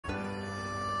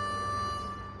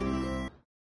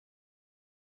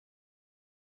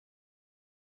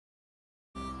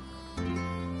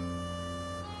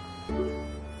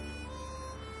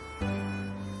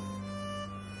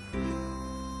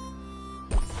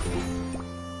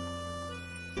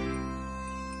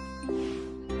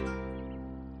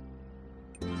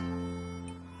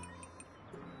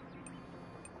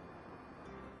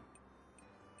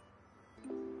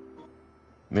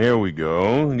There we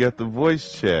go. We got the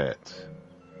voice chat.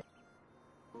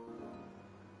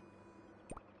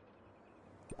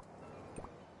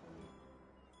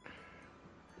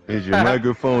 Is your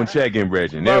microphone checking,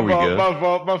 Brethren? There we go.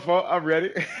 My fault. I'm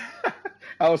ready.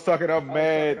 I was talking up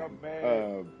mad.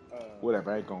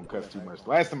 Whatever. I ain't gonna cuss too much.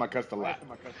 Last time I cussed a lot.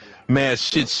 Mad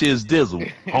shit, shiz dizzle,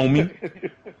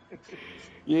 homie.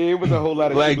 Yeah, it was a whole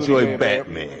lot of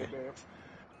BlackJoyBatman.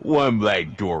 One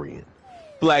Black Dorian.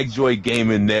 BlackJoy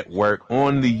Gaming Network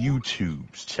on the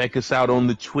YouTubes. Check us out on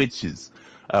the Twitches.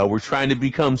 We're trying to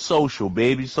become social,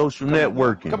 baby. Social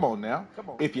networking. Come on now.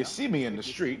 If you see me in the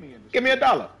street, give me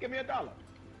 $1.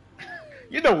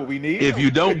 You know what we need. If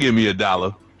you don't give me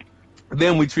 $1,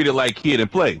 then we treat it like kid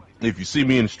and play. If you see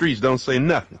me in the streets, don't say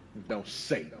nothing. Don't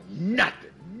say nothing.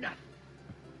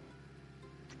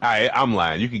 Alright, I'm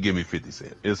lying. You can give me 50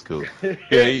 cents. It's cool.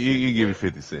 Yeah, you can give me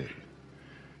 50 cents.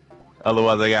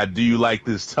 Otherwise, I got, do you like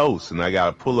this toast? And I got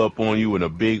to pull up on you in a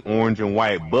big orange and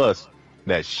white bus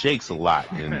that shakes a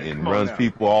lot and runs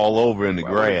people all over in the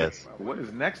grass. What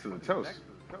is next to the toast?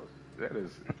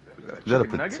 Is that a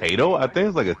potato? I think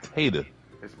it's like a tater.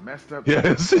 It's messed up. Yeah,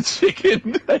 it's a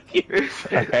chicken nugget.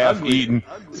 Half eaten.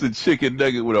 It's a chicken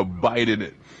nugget with a bite in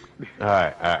it. All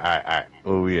right.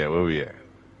 Where we at?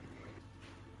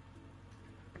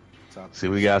 See,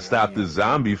 we gotta stop the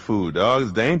zombie food, dog.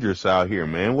 It's dangerous out here,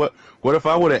 man. What if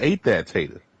I would have ate that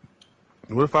tater?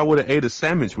 What if I would have ate a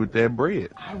sandwich with that bread?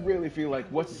 I really feel like,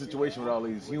 what's the situation with all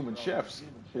these human chefs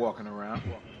walking around?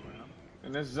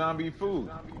 And this zombie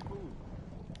food.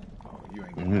 Oh, you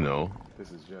ain't gonna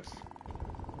This is just...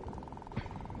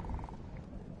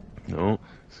 No.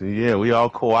 See, yeah, we all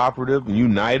cooperative and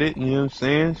united, you know what I'm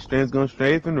saying? Strength's gonna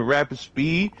strengthen, the rapid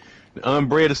speed. The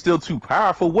unbread is still too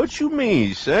powerful. What you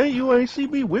mean, son? You ain't see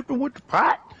me whipping with the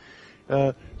pot?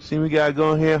 See, we gotta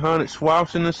go ahead, 100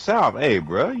 swaps in the South. Hey,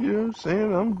 bro, you know what I'm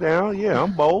saying? I'm down. Yeah,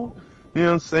 I'm bold. You know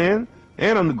what I'm saying?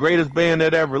 And I'm the greatest band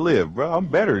that ever lived, bro. I'm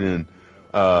better than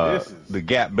the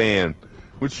Gap Band.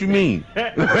 What you mean?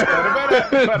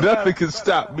 Nothing can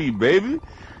stop me, baby.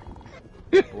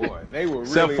 Boy, they were really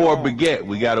except for a baguette.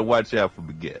 We gotta watch out for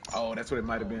baguettes. Oh, that's what it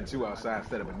might have been too. Outside,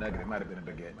 instead of a nugget, it might have been a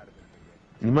baguette.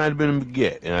 It might have been a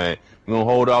baguette. All right, we're gonna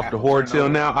hold off the horde till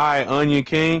now. All right, Onion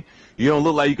King, you don't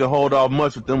look like you can hold off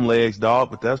much with them legs, dog.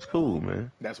 But that's cool,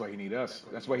 man. That's why he need us.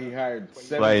 That's why he hired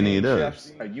 17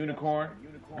 chefs, a unicorn.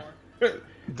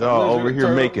 Dog over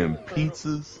here making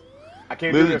pizzas. I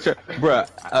can't do this.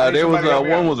 Bruh, there was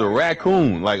one was a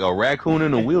raccoon, like a raccoon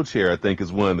in a wheelchair, I think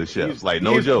is one of the chefs. Like,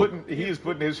 no joke. He is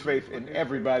putting his faith in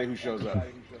everybody who shows up.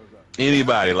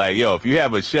 Anybody, like, yo, if you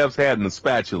have a chef's hat and a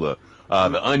spatula,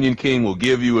 the Onion King will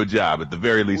give you a job, at the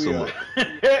very least a look.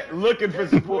 Looking for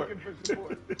support.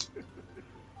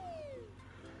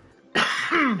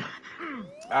 All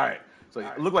right. So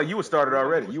it looked like you were started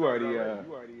already. You already,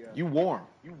 you warm.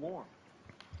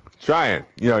 Trying.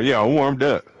 Yeah, I'm warmed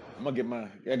up. I'm gonna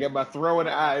get my throwing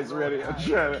eyes ready. I'm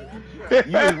trying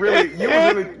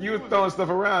you were throwing stuff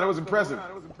around. It was impressive.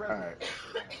 All right.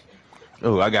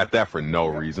 Oh, I got that for no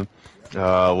reason.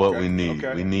 What we need?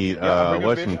 We need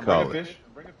whatchamacallit.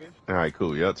 All right,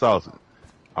 cool. Yeah, toss it.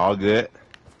 All good.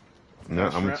 No,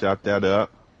 I'm gonna chop that up.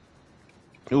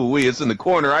 Ooh, it's in the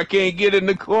corner. I can't get in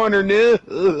the corner now.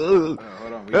 Hold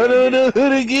on. I don't know how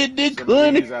to get in the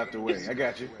corner. Out the way. I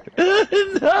got you.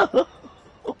 No.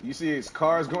 You see his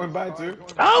cars going by too?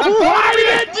 Oh, why did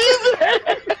I do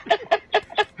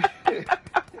that?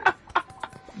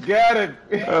 Got it.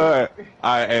 All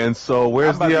right. And so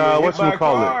where's the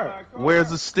whatchamacallit?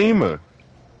 Where's the steamer?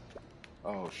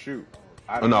 Oh shoot.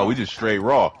 Oh no, we just straight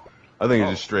raw. I think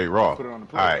it's just straight raw. Put it on the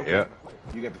plate. All right, okay. yeah.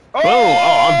 You got the... Boom!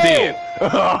 Oh, I'm dead.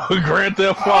 Oh, Grand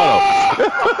Theft Auto.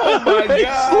 Oh my They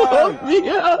God. slumped me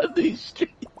out of these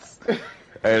streets.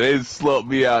 Hey, they slumped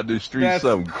me out the streets. That's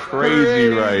something crazy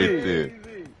right there.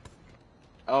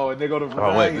 Oh, and they go to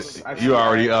rice. Wait, you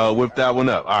already whipped that one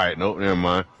up. All right, nope, never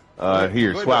mind.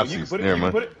 Here, swapsies. Never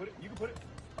mind. You can put it.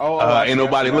 Oh, ain't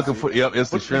nobody looking for. Yep,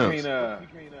 it's the shrimps.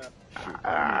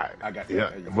 I got you.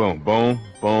 Yeah, boom, boom,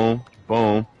 boom,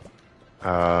 boom.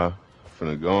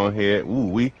 Finna go ahead. Ooh,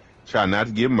 we try not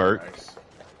to get murked. Rice.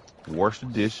 Wash the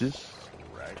dishes.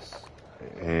 Rice.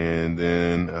 And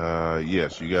then,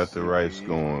 yes, you got the rice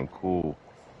going. Cool.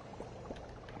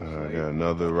 Got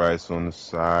another rice on the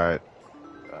side.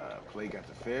 Plate got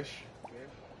the fish.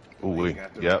 Ooh, we.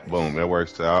 Yep, boom. That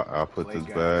works out. I'll put this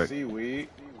back. Seaweed.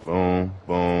 Boom,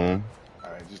 boom.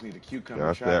 All right, just need a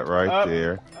cucumber. Got that right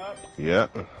there.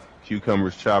 Yep.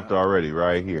 Cucumbers chopped already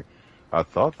right here. I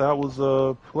thought that was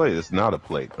a plate. It's not a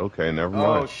plate. Okay, never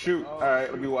mind. Oh, shoot. All right,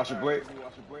 let me wash a plate.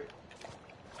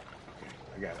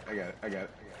 Okay, I got it.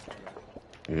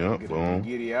 Yep, Get a boom.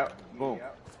 giddy out. Boom.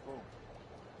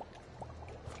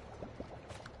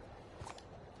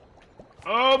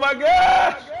 Oh my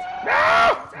gosh!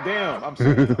 No! Damn, I'm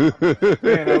sorry.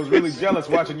 Man, I was really jealous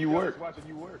watching you work.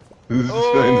 This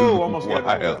Oh, is almost got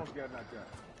knocked wild. out.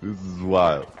 This is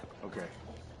wild. Okay.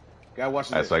 Gotta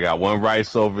watch All right, this. so I got one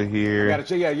rice over here. Gotta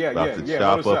check. Yeah. About to Load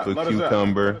chop us up up. a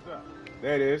cucumber.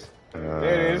 There it is. There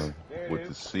it is. With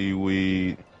the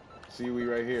seaweed. Seaweed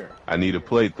right here. I need a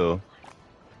plate though.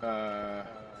 Oh!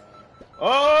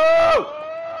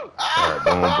 All right,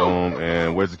 boom, boom,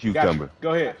 and where's the cucumber? Gotcha.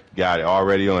 Go ahead. Got it,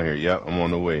 already on here. Yep, I'm on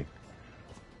the way.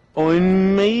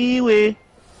 On my way.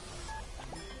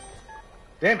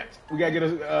 Damn it. We gotta get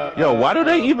a. Yo, why do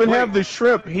they even have the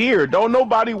shrimp here? Don't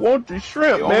nobody want the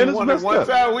shrimp, man. It's messed one up.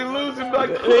 time we losing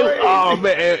like crazy. Oh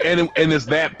man, and it's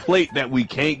that plate that we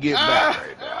can't get back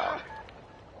right now.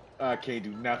 I can't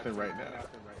do nothing right now.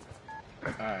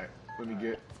 All right, let me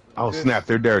get. Oh this. snap,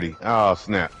 they're dirty. Oh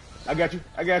snap. I got you.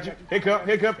 Hiccup.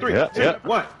 3, Yeah, 2, yeah.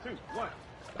 1.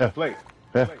 Plate.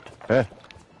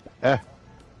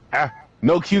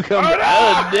 No cucumber.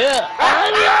 Oh,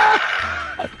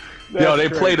 no! Yo, they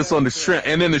played us on the shrimp,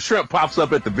 and then the shrimp pops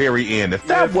up at the very end. If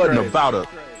that wasn't crazy. about a...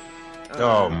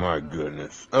 Oh, my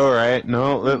goodness. All right,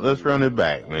 no, let's run it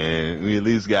back, man. We at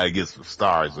least got to get some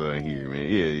stars on here, man.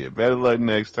 Yeah. Better luck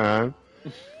next time.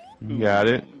 You got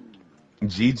it.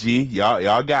 GG.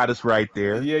 Y'all got us right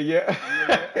there. Yeah.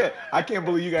 I can't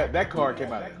believe you got that card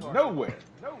came out of nowhere.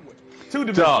 2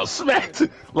 dimensions. Dog, smacked.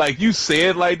 Like, you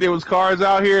said like there was cars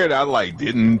out here, and I, like,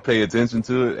 didn't pay attention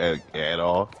to it at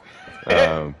all.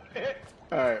 All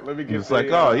right, let me get. It's like,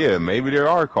 oh yeah, maybe there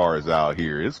are cars out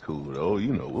here. It's cool though.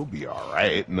 You know, we'll be all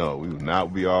right. No, we will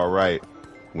not be all right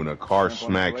when a car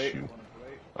smacks you.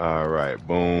 All right,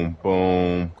 boom,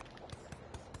 boom,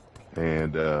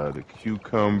 and the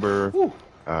cucumber,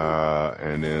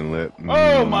 and then let me.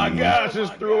 Oh my gosh!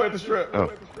 Just threw away the strip.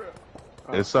 Oh.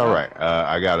 It's all right.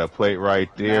 I got a plate right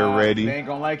there ready. They ain't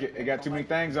gonna like it. It got too many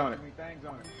things on it.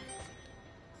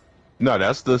 No,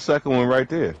 that's the second one right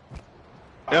there.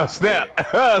 Oh, snap.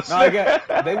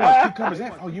 They want cucumbers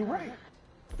in. Oh, you're right.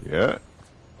 Yeah.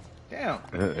 Damn.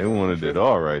 They wanted it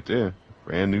all right there.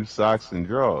 Brand new socks and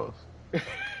drawers.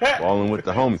 Balling with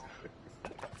the homies.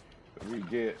 We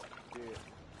get.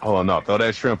 Oh, no. Throw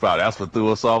that shrimp out. That's what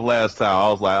threw us off last time. I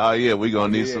was like, oh, yeah, we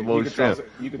going to need some more shrimp.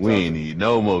 We ain't need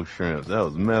no more shrimps. That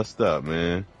was messed up,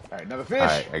 man. All right, another fish. All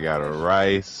right, I got a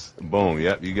rice. Boom.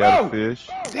 Yep, you got a fish.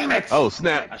 Damn it. Oh,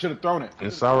 snap. I should have thrown it.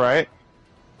 It's all right.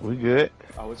 We good.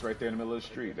 Oh, it's right there in the middle of the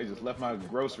street. They just left my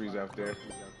groceries out there.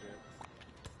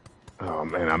 Oh,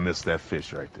 man, I missed that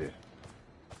fish right there.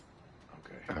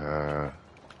 Okay.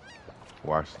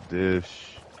 Wash the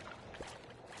dish.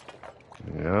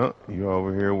 Yeah, you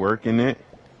over here working it.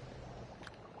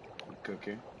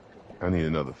 Cooking. I need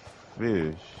another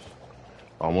fish.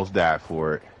 Almost died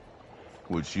for it.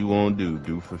 What you won't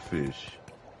do for fish.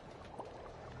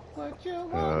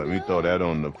 Let me throw that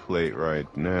on the plate right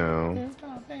now.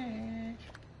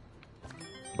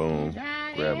 Boom.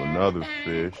 Grab another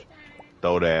fish.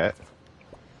 Throw that.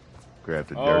 Grab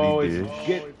the dirty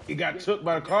dish. It got took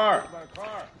by the car.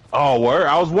 Oh, word?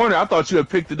 I was wondering. I thought you had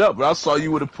picked it up, but I saw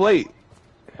you with a plate.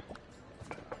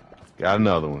 Got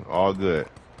another one. All good.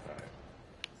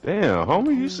 Damn,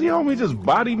 homie, you see homie just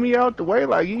body me out the way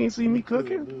like you ain't see me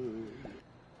cooking?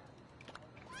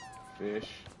 Fish.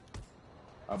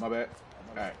 Oh, my bad.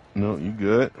 All right. No, you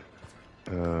good.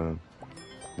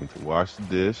 Need to wash the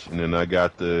dish, and then I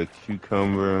got the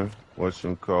cucumber,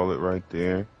 whatchamacallit, right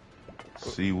there.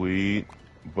 Seaweed,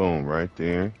 boom, right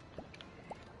there.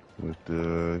 With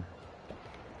the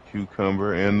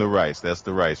cucumber and the rice. That's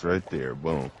the rice right there,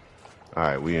 boom. All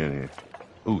right, we in here.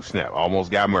 Ooh, snap,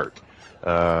 almost got murked.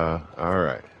 All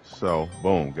right, so,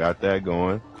 boom, got that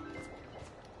going.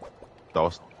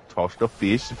 Toss the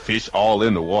fish all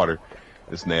in the water.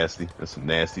 It's nasty. That's some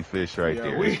nasty fish right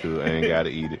there. It's cool. I ain't gotta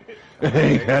eat it. I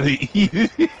ain't gotta eat it.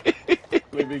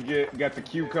 Let me got the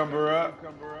cucumber up.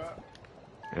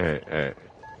 Hey.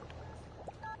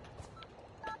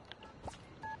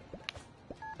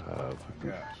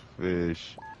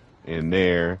 Fish in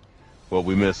there. What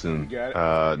we missing? You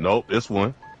got it? Nope, this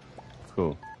one.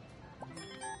 Cool.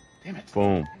 Damn it.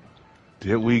 Boom.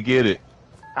 Did we get it?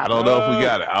 I don't know if we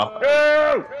got it.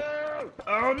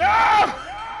 Oh no!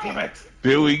 Damn it.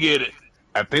 Did we get it?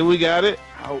 I think we got it.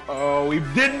 Oh, we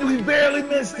didn't. We barely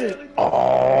missed it.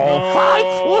 Oh,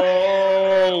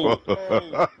 5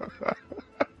 points.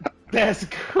 That's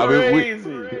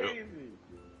crazy.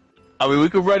 I mean,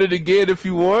 we could run it again if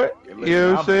you want. Listen, You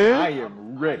know what I'm saying? I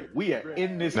am ready. We are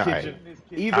in this kitchen.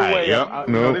 Either right, way, yep,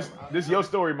 you know, no. this is your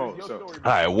story mode. So All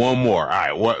right, one more. All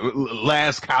right, what?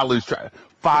 Last college try.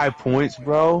 5 points,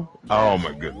 bro. Oh that's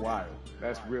my goodness. wild.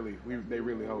 That's really they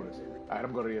really hold us. All right,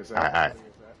 I'm going to the other All side. right, all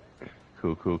right.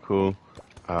 Cool, cool, cool.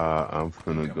 I'm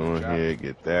gonna Cucumber go chop, ahead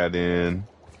get that in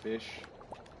fish,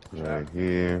 chop. right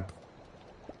here.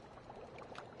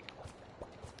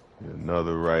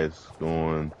 Another rice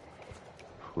going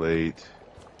plate.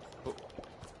 Oh,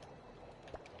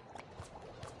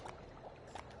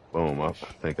 Boom. I fish,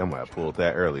 think I might have chop. pulled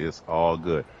that early. It's all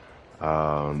good.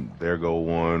 There go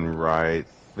one right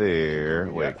there.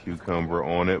 Cucumber, Wait, yep. cucumber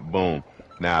on it. Boom.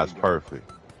 Now There it's you go.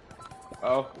 perfect.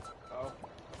 Oh,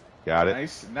 Got it.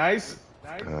 nice, nice.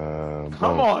 Come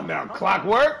Boom. on now,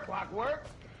 clockwork.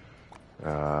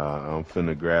 I'm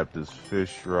finna grab this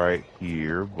fish right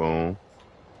here. Boom.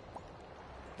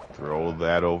 Throw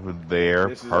that over there.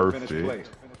 This is a finished plate. Perfect.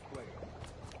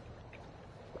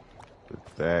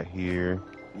 Put that here.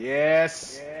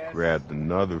 Yes. Grabbed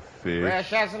another fish.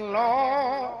 Precious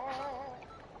Lord.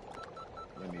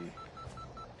 Let me.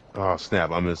 Oh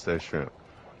snap! I missed that shrimp.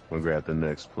 I'm gonna grab the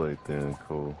next plate then.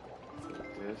 Cool.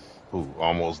 This. Ooh,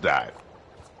 almost died.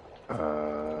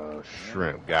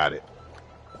 Shrimp. Got it.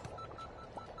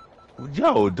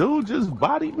 Yo, dude, just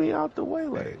bodied me out the way Hey,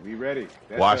 like. we ready.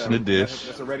 Washing the dish.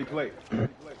 That's a ready plate.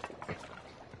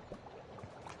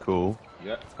 Cool.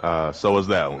 Yep. So is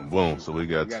that one. Boom. So we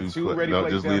got, We got two two ready no,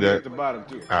 plates just down leave here that. at the bottom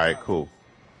too. All right, cool.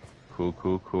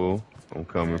 Cool. I'm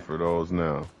coming for those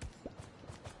now.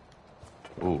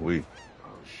 Ooh, we. Oh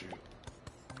shoot.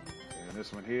 And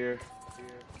this one here.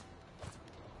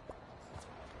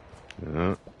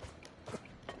 Yeah.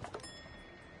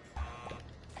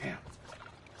 Damn.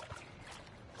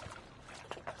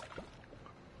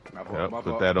 Yep,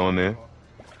 put that on there.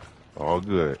 All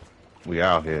good. We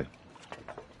out here.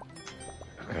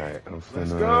 All right, I'm finna.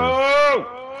 Let's go.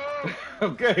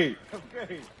 Okay.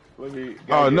 Let me.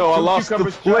 Oh no, I lost the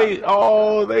cucumbers plate. chopped.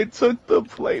 Oh, they took the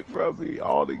plate from me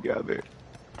altogether.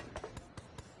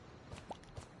 All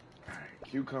right,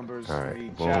 cucumbers. All right, We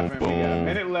boom, chopping. We got a boom.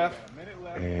 minute left.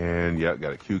 And yep,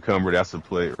 got a cucumber. That's a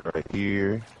plate right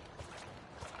here.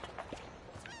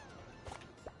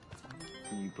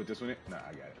 Can you put this one in? No,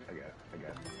 I got it.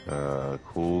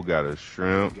 Cool. Got a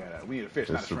shrimp. We need a fish,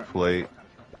 not a Just a shrimp. plate.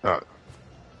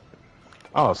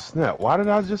 Oh snap! Why did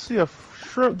I just see a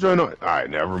shrimp joint on? All right,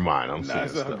 never mind. I'm Nah, seeing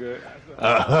it's all stuff. good.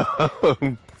 Okay.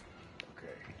 Okay.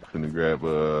 Gonna grab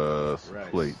some Rice.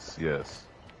 plates. Yes.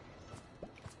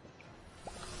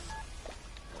 Oh,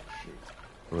 shoot.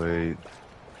 Plate.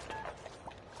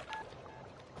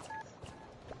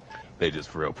 They just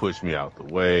for real pushed me out the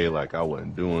way, like I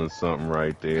wasn't doing something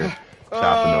right there.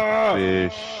 Chopping up the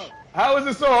fish. How is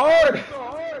it so hard?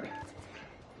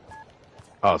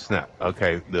 Oh snap!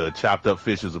 Okay, the chopped up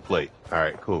fish is a plate. All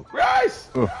right, cool. Rice.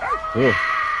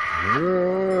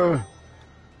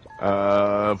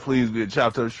 Please be a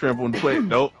chopped up shrimp on the plate.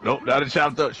 Nope, not a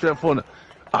chopped up shrimp on the.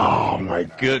 Oh my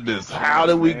goodness! How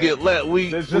did we get let? We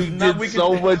did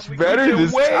so much better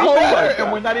this way time. Oh my better, God.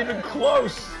 and we're not even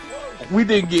close. We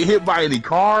didn't get hit by any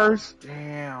cars,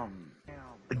 Damn.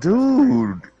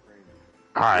 dude.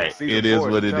 All right, Season it is 4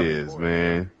 what it tough. is,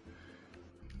 man.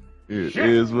 It Shit.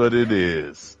 is what it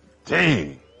is.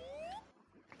 Dang.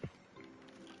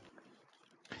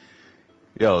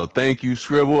 Yo, thank you,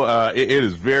 Scribble. It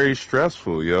is very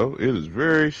stressful, yo. It is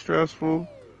very stressful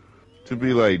to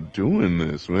be like doing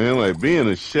this, man. Like being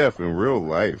a chef in real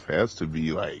life has to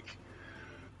be like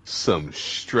some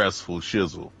stressful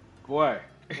shizzle. Boy.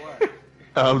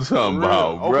 I'm talking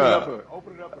about, bruh.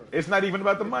 Open it up. It's not even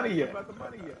about the money yet.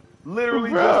 Literally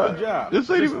Bruh, just the job. this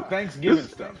ain't Just even- Thanksgiving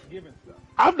this- stuff.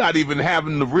 I'm not even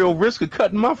having the real risk of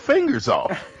cutting my fingers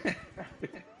off.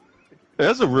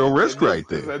 That's a real risk right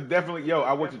This is there. definitely, yo,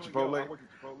 I worked at Chipotle.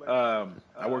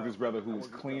 I worked with this brother who was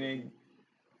cleaning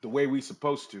the way we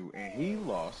supposed to, and he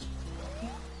lost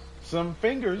some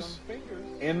fingers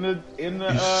in the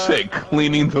You said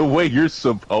cleaning the way you're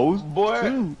supposed boy.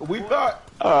 to. We thought.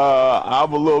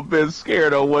 I'm a little bit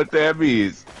scared on what that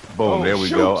means. Boom, Oh, there we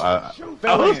shoot. go.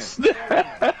 Fell in.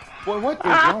 Snap. Boy, what is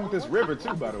wrong with this river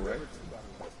too? By the way.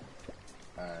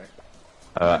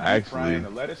 All right. Actually, Frying the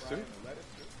lettuce too.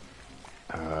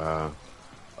 Oh,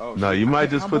 no, shit. you might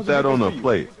How just much put is that it on for a you?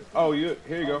 plate. Oh, here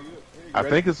you go. I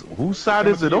think it's whose side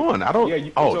is it on? I don't. Yeah,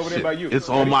 it's oh over there shit, by you. it's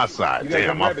Ready? on my side. You gotta Damn,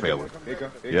 come I'm grab it failing. then.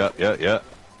 Here you go. Yep.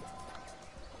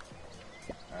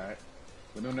 All right.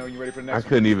 Let me know when you're ready for the I next one.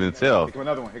 couldn't even tell. Here come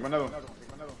another one.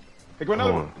 Hold one.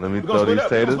 on, let me We're gonna throw split these up.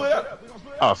 taters. We're gonna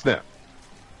split up. Oh snap!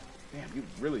 Damn, you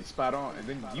really spot on. And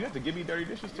then you have to give me dirty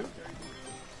dishes too.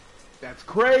 That's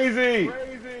crazy.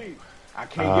 I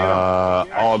can't get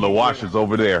them. Oh, the washer's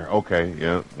over there. Okay,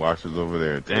 yeah, washer's over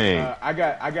there. Dang. I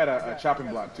got a chopping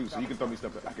block too, so you can throw me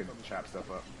stuff. I can chop stuff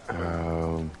up.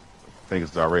 I think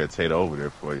it's already a tater over there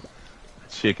for you.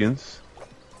 Chickens.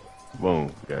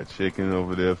 Boom. Got chicken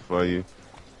over there for you.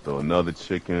 Throw another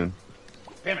chicken.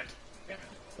 Damn it.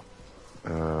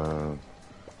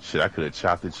 Shit, I could have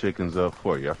chopped the chickens up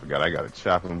for you. I forgot I got a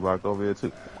chopping block over here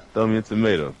too. Throw me a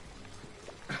tomato.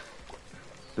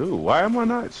 Dude, why am I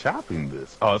not chopping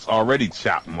this? Oh, it's already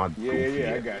chopped. My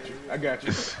Yeah, I got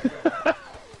you.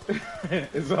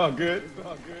 It's all good.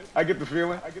 I get the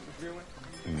feeling.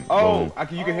 Oh,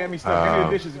 you can hand me stuff. Hand me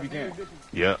the dishes if you can.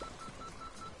 Yep.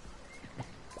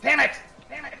 Damn it!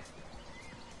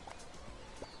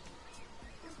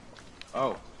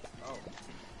 Oh.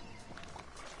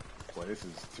 Boy, this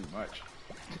is too much.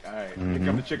 All right, here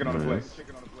comes the chicken on the plate.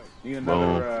 Need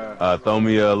another. Throw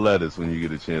me a lettuce when you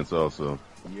get a chance, also.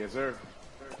 Yes, sir.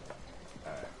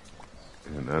 All right.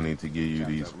 And I need to give you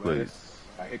these plates.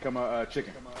 All right, here come a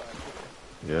chicken.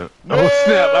 Yeah. No! Oh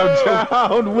snap!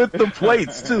 I'm down with the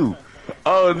plates too.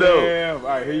 Oh no! Damn. All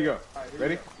right, here you go.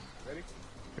 Ready?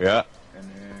 Yeah. And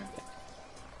then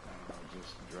I'll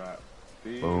just drop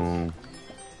these. Boom.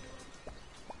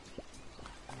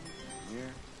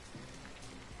 Here.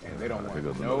 And they don't want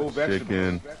goes no vegetables.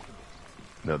 Chicken.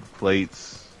 Another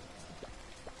plates.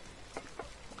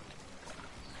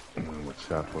 And then we'll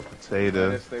chop up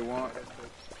potato. Yes, they want.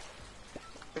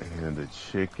 And the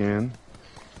chicken.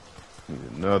 Need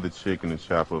another chicken to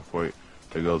chop up for you.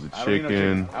 There goes the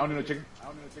chicken. I don't need no chicken.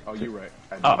 Oh, you're right.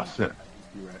 Oh, shit.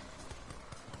 You're right.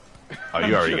 Oh,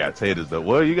 you already got taters, though.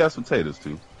 Well, you got some taters,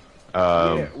 too.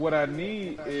 Yeah, what I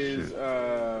need is...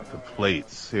 the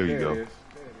plates. Here you go. Damn it.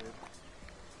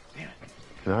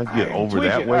 Can I get over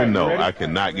that way? No, I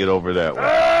cannot get over that way.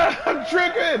 I'm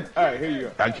tricking! All right, here you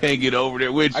go. I can't get over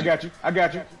there with you. I got you.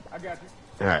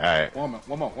 All right. One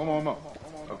more.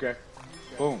 Okay.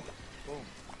 Boom.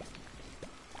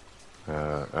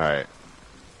 All right.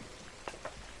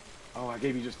 Oh, I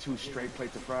gave you just 2 straight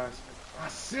plates of fries.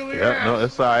 Silly Yeah, no,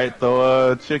 it's all right.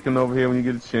 Throw a chicken over here when you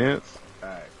get a chance. All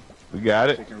right. We got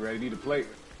it. Chicken ready. Need a plate.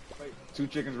 2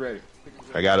 chickens ready.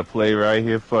 I got a plate right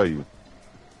here for you.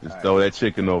 Just throw that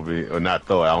chicken over here. Or not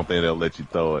throw it. I don't think they'll let you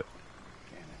throw it.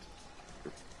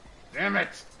 Damn it.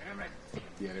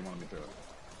 Yeah, they want me to throw it.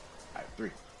 All right,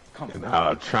 3. Come on.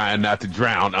 I'm trying not to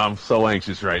drown. I'm so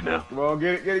anxious right now. Come on,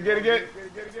 get it.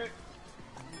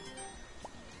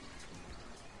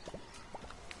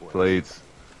 Plates.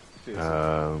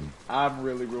 I'm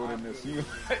really ruining this.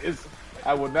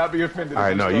 I will not be offended. All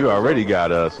right, no, you already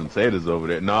got some taters over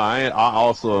there. No, I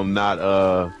also am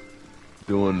not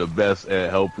doing the best at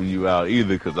helping you out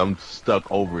either, because I'm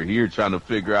stuck over here trying to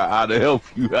figure out how to help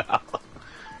you out.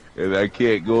 And I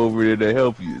can't go over there to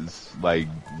help you. It's like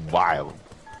wild.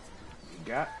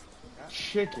 You got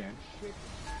chicken,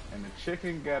 and the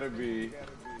chicken gotta be...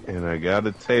 And I got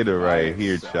a tater right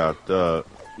here chopped up.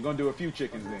 You're gonna do a few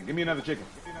chickens then. Give me another chicken.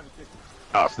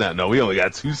 Oh, snap. No, we only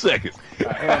got 2 seconds.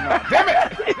 Hell no. Damn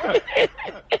it!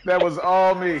 That was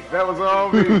all me. Damn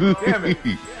it.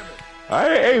 All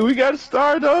right, hey, we got to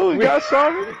start, though. We got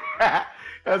something.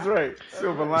 That's right.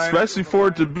 Silver lining. Especially for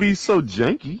it to be so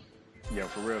janky. Yeah,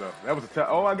 for real, though. That was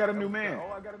I got a new man.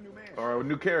 Or a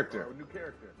new character.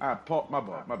 My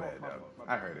bad, dog.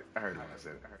 I heard it when I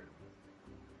said it.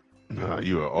 Nah,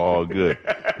 you are all good.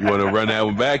 You want to run that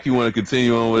one back? You want to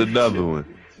continue on with another one?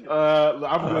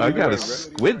 I got a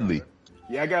squidly.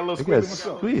 Yeah, I got a little squid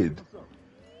myself.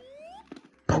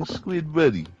 Squid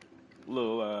buddy.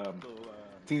 Little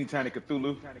teeny tiny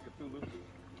Cthulhu.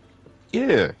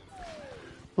 Yeah.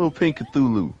 Little pink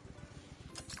Cthulhu.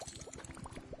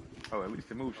 Oh, at least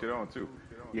it moves shit on too.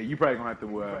 Yeah, you probably gonna have to.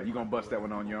 You gonna bust that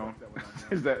one on your own?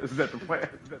 Is that the plan?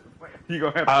 You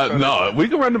gonna have to? No, we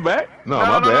can run the back. No,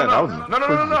 my bad. No.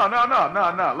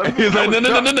 He's like, no.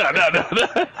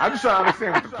 I'm just trying to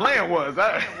understand what the plan was.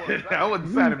 I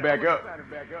wasn't signing back up.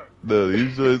 No,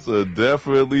 these joints are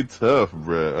definitely tough,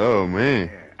 bro. Oh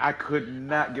man. I could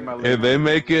not get my. And they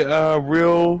make it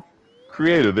real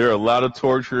creative. There are a lot of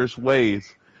torturous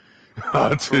ways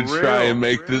to try and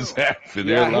make this happen.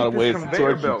 There are a lot of ways to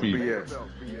torture people.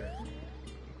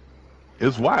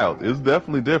 It's wild. It's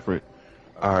definitely different.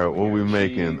 All right, what we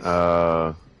making? What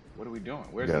are we doing?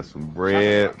 We got some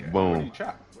bread. Boom.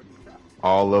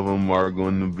 All of them are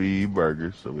going to be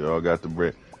burgers, so we all got the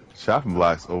bread. Chopping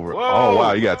blocks over. Whoa. Oh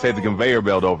wow, you got to take the conveyor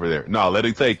belt over there. No, let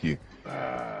it take you.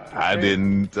 I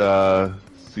didn't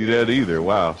see that either.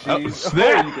 Wow. Oh,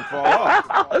 snap! You can fall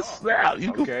off. Snap!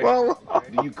 You can fall off.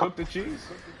 Do you cook the cheese?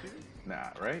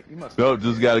 Nah, right? You must. Nope,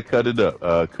 just got to cut it up.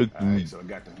 Cook the meat. So I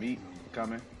got the meat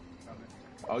coming.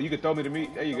 Oh, you can throw me the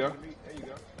meat. There you go.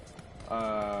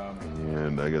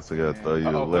 And I guess I gotta throw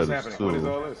you the what's lettuce happening? too. What is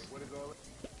all this?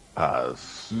 I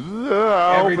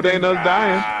hope it ain't us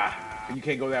dying. You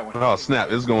can't go that one. Oh snap!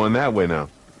 It's going that way now.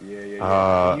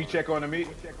 Yeah. Can you check on the meat?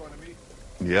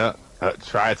 Yeah.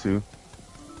 Try to.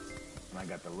 I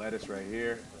got the lettuce right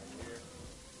here.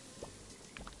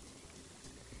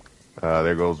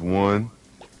 There goes one.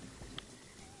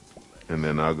 And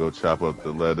then I'll go chop up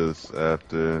the lettuce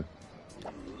after.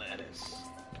 Lettuce.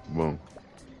 Boom.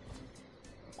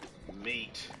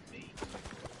 Meat.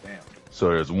 Damn. So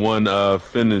there's one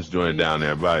finished joint down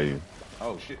there by you.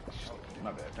 Oh shit.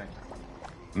 My bad. Thank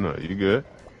you. No, you good.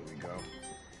 Here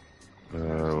we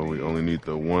go. Well, we only need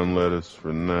the one lettuce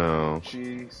for now.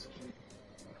 Cheese.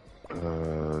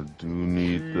 Do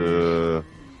need the.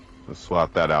 Let's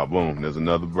swap that out. Boom. There's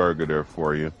another burger there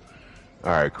for you. All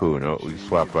right, cool. No, we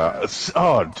swap out.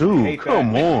 Oh, dude,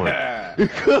 come on.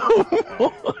 Come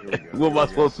on. What am I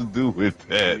supposed to do with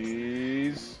that?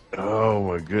 Cheese. Oh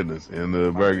my goodness. And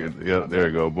the burger. Yep, there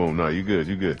you go. Boom. No, you good.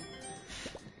 You good.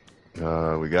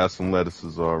 We got some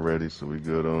lettuces already, so we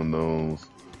good on those.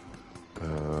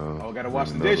 Gotta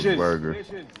wash the dishes. Burger.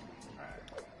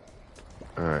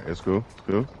 All right, it's cool. It's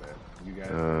cool. You got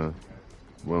it.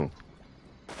 Boom.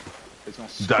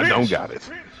 Don't got it.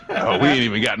 Oh, we ain't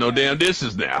even got no damn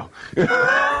dishes now. They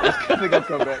gonna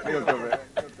come back.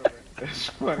 That's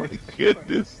funny. Get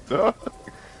this stuff.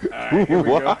 Right,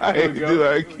 Why do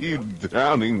I keep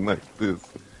drowning like this?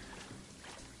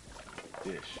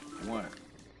 Dish one.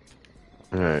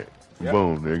 All right. Yep.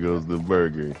 Boom. There goes the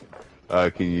burger.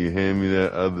 Can you hand me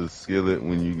that other skillet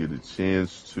when you get a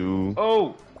chance to?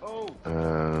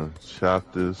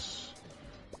 Chop this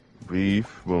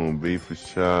beef. Boom. Beef is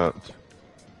chopped.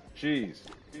 Cheese.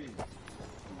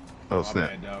 Oh, snap.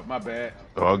 Bad, dog. My bad.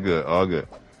 All good. All good.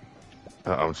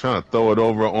 I'm trying to throw it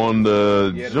over on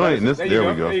the joint. There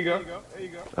we go. There you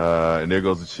go. And there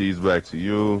goes the cheese back to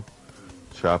you.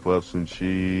 Chop up some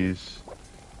cheese.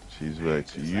 Cheese back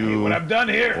to you. What I've done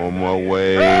here. On my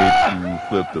way to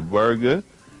flip the burger.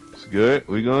 It's good.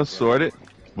 We're going to sort it.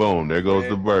 Boom. There goes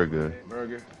the burger.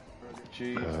 Burger.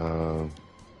 Cheese.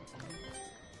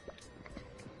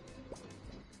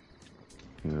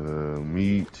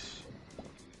 Meat.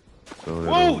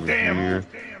 Whoa, damn.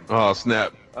 Oh,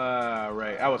 snap.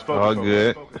 Right. I was focused. All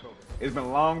good. It's been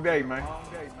a long day, man.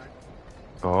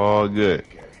 All good.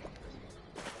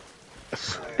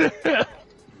 There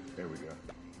we go.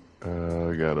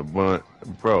 I got a bunch.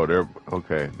 Bro, there.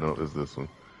 Okay, no, it's this one.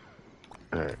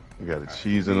 All right. We got the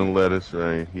cheese and the lettuce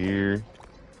right here.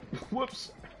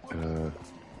 Whoops.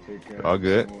 All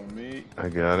good. I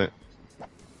got it.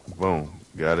 Boom.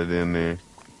 Got it in there.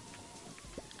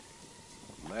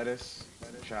 Lettuce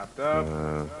chopped up.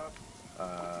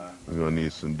 We're gonna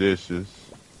need some dishes.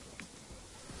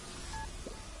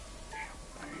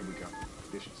 Here we go.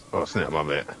 Dishes. Oh snap, my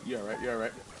bad. You all right? You all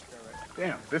right?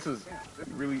 Damn, this is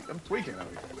really. I'm tweaking out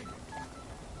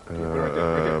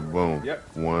here. Boom.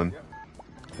 Yep. One.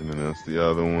 And then that's the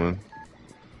other one.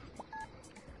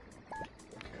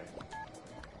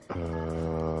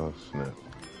 Snap.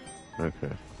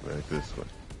 Okay, back this way.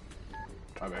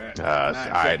 My bad. All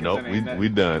right, nope, we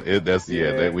done. We ain't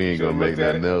gonna make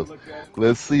nothing else.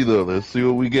 Let's see though. Let's see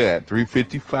what we got.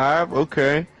 355.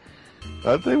 Okay.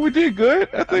 I think we did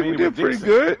good. I think we did pretty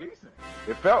good.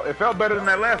 It felt better than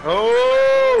that last.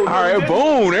 Oh! All right,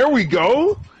 boom. There we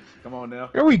go. Come on now.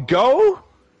 There we go.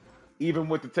 Even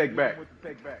with the take back.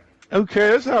 Okay,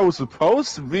 that's how it was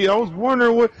supposed to be. I was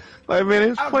wondering what, like, man, he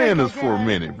was playing this for a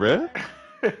minute, bruh.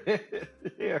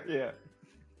 Yeah.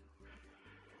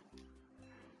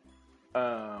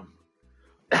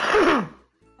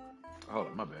 Hold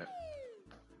on, my bad.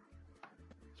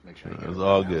 Let's make sure. It's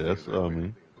all good. That's all I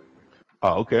mean.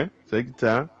 Oh, okay. Take your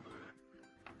time.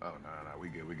 Oh no, we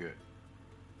good.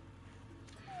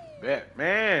 Bet,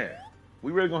 man.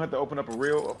 We really gonna have to open up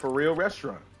a real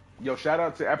restaurant. Yo, shout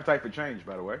out to Appetite for Change,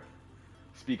 by the way.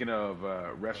 Speaking of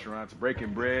restaurants,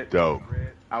 Breaking Bread. Dope.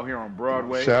 Out here on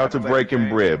Broadway. Shout out to Breaking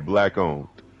Bread, black owned.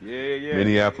 Yeah.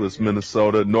 Minneapolis,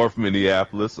 Minnesota, North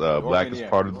Minneapolis. Black is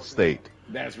part of the state.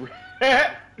 That's right.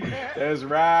 That's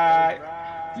right.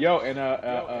 Yo, and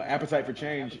Appetite for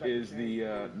Change is the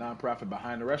nonprofit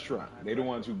behind the restaurant. They're the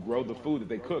ones who grow the food that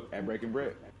they cook at Breaking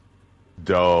Bread.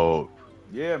 Dope.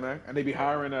 Yeah, man. And they be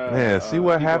hiring man, see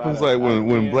what happens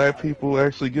when black people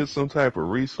actually get some type of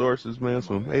resources, man.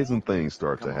 Some amazing things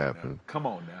start to happen. Come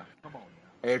on now.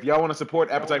 Hey, if y'all want to support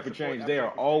Appetite for Change, they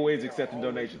are always accepting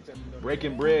donations.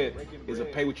 Breaking Bread is a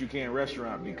pay-what-you-can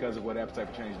restaurant because of what Appetite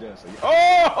for Change does.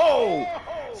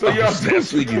 So y'all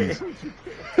that's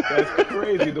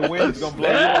crazy. The wind is gonna blow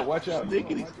you up. Watch out.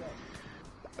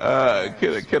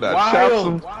 Can I chop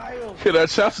some? Can I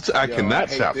chop some? I cannot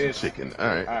chop some chicken. All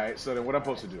right. All right. So then, what I'm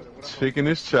supposed to do? Chicken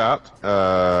is chopped.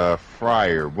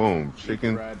 Fryer. Boom.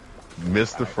 Chicken.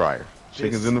 Missed the fryer.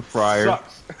 Chicken's in the fryer.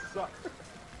 Sucks.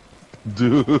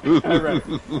 Dude. All right.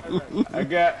 I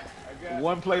got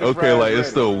one plate of fries. Okay, like ready.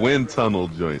 it's the wind tunnel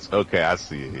joints. Okay, I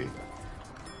see it here.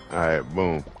 All right,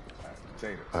 boom.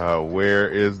 Potatoes. Where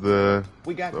is the?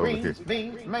 We got greens,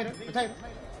 beans, tomatoes, potatoes.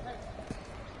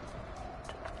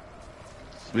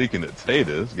 Speaking of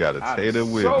taters, got a tater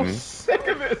with so me. Sick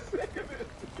of it.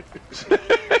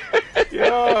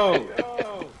 Yo.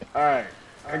 All right.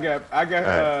 I got. I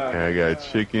got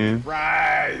chicken.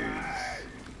 Fries.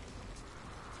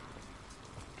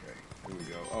 Okay. Here we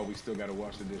go. Oh, we still gotta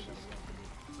wash the dishes.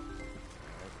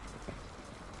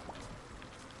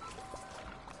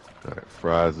 All right,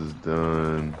 fries is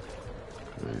done.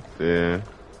 Right there.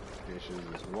 Dishes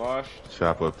is washed.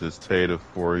 Chop up this tater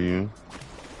for you.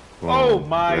 Boom. Oh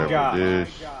my God.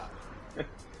 Dish.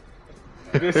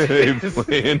 This They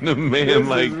playing the man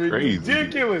like crazy.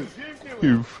 Ridiculous.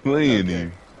 You playing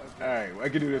him. All right, I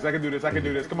can do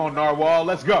this. Come on, Narwhal,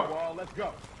 let's go. Oh,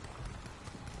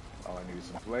 I need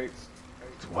some plates.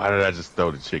 Why did I just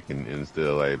throw the chicken instead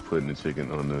of like putting the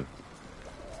chicken on the?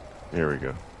 Here we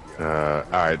go. All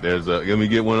right, there's a. Let me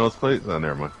get one of those plates. Oh,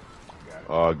 never mind.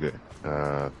 All good.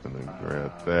 Gonna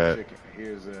grab that. Chicken.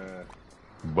 Here's a.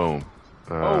 Boom.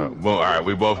 Boom. All right,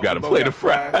 we both got a plate of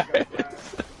fries.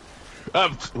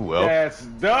 Well, that's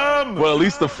dumb. Well, at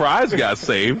least the fries got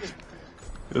saved.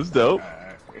 It's dope.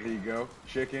 Here you go.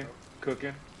 Chicken,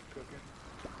 cooking.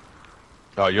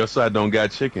 Oh, your side don't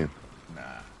got chicken. Nah,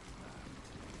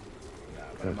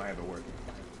 but I might have it working.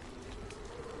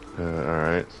 All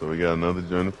right, so we got another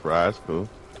joint of fries. Cool.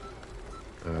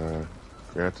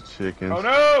 Got the chicken. Oh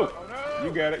no!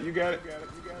 You got it.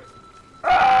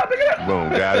 Ah, look at that. Boom,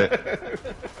 got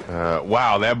it.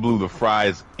 Wow, that blew the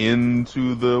fries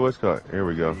into the what's it called? Here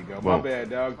we go. There you go. Boom. My bad,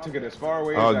 dog. Took it as far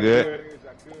away All as good. I could.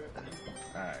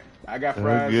 All right, I got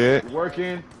fries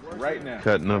working right now.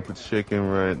 Cutting up the chicken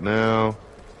right now.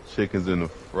 Chicken's in the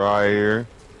fryer.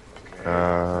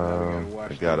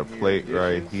 I got a plate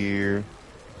right here.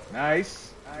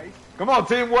 Nice. Come on,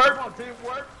 teamwork.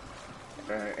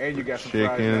 And you got some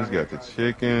chickens. fries. Got the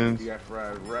chickens. You got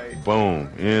fries right. Boom,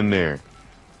 in there.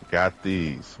 Got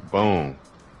these. Boom.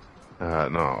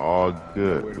 No, all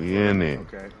good. We in there.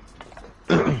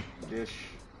 Okay. Dish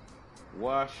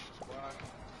washed.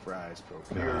 Fries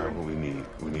procured. What we need?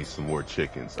 We need some more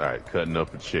chickens. All right, cutting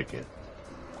up a chicken.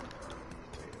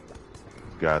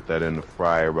 Got that in the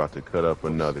fryer. About to cut up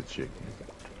another chicken.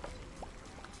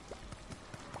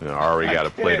 I already got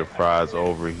a plate of fries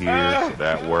over here, so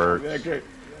that works. Okay.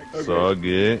 It's all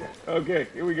good. Okay,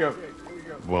 here we go.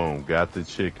 Boom, got the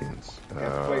chickens.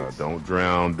 Don't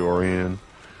drown, Dorian.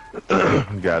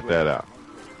 Got that out.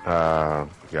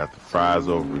 Got the fries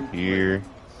over here.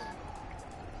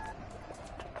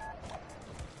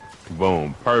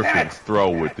 Boom, perfect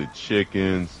throw with the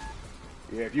chickens.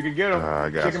 Yeah, if you can get them. I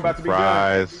got Chicken some about to be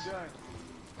fries.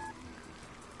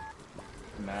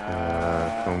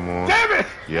 Nah. Come on. Damn it!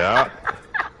 Yep.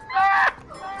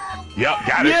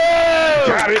 Got it. Yeah!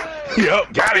 Got it.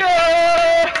 Yep, got it.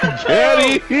 Yeah! Got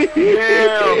it.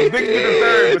 Yeah, big to the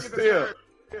third, but still.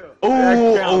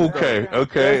 Oh, okay.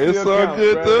 It's all counts,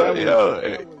 good bro.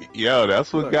 though. Yo,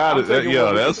 that's what got it.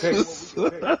 Yo, that's what's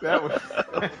that was.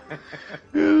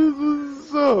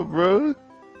 what's up, bro.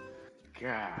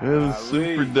 God, That was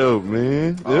super dope,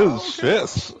 man. That was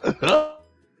stress.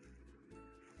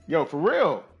 Yo, for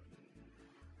real.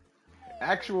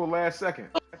 Actual last second.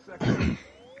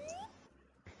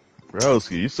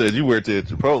 Broski, you said you worked at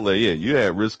Chipotle. Yeah, you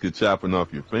had risk of chopping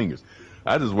off your fingers.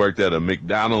 I just worked at a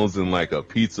McDonald's and like a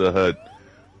Pizza Hut,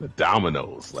 a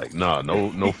Domino's. Like,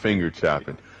 no finger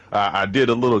chopping. I did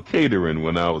a little catering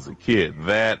when I was a kid.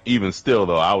 That, even still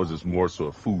though, I was just more so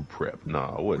a food prep.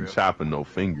 I wasn't chopping no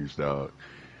fingers, dog.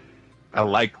 I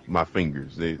like my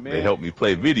fingers. They help me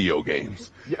play video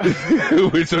games,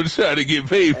 which I'm trying to get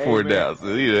paid for now. So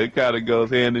it kind of goes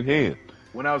hand in hand.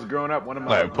 When I was growing up, one of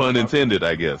my pun intended,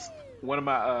 I guess. One of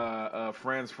my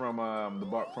friends from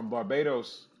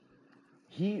Barbados,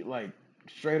 he like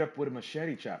straight up with a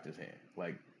machete chopped his hand.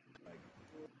 Like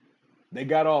they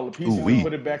got all the pieces and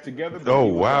put it back together. Oh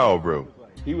wow, bro!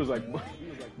 He was like,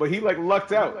 but he like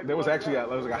lucked out. There was actually there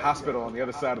was like a hospital on the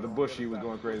other side of the bush. He was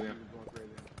going crazy.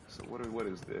 So what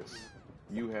is this?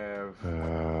 You have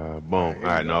boom. All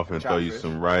right, now I'm gonna throw you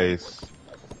some rice.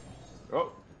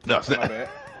 Oh, no, my bad.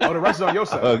 Oh, the rice is on your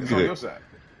side. It's on your side.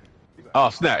 Oh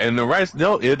snap! And the rice,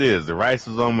 no, it is. The rice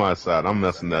is on my side. I'm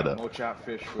messing that up. More chopped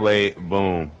fish. Plate,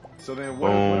 boom. So then,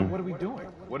 what are we doing?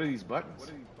 What are these buttons?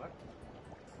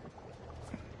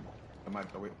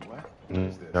 Wait, what? What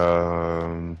is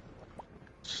this?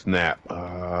 Snap.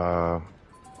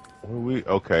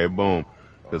 Okay, boom.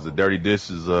 Because the dirty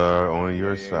dishes are on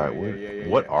your side.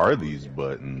 What are these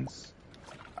buttons?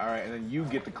 All right, and then you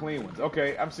get the clean ones.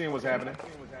 Okay, I'm seeing what's happening.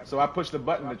 So I push the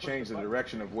button to change the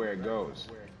direction of where it goes.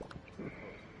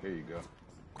 Here you go.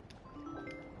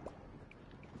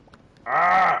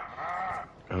 Ah!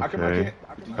 Okay.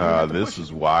 This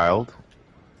is wild.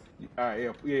 All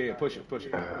right, yeah, push it.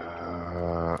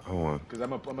 Hold on. Because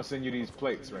I'm gonna send you these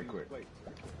plates right quick.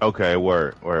 Okay,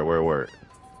 word. And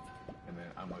then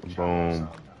I'm gonna chop up some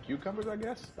cucumbers, I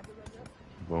guess.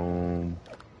 Boom.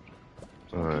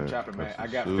 So keep chopping, man. I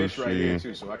got fish right here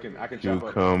too, so I can chop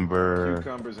up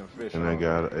cucumbers and fish. And I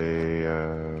got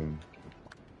a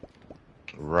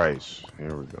rice.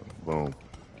 Here we go. Boom.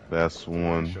 That's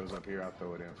one. It shows up here. I'll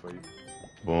throw it in for you.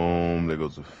 Boom. There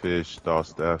goes a fish.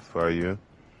 Toss that for you.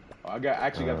 Oh, I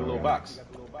actually got the little box.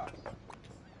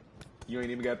 You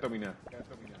ain't even got to throw me now.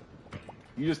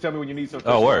 You just tell me when you need some fish.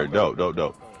 Oh, word. Dope.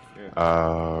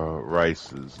 Yeah.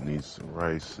 Rices. Need some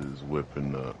rices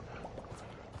whipping up.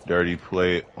 Dirty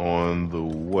plate on the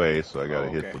way, so I gotta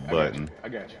hit the button. I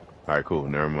got you. All right, cool.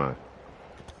 Never mind.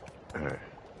 All right.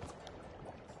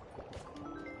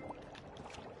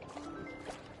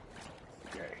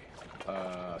 Okay.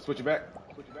 Switch it back.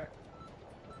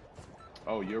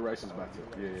 Oh, your rice is about to.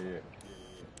 Yeah.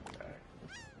 All right.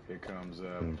 Here comes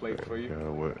a plate for you.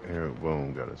 Here,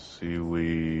 boom. Got a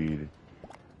seaweed.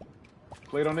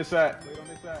 Plate on this side.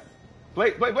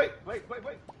 Plate.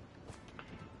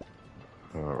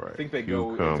 All right. I think they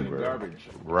go into the garbage.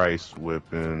 Rice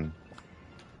whipping.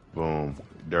 Boom.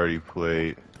 Dirty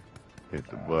plate. Hit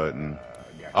the button.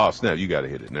 Oh, snap. You got to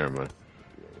hit it. Never mind.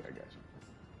 Yeah, I got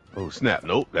Oh, you. snap.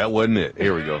 Nope. That wasn't it.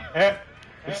 Here we go. That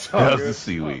was the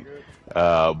seaweed.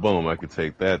 Boom. I could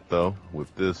take that, though,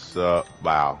 with this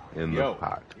bow in the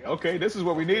pot. Okay, this is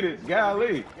what we needed.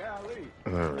 Golly.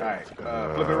 All right. Flip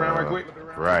it around right quick.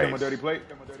 Right. Come on, dirty plate.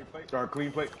 Start a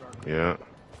clean plate. Yeah.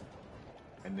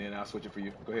 And then I'll switch it for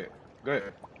you. Go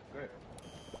ahead.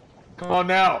 Come on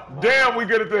now. Damn, we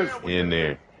good at this. In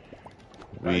there.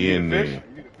 We in there. You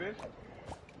need a fish?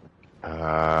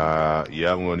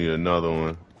 Yeah, I'm gonna need another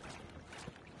one.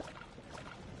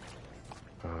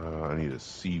 I need a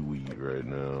seaweed right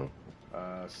now.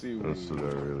 Seaweed. That's what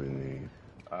I really need.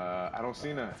 I don't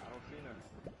see none.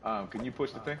 Can you push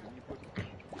the thing?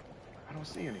 I don't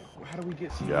see any. How do we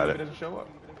get seaweed if it doesn't show up?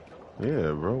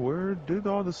 Yeah, bro. Where did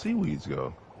all the seaweeds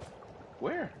go?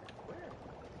 Where?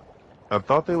 I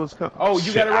thought they was coming. Oh,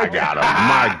 you got it right. I got them.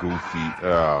 My goofy.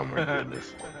 Oh my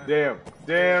goodness. Damn.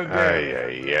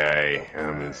 Ay.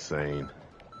 I'm insane.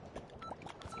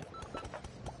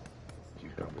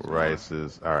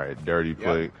 Rices. All right. Dirty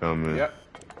plate coming. Yep.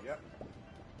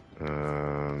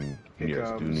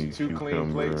 Yes, do need two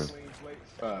clean plates.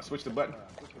 Switch the button.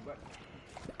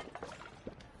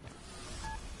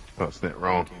 Oh, snap,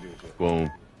 wrong. Boom.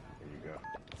 There you go.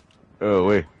 Oh,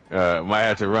 wait. Might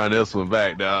have to run this one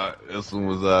back, dog. This one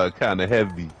was kind of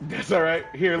heavy. That's all right.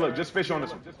 Here, look, just fish on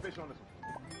this one.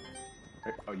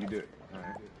 Oh, you did. All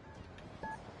right.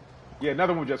 Yeah,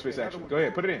 another one with just fish action. Go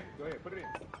ahead, put it in.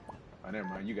 Oh, never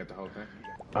mind. You got the whole thing.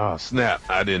 Oh, snap.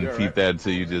 I didn't peep that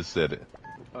until you just said it.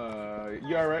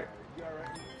 You all right?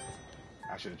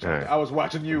 I should have chopped up. I was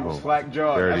watching you, slack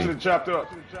jaw. I should have chopped up.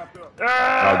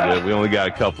 Oh, good. We only got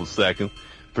a couple seconds.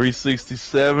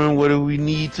 367. What do we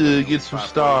need to get some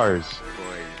stars?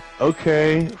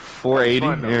 Okay, 480.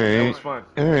 All right. That was fun.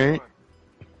 All right.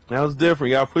 That was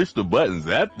different. Y'all pushed the buttons.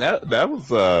 That was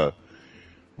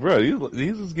bro.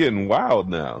 These is getting wild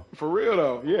now. For real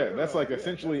though, yeah. That's like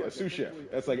essentially a sous chef.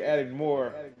 That's like adding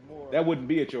more. That wouldn't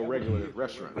be at your regular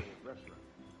restaurant.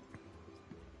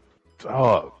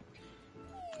 Dog.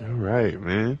 All right,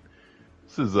 man.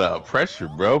 This is pressure,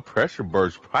 bro. Pressure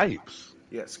burst pipes.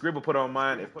 Yeah, Scribble put on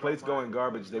mine. If plates go in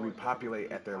garbage, they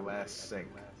repopulate at their last sink.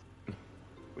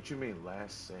 What you mean,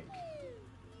 last sink?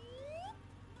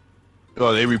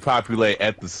 Oh, they repopulate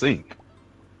at the sink.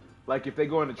 Like if they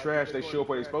go in the trash, they show up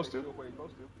where they're supposed to.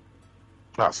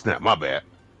 Oh, snap. My bad.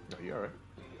 No, you all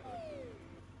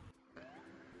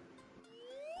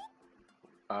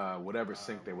right. Whatever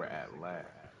sink they were at last.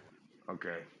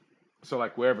 Okay. So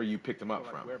like wherever you picked them up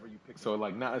from. So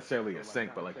like not necessarily a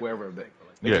sink, but like wherever they.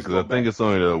 Yeah, because I think it's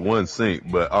only the one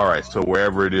sink. But all right, so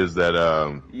wherever it is that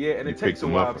yeah, and it takes a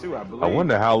while too, I believe. I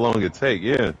wonder how long it take.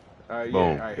 Yeah.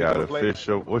 Boom. Right, got a fish.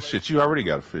 Well, shit, you already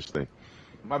got a fish thing.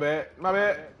 My bad.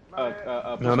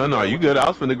 No. You good? I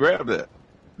was finna grab that.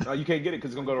 No, you can't get it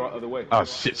because it's gonna go the other way. Oh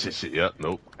shit. Yep.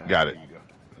 Nope. Got it. There you go.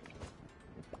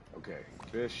 Okay,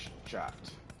 fish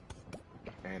chopped,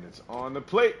 and it's on the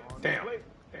plate. Damn.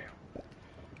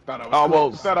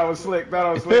 Almost. Thought I was slick. Thought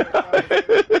I was slick.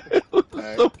 It was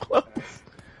Right. so close.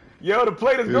 Yo, the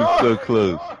plate is It was gone. so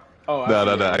close. Oh, No,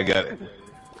 I got it.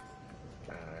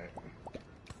 Alright.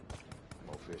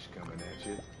 More fish coming at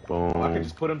you. Boom. Oh, I can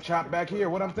just put them chopped back here.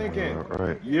 What I'm thinking.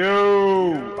 Alright.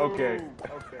 Yo. Okay.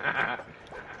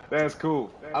 That's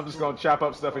cool. I'm just gonna chop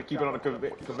up stuff and keep it on the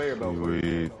conveyor belt.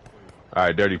 Sweet.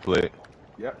 Alright, dirty plate.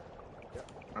 Yep.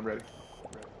 I'm ready.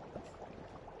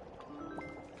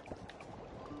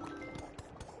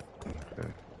 Okay.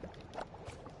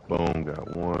 Boom,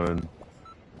 got one.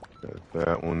 Got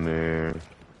that one there.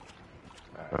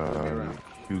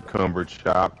 Cucumber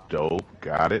chop, dope.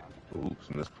 Got it. Oops,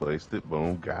 misplaced it.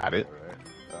 Boom, got it.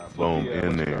 Boom,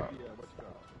 in there.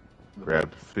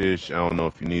 Grab the fish. I don't know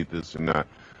if you need this or not.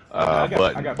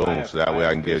 Button, boom, so that way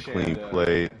I can get a clean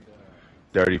plate.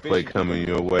 Dirty plate coming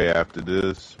your way after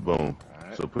this. Boom.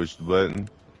 So push the button.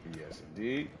 Yes,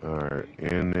 indeed. Alright,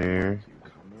 in there.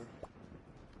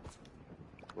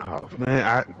 Oh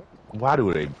man, why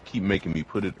do they keep making me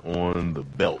put it on the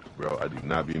belt, bro? I do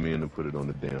not be meaning to put it on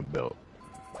the damn belt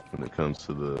when it comes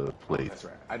to the plates. That's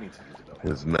right. I need to use it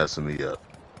though. It's messing me up.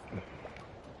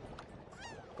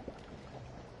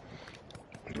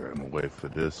 I'm gonna wait for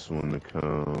this one to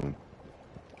come.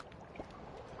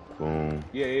 Boom.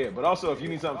 Yeah. But also, if you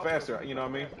need something faster, you know what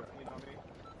I mean?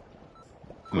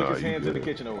 Quickest hands in the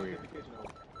kitchen over here.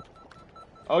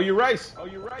 Oh, you're rice.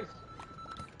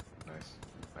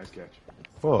 Nice catch.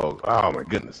 Oh my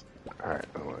goodness. Alright,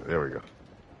 there we go.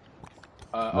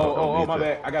 My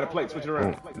bad. I got a plate. Switch it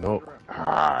around. Nope.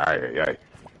 Alright.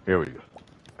 Here we go.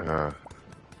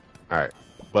 Alright.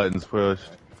 Buttons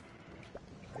pushed.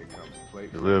 Here comes the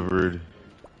plate. Delivered.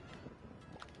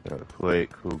 Got a plate.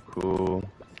 Cool.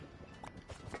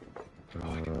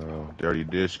 Dirty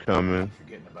dish coming.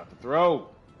 Forgetting about the throw.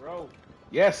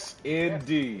 Yes,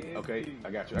 indeed. Okay,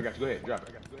 I got you. Go ahead, drop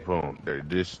it. Boom. Dirty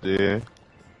dish there.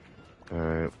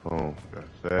 Alright, boom. Got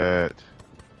that.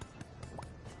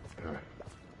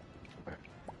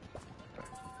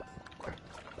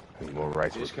 Need more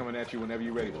rice. Dish coming at you whenever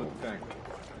you're ready. Flip the thing.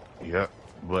 Yep.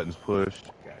 Buttons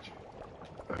pushed. Got you.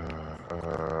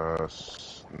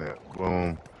 Snap.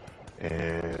 Boom.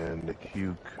 And the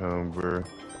cucumber.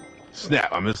 Snap.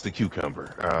 I missed the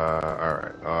cucumber.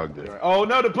 Alright. All good. Oh,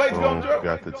 no, the plate's going through.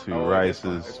 Got the two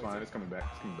rices. It's fine. It's coming back.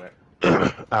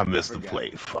 I missed the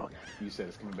plate. Fuck. You said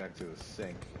it's coming back to the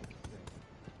sink.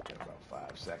 In about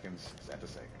 5 seconds. It's at the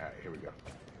sink. All right, here we go.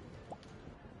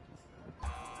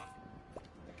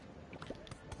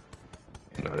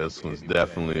 No, this one's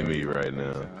definitely me right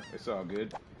now. It's all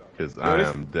good. Because I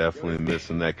am definitely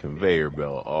missing that conveyor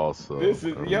belt also. This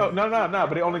is no,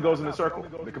 but it only goes in a circle.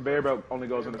 The conveyor belt only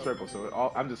goes in a circle,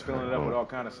 so I'm just filling it up with all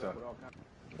kind of stuff.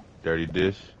 Dirty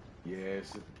dish.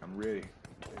 Yes, I'm ready.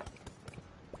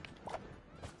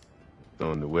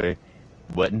 On the way.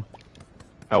 Button.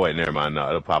 Oh wait, never mind. No,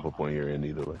 it'll pop up on your end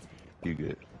either way. You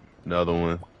good. Another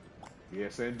one.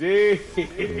 Yes, indeed.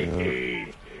 Yeah.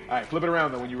 All right, flip it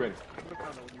around though when you're ready.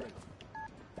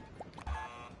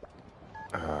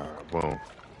 Boom.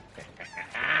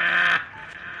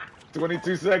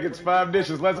 22 seconds, 5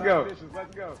 dishes. Let's go.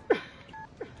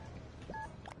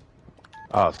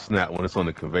 Oh snap! When it's on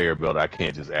the conveyor belt, I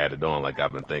can't just add it on like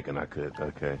I've been thinking I could.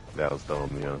 Okay, that was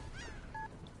throwing me on.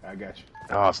 I got you.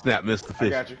 Oh snap! Missed the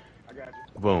fish. I got you.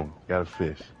 Boom! Got a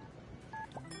fish.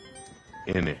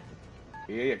 In it.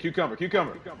 Yeah. Cucumber.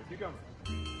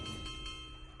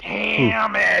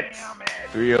 Damn it!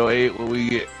 308. What we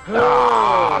get?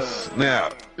 Ah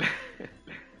snap!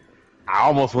 I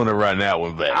almost want to run that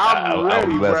one back. I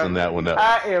was messing that one up.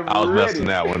 I was messing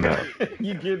that one up.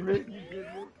 You kidding me?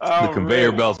 The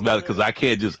conveyor belt's better because I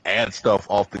can't just add stuff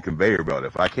off the conveyor belt.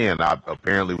 If I can, I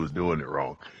apparently was doing it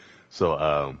wrong.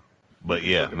 So, but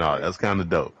yeah, no, that's kind of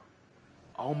dope.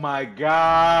 Oh my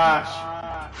gosh.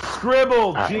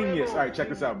 Scribble, genius. All right, check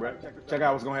this out, bro. Check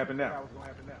out what's going to happen now.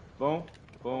 Boom.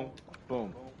 I'm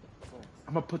going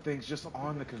to put things just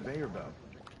on the conveyor belt.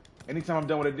 Anytime I'm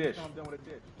done with a dish,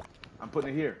 I'm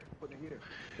putting it here.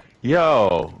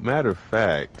 Yo, matter of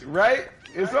fact. Right?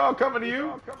 It's all coming to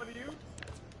you.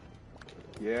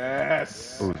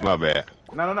 Yes. Ooh, my bad.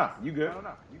 No. You good.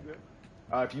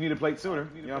 If you need a plate sooner,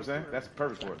 you know what I'm saying? That's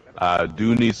perfect for it. I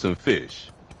do need some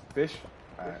fish. Fish?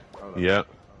 All right. Hold on. Yep.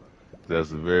 That's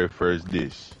the very first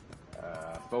dish.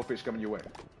 4 fish coming your way.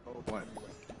 1.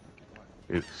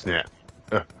 Snap.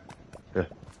 2.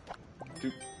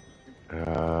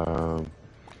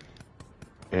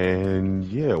 And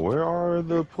yeah, where are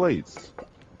the plates?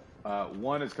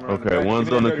 1 is coming around the Okay, back.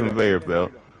 one's on the conveyor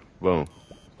belt. Boom.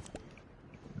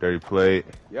 Dirty plate.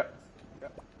 Yep.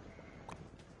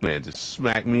 Man, just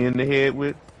smack me in the head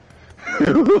with.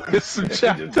 Look at some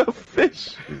chopped up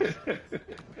fish.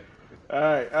 All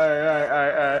right, all right, all right, all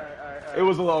right, all right. It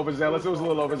was a little overzealous. It was a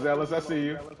little overzealous. I see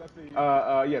you.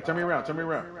 Yeah. Turn me around. Turn me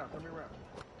around.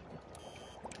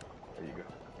 There you go.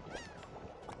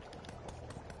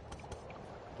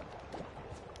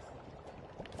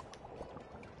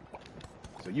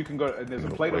 So you can go. And there's a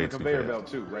plate on the conveyor belt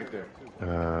too, right there.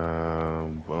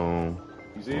 Boom.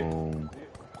 You see it? Boom.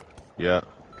 Yeah.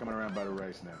 Coming around by the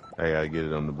rice now. I gotta get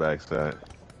it on the backside.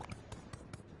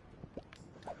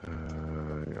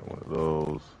 Got one of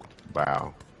those.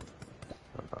 Bow.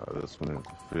 This one is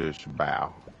fish.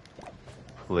 Bow.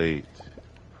 Plate.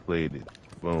 Plated.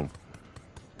 Boom.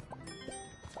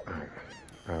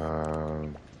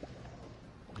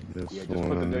 This Yeah, just one.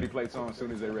 put the dirty plates on as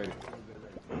soon as they're ready.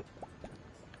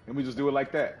 And we just do it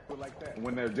like that.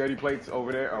 When there's dirty plates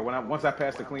over there, or once I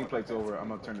pass the clean plates over, I'm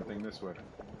gonna turn the thing this way.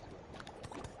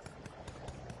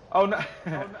 Oh no!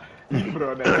 You can put it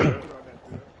on that.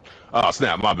 Oh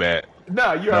snap! My bad.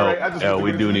 No, you're all right. I just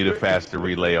we do need a faster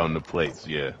relay on the plates.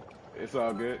 Yeah. It's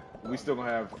all good. We still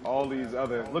gonna have all these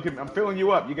other. Look at me, I'm filling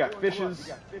you up. You got fishes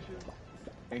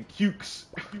and cukes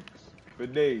for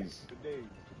days.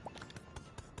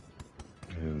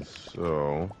 And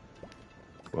so,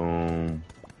 boom,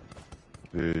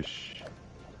 fish.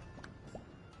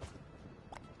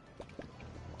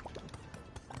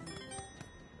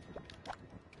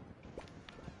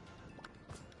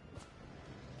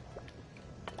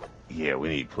 Yeah, we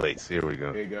need plates. Here we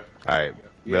go. There you go. All right,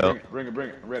 Yeah, belt. bring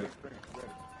it. I'm ready.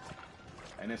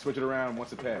 And then switch it around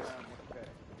once it passes.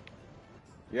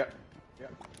 Yep.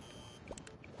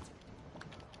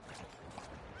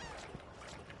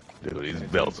 Dude, these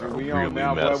belts are We really on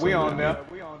now, boy. messing We on with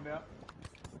me.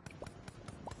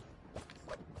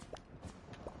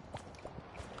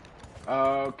 now.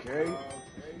 Okay.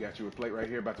 You got you a plate right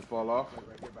here about to fall off.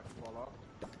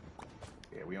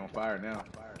 Yeah, we on fire now.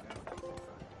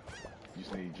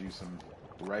 Just need you some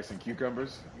rice and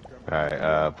cucumbers. All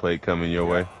right, plate coming your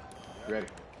way. Ready.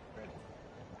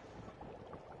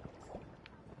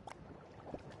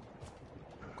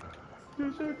 Let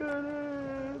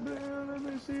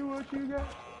me see what you got.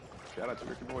 Shout out to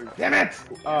Ricky Boy. Damn it!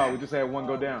 Oh, we just had one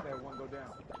go down.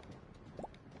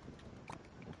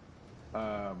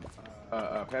 Pass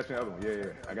me the other one. Yeah.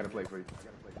 I got a plate for you.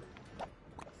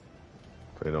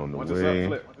 Plate on the Once way.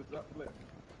 it's up, flip.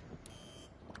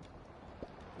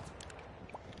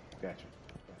 Gotcha.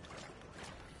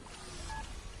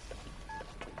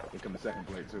 Here come the second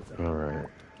plate too. All right,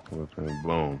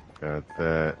 boom, got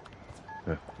that.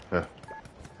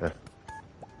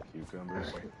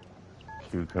 Cucumbers.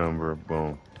 Cucumber,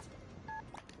 boom.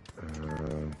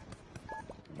 You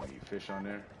need fish on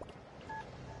there.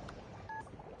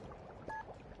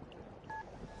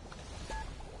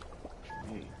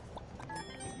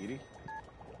 Yiddy.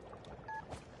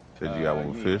 Said you got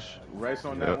one with fish? Rice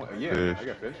on that one? Yeah, fish. I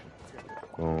got fish.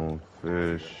 Boom,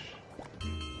 fish.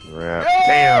 Wrap.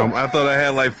 Damn, I thought I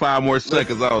had like 5 more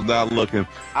seconds. I was not looking.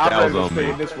 That was on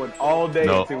me. This one all day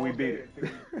until we beat it.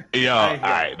 Yo,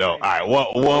 alright,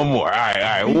 one more.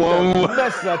 Alright, one more.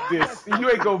 Mess up this. You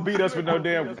ain't gonna beat us with no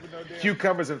damn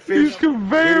cucumbers and fish. These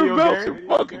conveyor belts are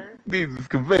fucking. These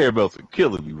conveyor belts are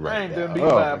killing me right now. I ain't done beat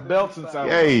by a belt since I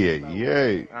was.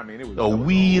 Yay. I mean, it was a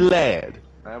wee lad.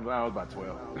 I was about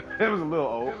 12. It was a little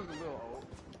old.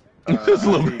 Just a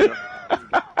little bit.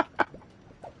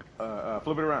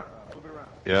 Flip it around.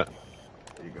 Yeah.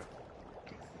 There you go.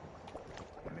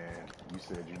 And then you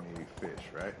said you need fish,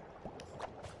 right?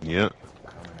 Yep.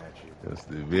 Coming at you. That's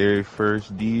the very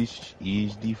first dish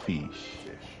is the fish.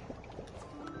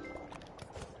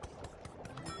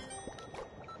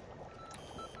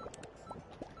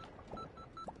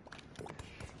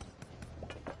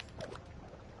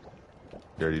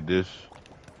 Dirty dish.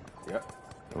 Yep.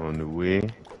 On the way.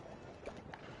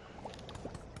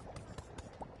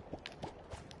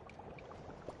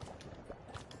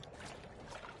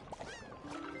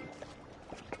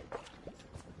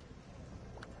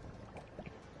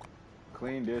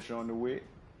 Clean dish on the way.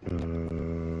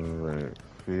 Right.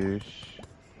 Fish.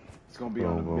 It's gonna be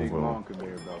on the big long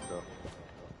conveyor belt though.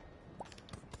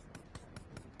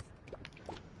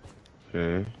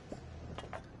 Okay.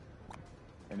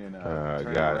 And then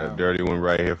got a dirty one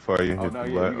right here for you. Oh, Hit no, the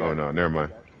yeah, butt. you got Oh it. no, never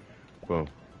mind. Boom.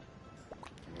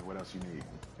 And then what else you need?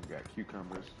 You got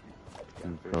cucumbers.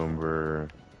 Cucumber.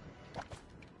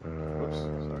 Oops,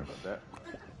 sorry about that.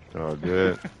 All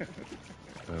good.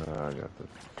 I got the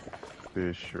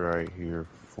fish right here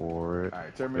for it. All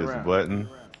right, turn me This around. button.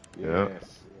 Yes. Yep.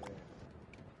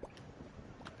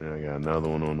 And I got another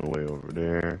one on the way over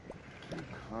there.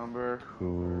 Cucumber.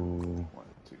 Cool. 1,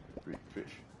 2, 3,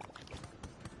 fish.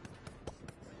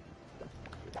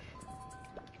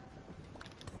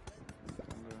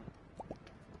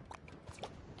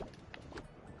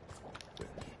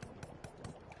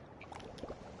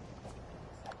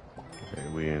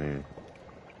 we in here.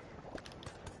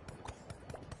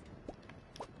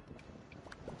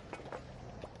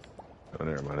 Oh,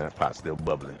 never mind. That pot's still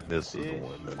bubbling. This is the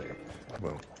one. There.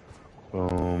 Boom.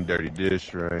 Boom. Dirty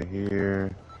dish right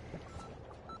here.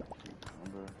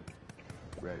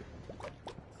 Ready.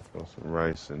 Throw some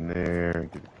rice in there.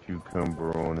 Get a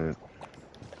cucumber on it.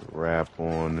 The wrap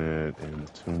on it. And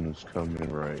the tuna's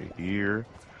coming right here.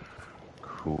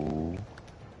 Cool.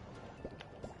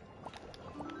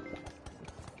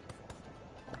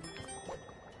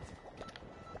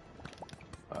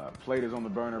 Plate is on the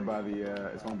burner by the.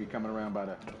 It's gonna be coming around by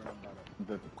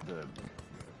the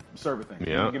server thing.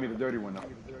 Yeah. Give me the dirty one though.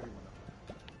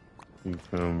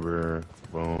 Cucumber.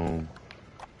 Boom.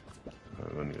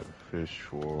 I need a fish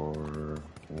for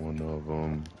one of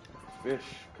them. Fish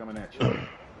coming at you.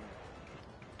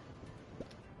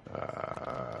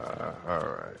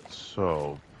 Alright,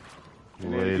 so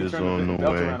plate is turn on the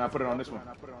way. Around, I put it on this one.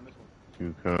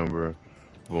 Cucumber.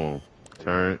 Boom.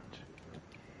 Turned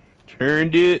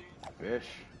it. Fish.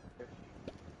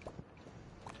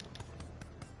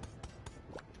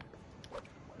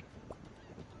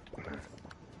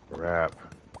 Wrap.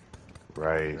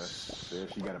 Rice.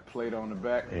 Fish. You got a plate on the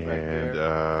back.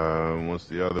 And what's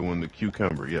the other one? The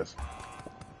cucumber. Yes.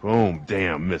 Boom.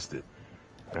 Damn, missed it.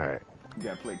 All right. You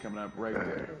got a plate coming up right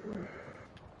there.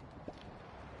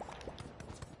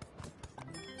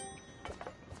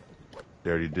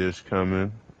 Dirty dish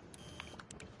coming.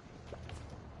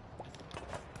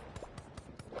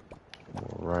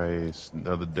 More rice.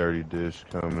 Another dirty dish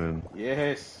coming.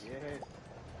 Yes.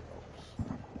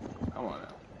 Come on now.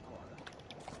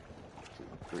 2,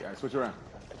 3. All right, switch around.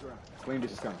 Clean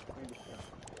dish is coming.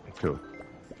 Cool.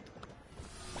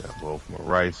 Got both my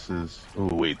rices. Ooh,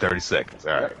 wait, 30 seconds.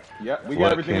 All right. Yep. We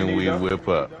got everything. What can we whip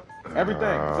up? Everything.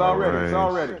 It's all ready. It's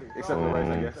all ready. Except the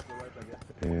rice, I guess.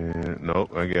 And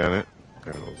nope, I got it.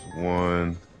 That was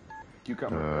one.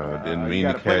 Cucumber. Didn't mean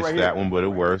to catch that one, but it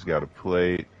works. Got a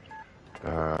plate.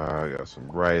 Got some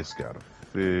rice. Got a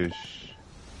fish.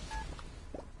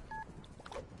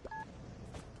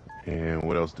 And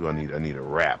what else do I need? I need a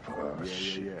wrap.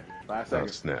 Yeah. 5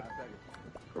 seconds. Snap.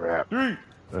 Wrap. 3,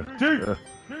 2,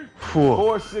 4.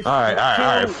 462. All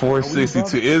right.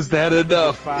 462. Is that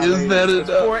enough? Is that enough?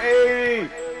 480.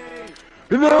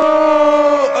 No!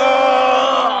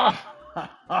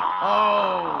 All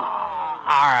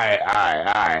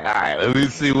right. Let me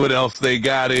see what else they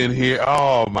got in here.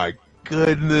 Oh my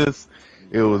goodness.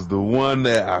 It was the one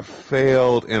that I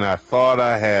failed and I thought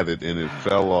I had it and it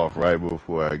fell off right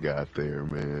before I got there,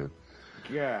 man.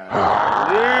 Yeah.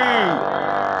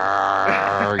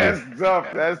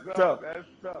 That's tough.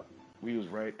 We was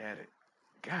right at it.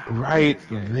 God, right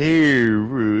there,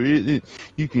 bro.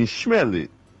 You can smell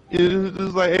it.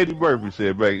 It's like Eddie Murphy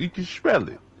said back. You can smell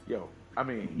it. Yo, I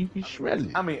mean, you can smell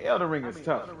it. I mean, Elden Ring is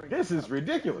tough. This is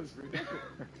ridiculous.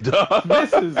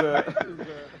 This is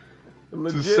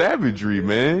legit. It's savagery,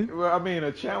 man. Well, I mean,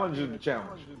 a challenge is a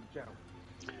challenge.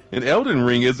 And Elden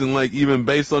Ring isn't like even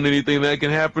based on anything that can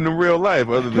happen in real life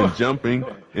other than jumping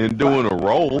and doing a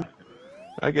roll.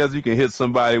 I guess you can hit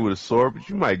somebody with a sword, but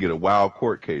you might get a wild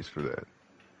court case for that.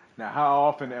 Now, how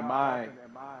often am I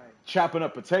chopping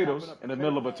up potatoes in the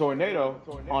middle of a tornado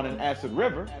on an acid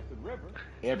river?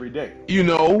 Every day. You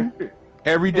know,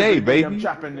 every day, baby. I'm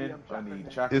chopping it. I need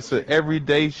chocolate. It's an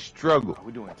everyday struggle.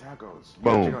 We're doing tacos.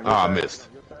 Boom. I missed.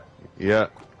 Yeah.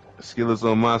 Skillet's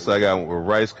on my side. I got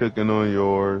rice cooking on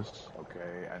yours.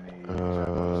 Okay, I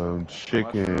need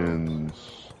chickens.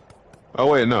 Oh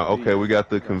wait, no. Okay, we got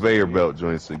the conveyor belt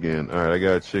joints again. All right, I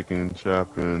got chicken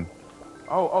chopping.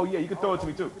 Oh yeah, you can throw it to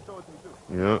me too.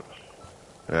 Yep.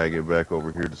 I get back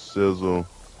over here to sizzle.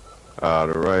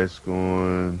 The rice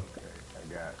going. I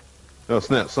got it. Oh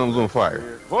snap! Something's on fire.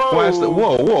 Whoa!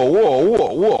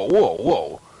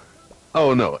 Whoa!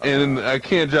 Oh no! And I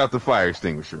can't drop the fire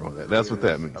extinguisher on that. That's what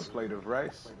that means. A plate of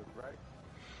rice.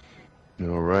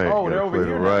 All right. Oh, got a plate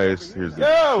of rice. Here's the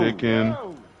chicken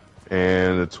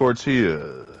and the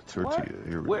tortilla.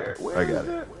 Here we go. I got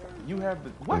it. You have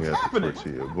the. What's happening?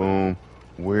 Tortilla. Boom.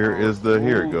 Where is the?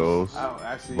 Here it goes. Oh,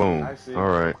 I see. Boom. I see. All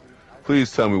right.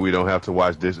 Please tell me we don't have to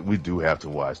wash dishes. We do have to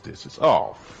wash dishes.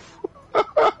 Oh. All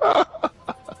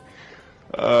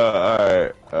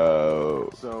right.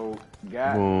 So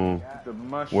got boom. The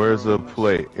mushrooms. Where's the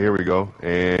plate? Here we go.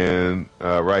 And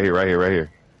right here.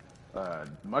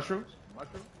 Mushrooms?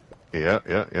 Yeah.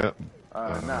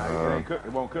 Nah, it ain't cook.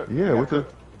 It won't cook. Yeah, what the?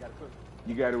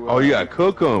 You got to. Oh, you got to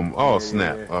cook them. Oh,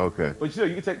 snap. Yeah. Okay. But still,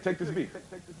 you can take this beef.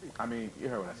 I mean, you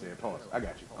heard what I said. Pause. I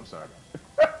got you. I'm sorry.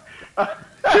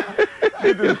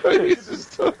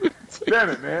 Damn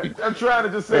it, man. I'm trying to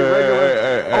just say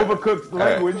regular overcooked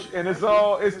language, and it's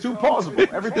too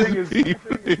pausable. Everything is.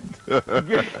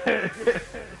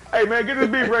 Hey, man, get this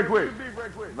beef right quick.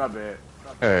 My bad.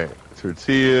 All right,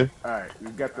 tortilla. All right,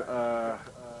 we got the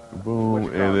boom,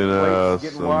 what you call and then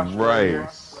some some rice.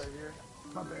 rice.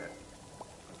 My bad.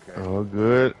 Okay. All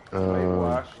good. Late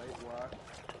wash.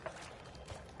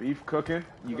 Beef cooking.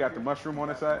 You got the mushroom on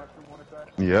the side?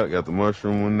 Yeah, got the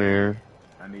mushroom in there.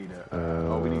 I need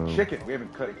we need chicken. We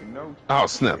haven't cut it. No. Oh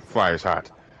snap! Fire's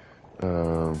hot.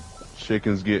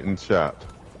 Chicken's getting chopped.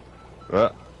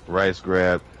 Rice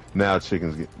grab. Now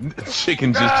chicken just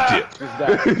dipped.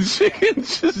 Chicken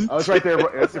just. Oh, it's right there.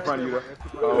 It's in front of you.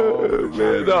 Oh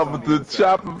man, no, but the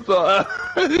chopping.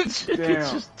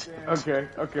 Damn. Okay.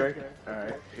 All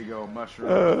right. Here you go,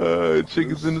 mushroom.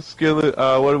 Chicken's in the skillet.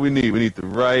 What do we need? We need the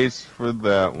rice for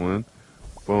that one.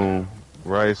 Boom.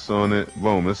 Rice on it.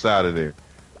 Boom. It's out of there.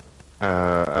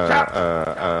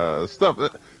 Stuff.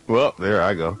 Well, there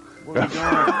I go. What are we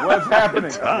doing? What's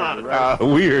happening?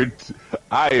 Weird.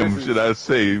 I am, should I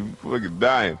say, fucking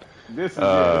dying. This is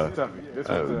toughie. This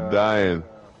one's dying.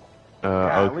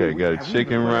 Okay, got a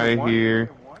chicken right here.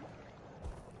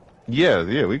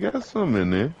 Yeah, we got some in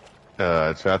there.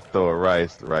 I tried to throw a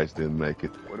rice. The rice didn't make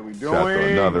it. What are we doing? Tried to throw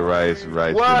another rice.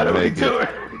 Rice didn't make it.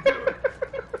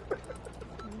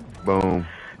 Boom.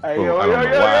 Hey, Boom. I don't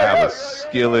know why I have a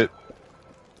skillet.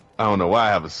 I don't know why I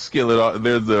have a skillet.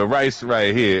 There's the rice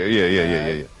right here.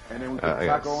 Yeah. And then we put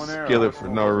taco in there. Skillet for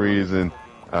no reason.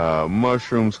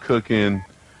 Mushrooms cooking.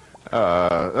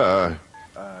 Dog.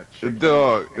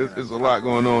 There's a lot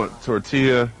going on.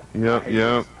 Tortilla.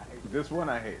 Yep. This one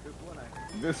I hate.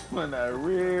 This one I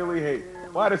really hate.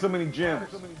 Why are there so many gems?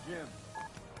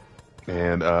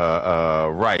 And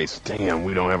rice. Damn,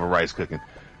 we don't have a rice cooking.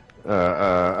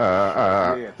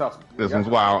 Toss me. This one's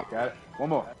wild. Got it. One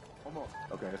more.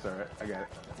 Okay, that's all right. I got it.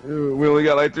 We only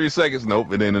got like 3 seconds.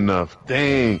 Nope, it ain't enough.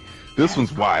 Dang, this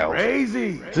one's wild.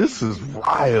 Crazy. This is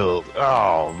wild.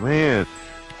 Oh man,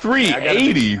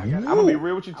 380. I'm gonna be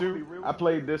real with you too. I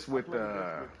played this with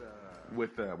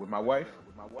my wife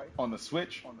on the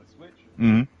Switch.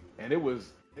 Mm-hmm. And it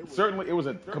was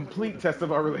a complete test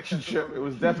of our relationship. It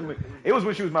was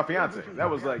when she was my fiance. That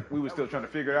was like we were still trying to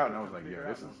figure it out, and I was like,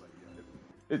 yeah,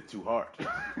 it's too hard.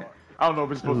 I don't know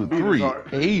if it's supposed to be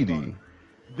 380.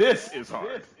 This is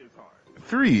hard.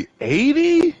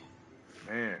 380?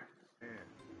 Man.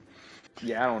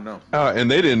 Yeah, I don't know.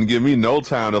 And they didn't give me no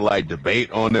time to like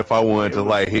debate on if I wanted to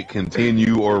like hit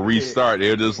continue or restart.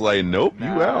 They're just like, nope,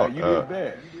 you out. You did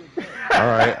bad. All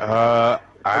right.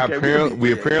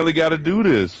 We apparently got to do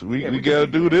this. We got to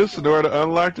do this in order to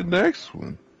unlock the next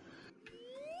one.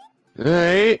 All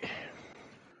right.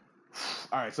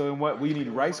 All right, so we need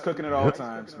rice cooking at all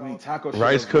times. We need taco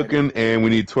rice cooking, and we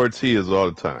need tortillas all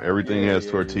the time. Everything has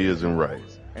tortillas and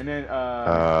rice. And then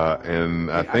and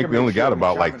I think we only got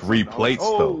about like 3 plates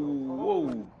though.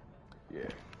 Whoa. Yeah.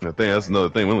 I think that's another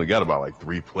thing. We only got about like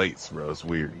 3 plates, bro. It's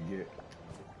weird.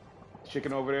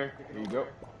 Chicken over there. Here you go.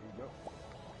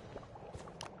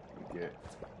 Get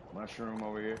mushroom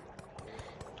over here.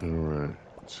 All right.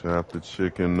 Chop the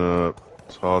chicken up.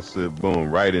 Toss it.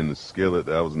 Boom. Right in the skillet.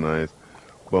 That was nice.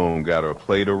 Boom, got a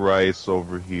plate of rice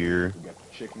over here. We got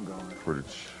the chicken going. For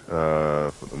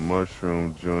the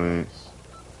mushroom joints.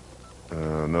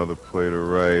 Another plate of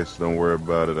rice. Don't worry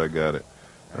about it. I got it.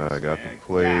 I got the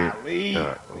plate. And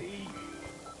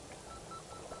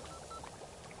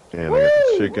I got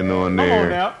the chicken on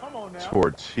there. Come on now.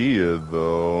 Tortilla,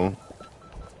 though,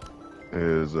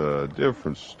 is a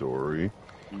different story.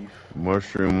 Beef.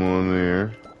 Mushroom on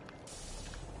there.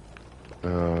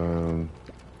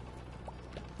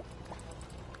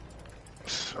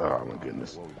 Oh my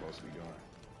goodness. What we supposed to be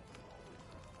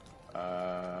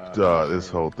doing? This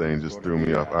whole thing just threw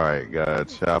me off. Alright, gotta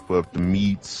chop up the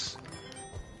meats.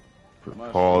 Put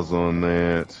pause on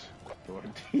that.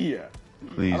 Tortilla.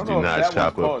 Please do not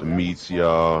chop up the meats,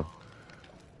 y'all.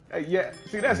 Yeah,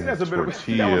 see that's a bit of a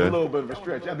little bit of a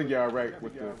stretch. I think you're all right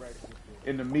with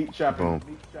in the meat chopping.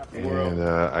 Boom.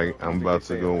 And I'm about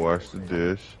to go wash the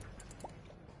dish.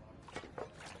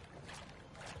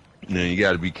 Now you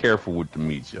got to be careful with the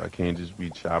meat, y'all. Can't just be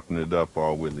chopping it up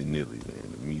all willy-nilly,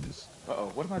 man. The meat is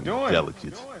what am I doing?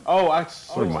 Delicate. What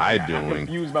am I doing? I'm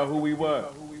confused about who we were.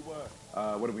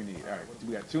 What do we need? All right,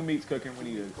 we got 2 meats cooking. We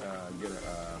need to get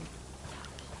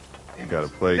a. Got a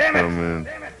plate coming.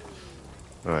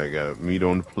 All right, got meat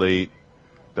on the plate.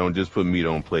 Don't just put meat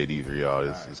on plate either, y'all.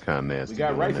 It's kind of nasty. We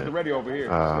got rice at the ready over here.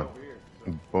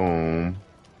 Boom.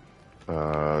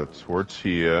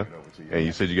 Tortilla. And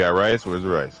you said you got rice? Where's the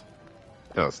rice?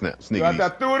 Oh, snap. Sneaky. I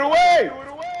threw it away!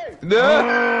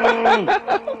 No!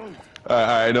 All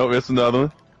right, no, it's another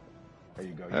one. There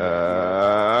you go. You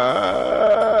got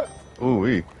it. Ooh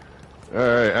wee. All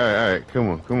right.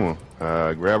 Come on.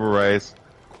 Grab a rice.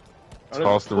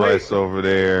 Toss the rice over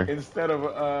there. Instead of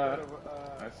I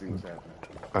see what's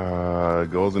happening.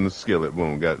 Goes in the skillet.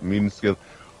 Boom. Got meat in the skillet.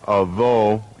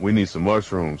 Although we need some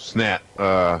mushrooms. Snap.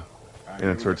 Right, And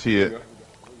a tortilla.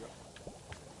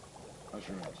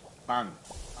 Mushrooms. Bang.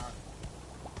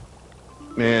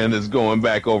 Man, it's going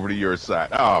back over to your side.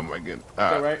 Oh my goodness.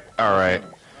 All right.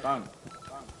 Bang.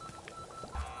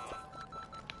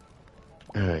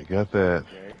 All right, got that.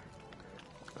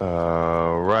 Okay.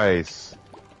 Rice.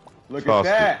 Look Tossed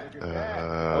at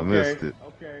that. it. Missed it.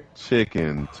 Okay.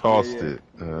 Chicken. Tossed it.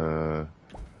 All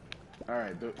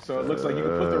right. So it looks like you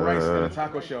can put the rice in a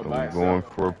taco shell by itself. Going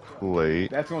for a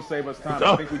plate. That's gonna save us time.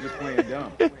 I think we just playing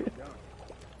dumb. You know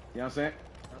what I'm saying?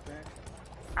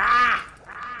 Ah!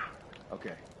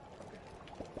 Okay.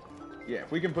 Yeah,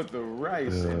 if we can put the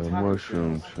rice in taco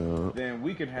shells, then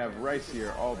we can have rice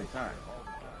here all the time.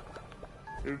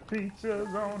 The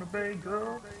pizza's on the bake,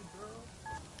 girl.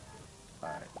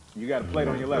 Alright. You got a plate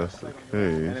on your left.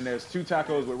 And then there's 2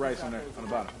 tacos with rice on there on the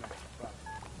bottom.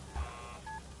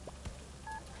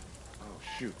 Oh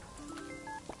shoot.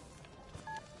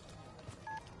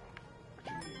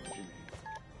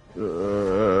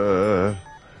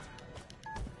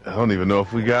 I don't even know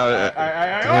if we got it.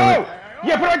 Oh!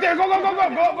 Yeah, put it right there. Go.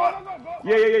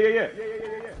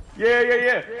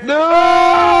 Yeah. No!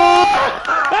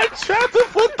 I tried to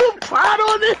put the pot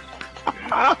on it.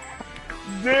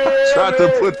 Tried to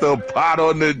put the pot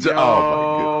on the job.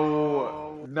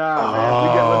 Oh my God. Nah, man.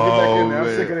 Let's get back in there. I'm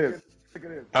sick of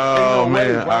this. Oh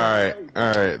man.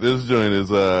 All right. This joint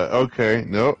is okay.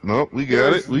 Nope. We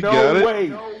got it. We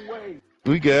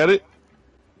got it.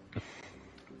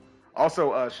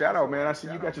 Also, shout out, man. I see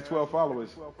you got your 12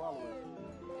 followers.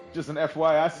 Just an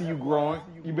FYI, I see you growing.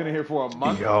 You've been in here for a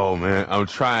month. Yo, man, I'm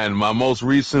trying. My most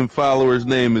recent follower's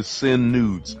name is Sin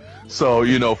Nudes. So,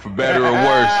 for better or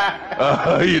worse,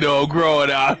 growing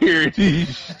out here in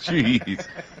these streets.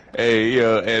 Hey,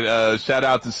 and shout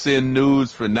out to Sin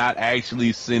Nudes for not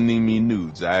actually sending me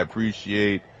nudes. I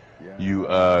appreciate you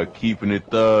keeping it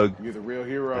thug. You're the real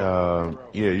hero.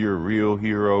 Yeah, you're a real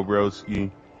hero,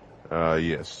 broski.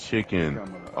 Yes, chicken.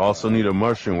 Also need a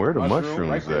mushroom. Where are the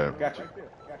mushrooms at? Gotcha.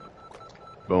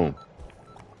 Boom.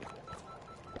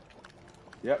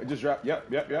 Yep, it just dropped. Yep.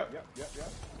 There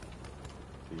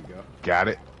you go. Got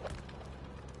it.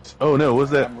 Oh no,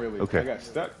 what's that? Okay. I got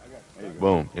stuck. There you go.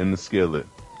 Boom, in the skillet.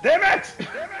 Damn it!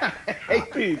 I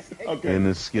hate these. Okay. In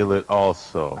the skillet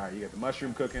also. All right, you got the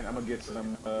mushroom cooking. I'm gonna get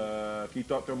some. Can you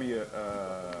throw me a?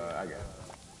 I got it.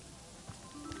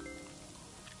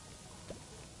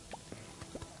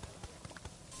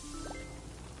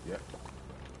 Yep.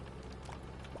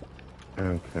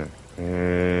 Okay.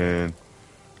 And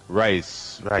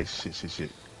rice.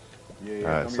 Shit.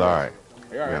 Yeah. It's all right.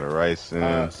 Yeah, got a rice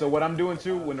in. So what I'm doing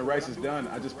too, when the rice is done,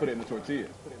 I just put it in the tortilla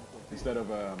instead of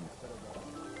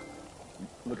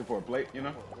looking for a plate.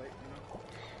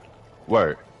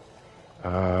 Word.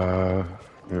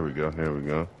 Here we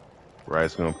go.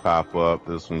 Rice gonna pop up.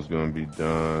 This one's gonna be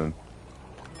done.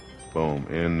 Boom,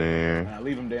 in there. And I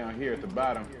leave them down here at the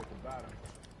bottom,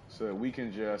 so that we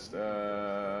can just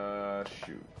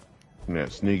shoot. Yeah,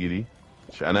 sniggity.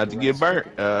 Try not to get burnt.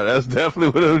 That's definitely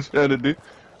what I'm trying to do.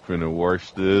 Finna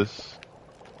wash this.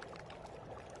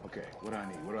 Okay, what do I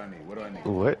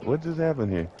need? What just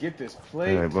happened here? Get this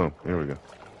plate. All right, boom. Here we go.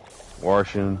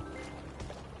 Washing.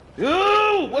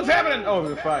 Ooh, what's happening? Oh,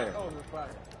 the fire. All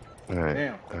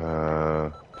right.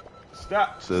 Damn.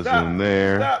 Stop. Sizzling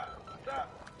there. Stop.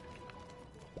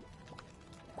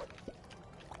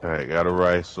 All right, got a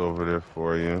rice over there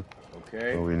for you.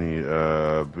 Okay. We need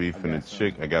beef and the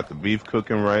chicken. I got the beef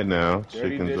cooking right now.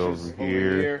 Chicken's over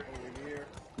here.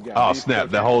 Oh snap!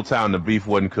 The whole time the beef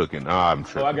wasn't cooking. I'm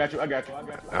tripping. Oh, I got you. I'm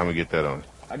gonna get that on.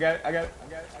 I got it.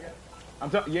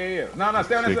 I'm telling. Yeah. No, stay on that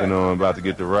side. Chicken on. About to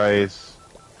get the rice.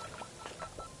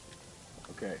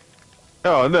 Okay.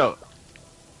 Oh no.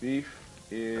 Beef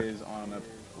is on a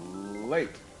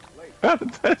plate. How did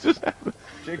that just happen?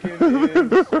 Chicken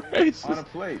is on a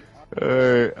plate. All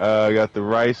right, I got the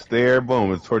rice there.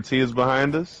 Boom. Is tortillas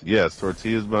behind us? Yes,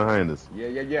 tortillas behind us.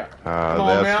 Yeah.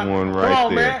 That's one right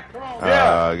there.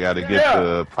 I got to get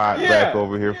the pot back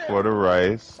over here for the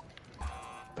rice.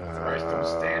 Rice don't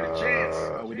stand a chance.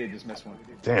 Oh, we did just miss one.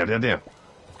 Damn.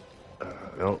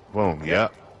 No, boom.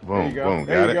 Yep. Boom. Boom.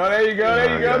 There you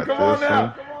go. Come on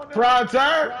now. Prime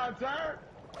time.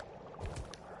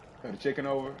 Throw the chicken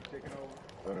over.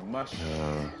 Throw the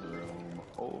mushroom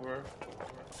over.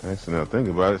 Actually, now think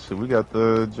about it. So we got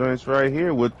the joints right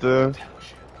here with the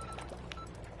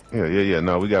Yeah.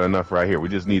 No, we got enough right here. We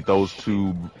just need those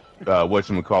two,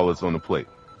 whatchamacallits on the plate.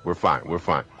 We're fine.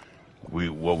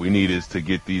 What we need is to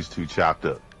get these two chopped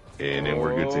up, and then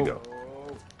we're good to go.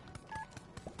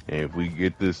 And if we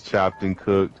get this chopped and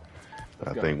cooked,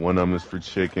 I think one of them is for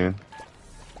chicken.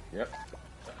 Yep.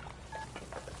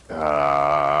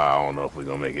 I don't know if we're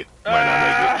gonna make it.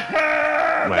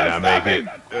 Might not make it.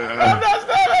 I'm not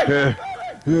stopping.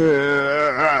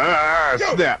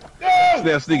 Snap.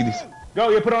 Snap, sneaky. Go,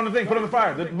 yeah, put it on the thing. Put it on the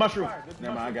fire. The mushroom.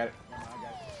 Never mind, I got it.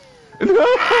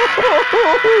 No!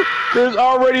 There's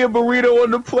already a burrito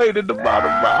on the plate at the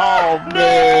bottom. Oh,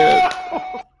 man.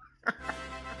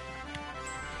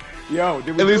 Yo,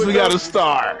 did we at least we got a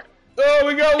star. Oh,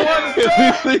 we got one star.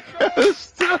 At least we got a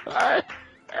star.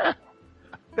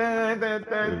 Turn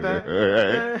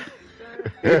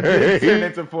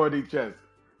into 4D chess.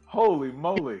 Holy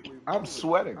moly. I'm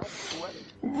sweating.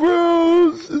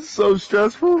 Bro, it's so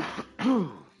stressful.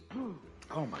 Oh,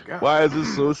 my God. Why is it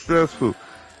so stressful?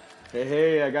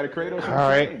 Hey, I got a Kratos. All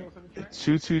right.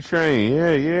 Choo-choo train.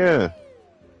 Yeah.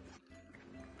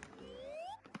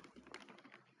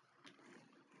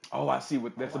 Oh, I see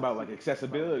what that's about, like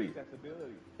accessibility.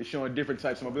 It's showing different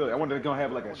types of mobility. I wonder if they're going to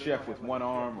have like a chef with one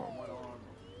arm or,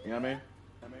 you know what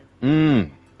I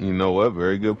mean? You know what?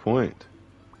 Very good point.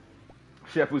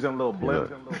 Chef who's in a little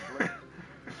blimp.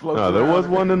 No, there was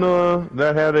one in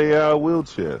that had a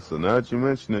wheelchair. So now that you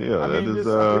mention it, yeah, that is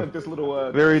this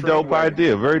little, very dope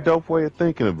idea. Very dope way of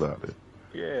thinking about it.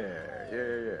 Yeah.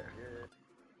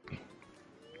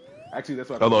 Actually, that's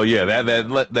what. Although, yeah,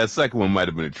 that second one might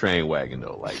have been a train wagon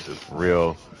though, like just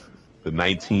real, the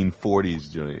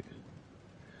 1940s joint.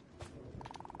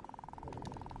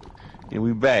 And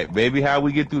we back, baby. How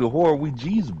we get through the horror? We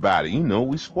G's about it, you know.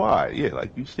 We squad, yeah,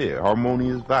 like you said,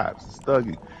 harmonious vibes. It's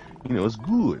thugging, you know. It's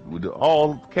good with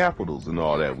all capitals and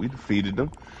all that. We defeated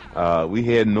them. We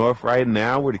head north right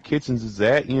now, where the kitchens is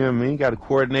at. You know what I mean? Got to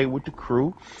coordinate with the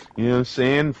crew. You know what I'm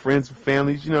saying? Friends and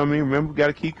families. You know what I mean? Remember, we got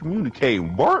to keep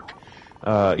communicating. Bark. You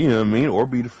know what I mean? Or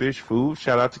be the fish food.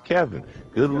 Shout out to Kevin.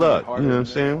 Good luck. You know what I'm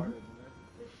saying?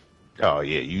 Oh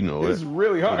yeah, you know it. It's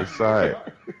really hard.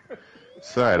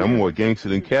 Side, I'm more gangster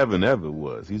than Kevin ever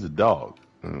was. He's a dog.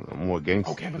 I'm more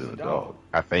gangster than a dog.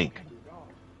 I think.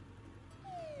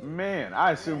 Man,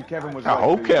 I assume Kevin was. I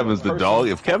hope Kevin's the dog.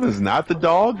 If Kevin's not the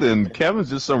dog, then Kevin's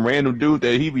just some random dude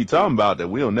that he be talking about that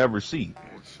we'll never see.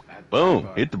 Boom,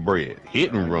 hit the bread,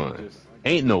 hit and run.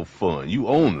 Ain't no fun. You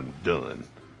own them, done.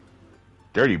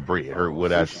 Dirty bread. Heard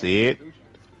what I said?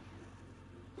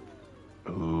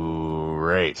 Ooh,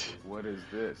 right. What is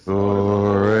this?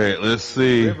 All right, let's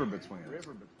see. River between us.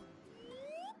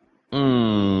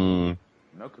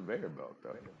 No conveyor belt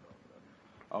though.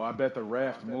 Oh, I bet the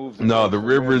raft moves. No, the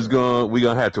river's we're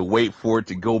gonna have to wait for it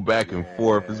to go back and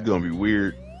forth. It's gonna be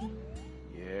weird.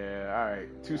 Yeah, all right.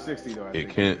 260 though.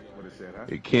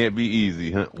 It can't be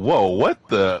easy, huh? Whoa, what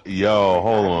the? Yo,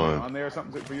 hold on. On there or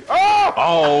something for you?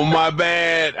 Oh, my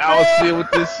bad. I'll see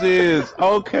what this is.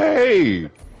 Okay.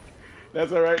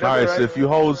 That's all right. All right, so if you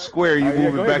hold square, you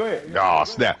move it back. Oh,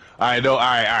 snap. All right, all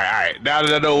right. Now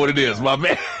that I know what it is, my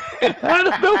man. I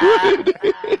don't know what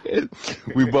it is.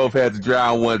 We both had to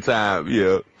drown one time.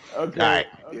 Yeah. Okay. All right.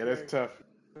 Yeah, that's tough.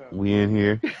 We in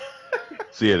here.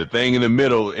 So, yeah, the thing in the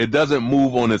middle, it doesn't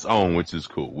move on its own, which is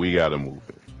cool. We got to move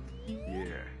it. Yeah.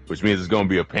 Which means it's going to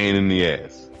be a pain in the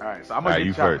ass. All right, so I'm going to get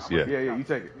you first, yeah. Yeah, you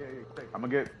take it. I'm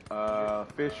going to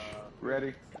get fish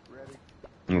ready.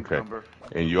 Okay.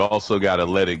 And you also got to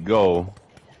let it go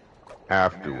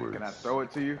afterwards. Can I throw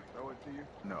it to you?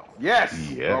 No. Yes!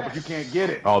 Oh, but you can't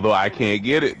get it. Although I can't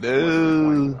get it.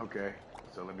 Okay.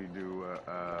 So let me do,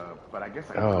 but I guess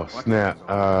I can. Oh, snap.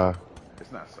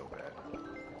 It's not so bad.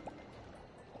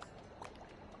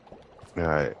 All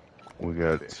right. We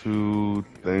got two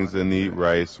things that need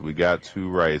rice. We got two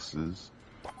rices.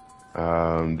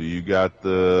 Do you got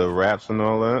the wraps and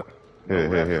all that?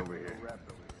 Here.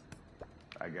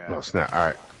 I got Oh, snap. All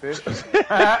right. fish.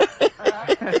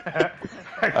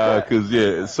 Cause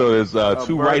yeah, so there's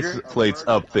two rice plates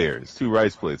up there. There's two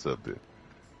rice plates up there.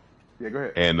 Yeah, go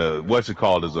ahead. And what's it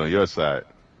called is on your side.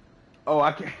 Oh,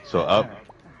 I can't. So up.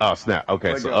 Oh, snap.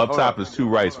 Okay, so up top is two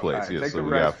rice plates. Yeah, so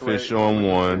we got fish on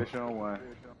one.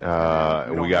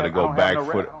 We got to go back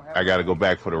for. I got to go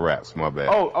back for the wraps. My bad.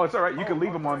 Oh, it's all right. You can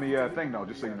leave them on the thing though,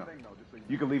 just so you know.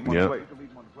 You can leave them on the plate.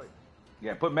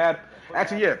 Yeah, put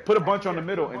a bunch on the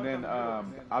middle, and then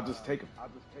I'll just take them. All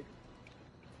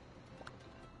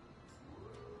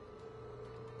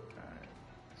right.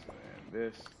 So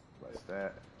this, plus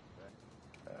that.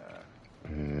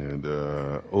 And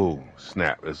oh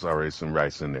snap! There's already some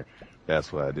rice in there.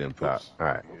 That's why I didn't pop. All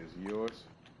right. Here's yours.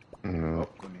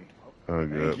 All All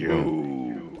good. Thank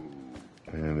you.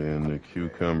 And then the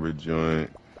cucumber joint.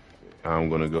 I'm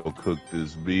gonna go cook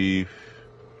this beef.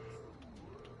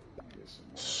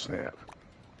 Snap.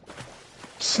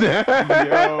 Snap.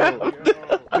 Yo.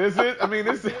 This is.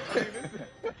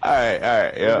 All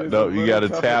right. Yeah, no, you gotta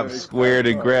tap square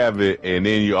to grab it, and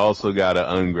then you also gotta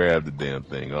ungrab the damn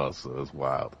thing. Also, it's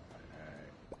wild.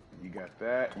 You got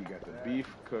that. You got the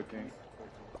beef cooking.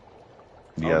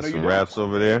 You got some wraps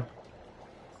over there?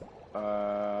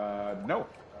 No.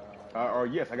 Or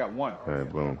yes, I got one. All right,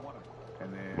 boom.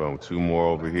 And then Boom, 2 more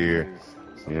over here.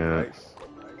 Yeah. Rice.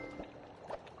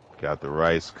 Got the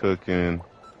rice cooking.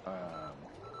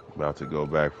 About to go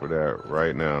back for that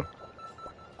right now.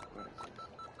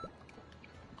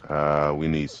 We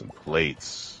need some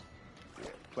plates. Yeah,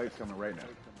 plates coming right now.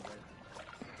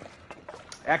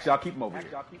 Actually, I'll keep them over here.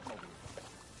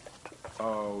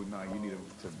 Oh, no, you need them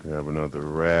to... Grab another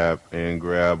wrap and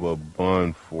grab a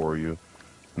bun for you.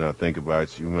 Now think about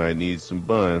it, you might need some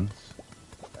buns.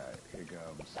 All right, here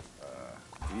comes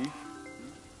beef.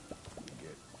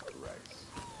 Get rice.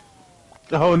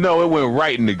 Oh no, it went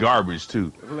right in the garbage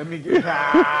too. Let me get...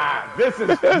 this is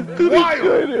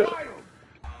wild!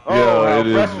 Oh, how it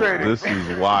is. frustrating. This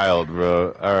is wild,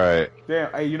 bro. All right.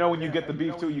 Damn, hey, you know when you get the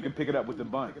beef too, you can pick it up with the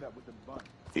bun.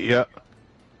 Yep.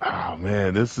 Oh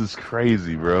man, this is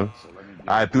crazy, bro.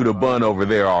 I threw the bun over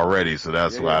there already, so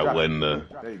that's why I wasn't.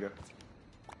 There you go.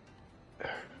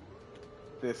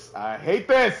 I hate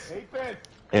this.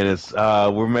 And it's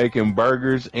we're making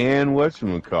burgers and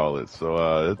whatchamacallit,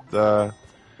 so it's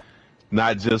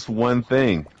not just one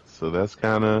thing. So that's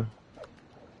kind of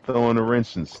throwing a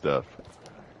wrench and stuff.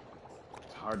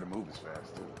 It's hard to move as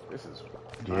fast too. This is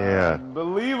yeah,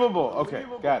 unbelievable. Okay,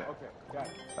 got it.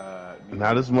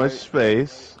 Not as much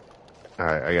space. All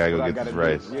right, I gotta go get this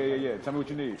rice. Yeah. Tell me what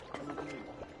you need.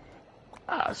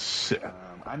 Ah, shit.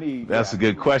 I need. That's a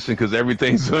good question because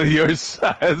everything's on your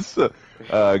side. So,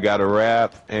 got a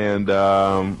wrap and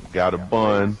got a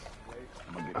bun.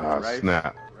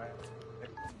 Snap.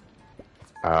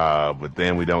 But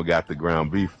then we don't got the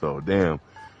ground beef though. Damn.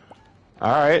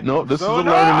 All right, no, this is a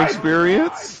learning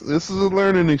experience. This is a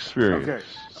learning experience. Okay.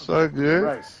 So good.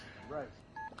 Rice.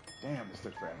 Damn, this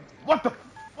took forever. What the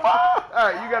fuck?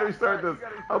 All right, you gotta restart this.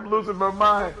 I'm losing my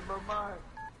mind.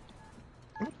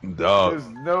 Dog. There's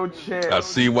no chance. I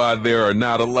see why there are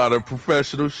not a lot of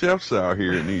professional chefs out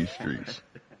here in these streets.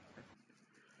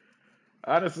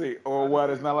 Honestly, or why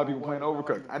there's not a lot of people playing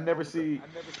Overcooked. I never see.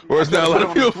 Or it's not a lot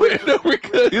of people playing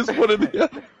Overcooked. It's one of the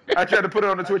other. I tried to put it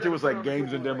on the Twitch. It was like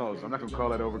games and demos. I'm not gonna call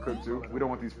that Overcooked too. We don't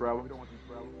want these problems.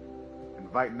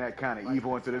 Inviting that kind of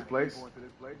evil into this place.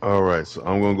 All right, so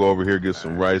I'm gonna go over here get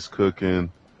some rice cooking.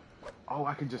 Oh,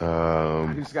 I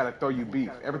just gotta throw you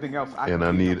beef. Everything else, I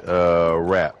need a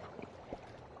wrap.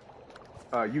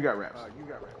 You got wraps.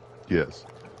 Yes.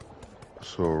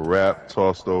 So wrap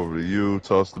tossed over to you.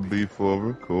 Toss the beef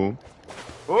over. Cool.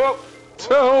 Oh.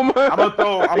 Oh my. I'm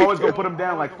always gonna put them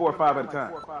down like 4 or 5 at a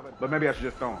time. But maybe I should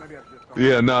just throw them.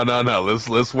 Yeah, no.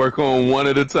 Let's work on one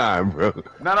at a time, bro.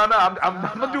 No.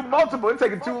 I'm gonna do multiple. It's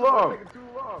taking too long.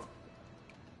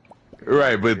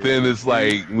 Right, but then it's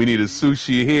like we need a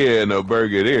sushi here and a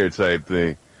burger there type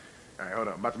thing. All right, hold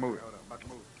on. I'm about to move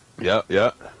it.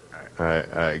 Yep. All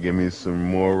right. Give me some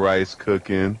more rice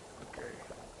cooking.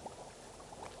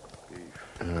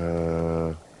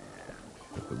 The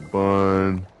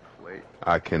bun.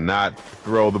 I cannot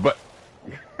throw the bun.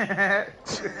 Alright,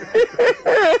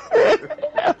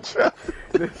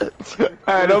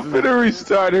 I'm finna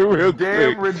restart it real quick.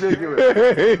 Damn ridiculous.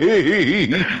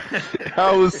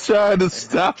 I was trying to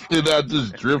stop it, I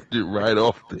just drifted right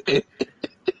off the edge.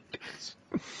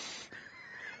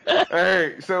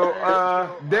 Hey, so,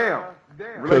 damn.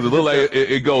 Because it look like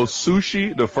it goes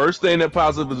sushi. The first thing that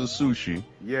pops up is a sushi.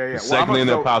 Yeah. The second thing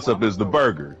that pops up is the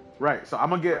burger. Right, so I'm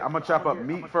gonna chop up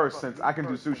meat first since I can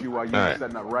do sushi while you're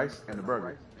setting up rice and the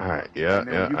burger. All right, yeah. All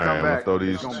right, I'm gonna throw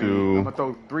these 2. I'm gonna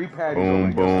throw 3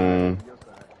 patties. Boom.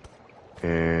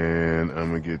 And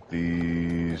I'm gonna get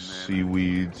these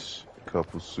seaweeds, a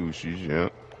couple sushis, yeah.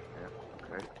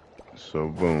 Okay. So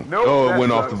boom. Nope, oh, it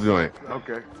went off the joint.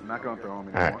 Okay, I'm not gonna throw them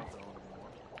anymore. All right.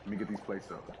 Let me get these plates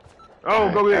up. Oh,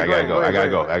 right, go ahead. I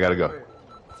gotta go.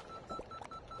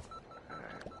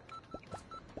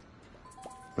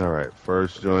 All right,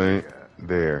 first joint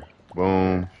there.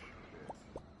 Boom.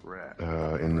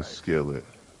 In the skillet.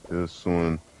 This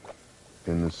one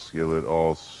in the skillet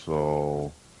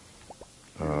also.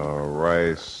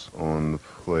 Rice on the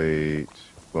plate.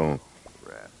 Boom.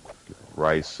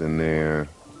 Rice in there.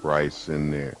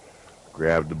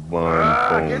 Grab the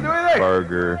bun. Boom.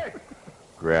 Burger.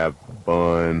 Grab the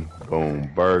bun. Boom.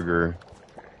 Burger.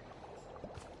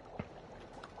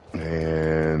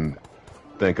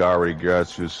 think I already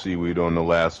got your seaweed on the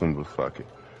last one, but fuck it.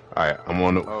 All right, I'm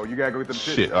on the. Oh, you gotta go get the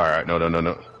Shit. All right, no.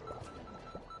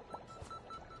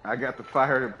 I got the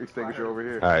fire extinguisher over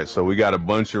here. All right, so we got a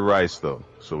bunch of rice though.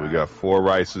 So we got 4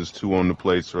 rices, 2 on the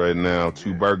plates right now.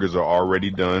 2 burgers are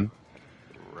already done.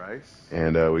 Rice.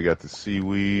 And we got the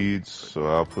seaweeds. So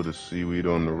I'll put a seaweed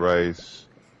on the rice.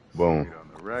 Boom. Seaweed on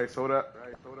the rice. Hold up.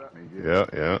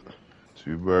 Yeah.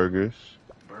 2 burgers.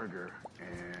 Burger.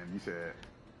 And you said.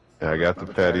 I got the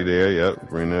patty there. Yep.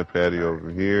 Bring that patty over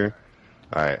here.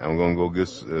 All right, I'm gonna go get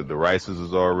the rices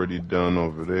is already done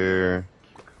over there.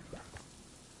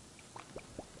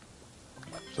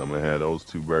 So I'm gonna have those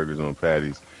 2 burgers on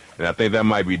patties, and I think that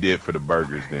might be it for the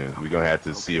burgers. Then we're gonna have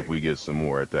to see if we get some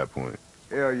more at that point.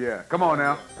 Hell yeah! Come on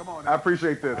now. I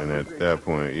appreciate this. And at that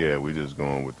point, yeah, we just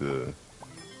going with the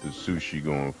sushi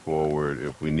going forward.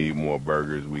 If we need more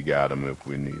burgers, we got them. If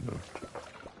we need them.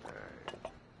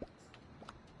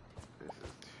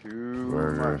 Too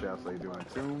Burger. much, I'll say, doing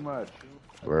too much.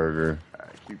 Burger. All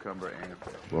right, cucumber and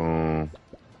fish. Boom.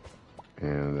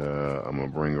 And I'm gonna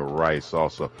bring a rice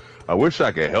also. I wish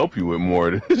I could help you with more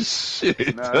of this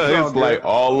shit. Nah, it's like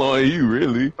all on you,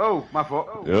 really. Oh, my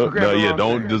fault. Yep. No, yeah,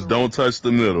 don't touch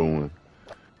the middle one.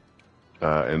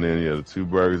 And then yeah, the 2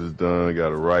 burgers is done. I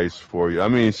got a rice for you. I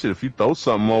mean, shit, if you throw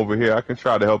something over here, I can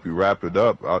try to help you wrap it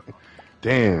up.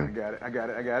 Damn. I got it.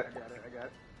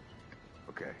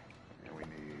 Okay. And we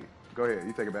need. Go ahead.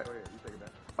 You take it back.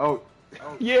 Oh.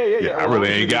 Yeah. I really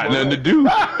ain't got nothing to do.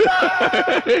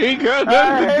 Ain't got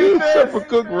nothing to do except for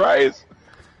cook rice.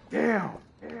 Damn.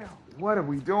 What are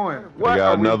we doing? We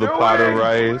got another pot of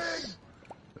rice.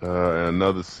 And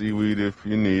another seaweed if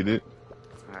you need it.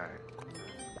 Alright.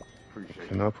 Appreciate it.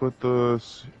 Can I put the...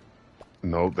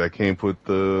 Nope, I can't put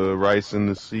the rice in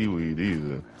the seaweed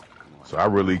either. So I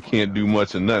really can't do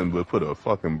much of nothing but put a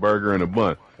fucking burger in a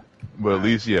bun. But at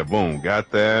least, yeah, boom,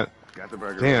 got that. Got the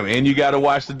burger. Damn, and you gotta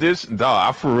wash the dish? Dawg,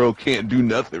 I for real can't do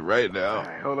nothing right now.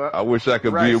 Alright, hold up. I wish I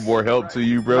could be of more help to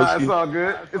you, broski. Nah,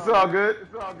 it's all good.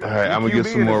 Alright, I'm gonna get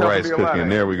some more rice cooking.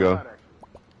 There we go.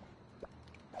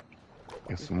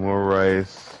 Get some more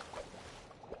rice.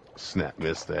 Snap,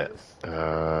 missed that.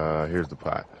 Here's the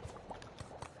pot.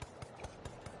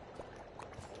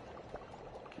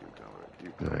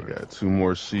 I got 2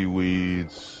 more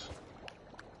seaweeds.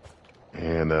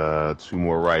 And 2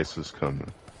 more rices coming.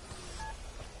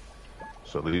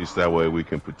 So at least that way we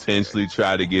can potentially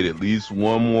try to get at least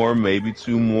 1 more, maybe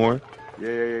 2 more.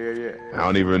 Yeah. I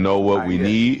don't even know what we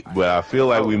need, but I feel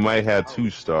like we might have 2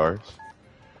 stars.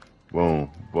 Boom.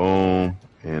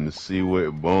 And the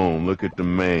seaweed, boom. Look at the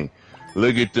main.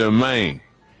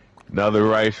 Another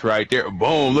rice right there.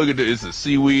 Boom. Look at this. It's a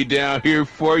seaweed down here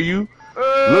for you.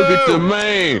 Look at the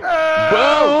main.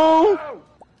 Boom.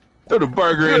 Throw the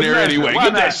burger in there anyway.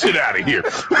 Get that shit out of here.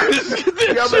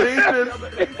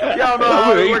 Y'all know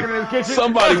how to work in this kitchen.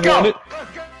 Somebody want it.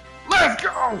 Let's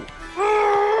go.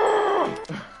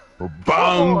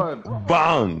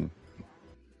 Bang.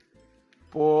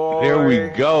 Boy. There we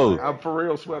go. I'm for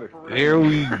real sweating. There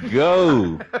we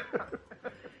go.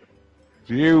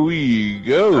 Okay.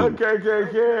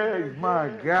 My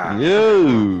God.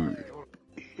 Yo,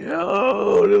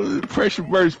 those pressure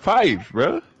burst pipes,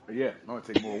 bro. Yeah, I'm gonna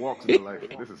take more walks in my life.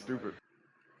 This is stupid.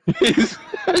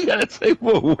 I gotta take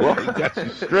more walks. Got you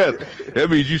stressed. That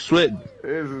means you sweating.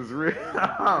 This is real.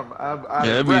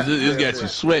 That means it's got you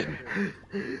sweating.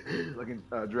 Like in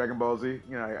Dragon Ball Z,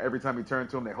 you know, every time you turn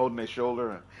to them, they holding their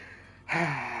shoulder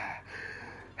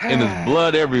and there's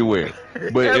blood everywhere.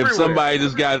 But everywhere.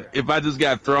 if I just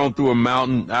got thrown through a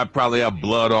mountain, I'd probably have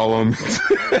blood all on me.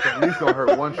 At least don't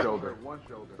hurt one shoulder.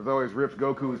 There's always rips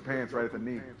Goku's pants right at the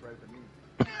knee.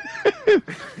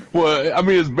 Well, I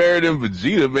mean, it's better than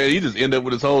Vegeta, man. He just end up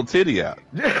with his whole titty out.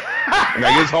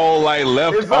 Like his whole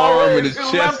left arm and his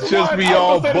chest just be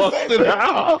all busted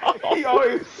out. He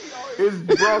always, his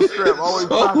bra strap always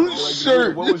popping. Like,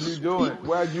 shirt. What was you doing?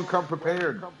 Why did you come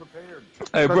prepared?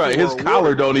 Hey, bro, his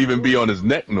collar don't even be on his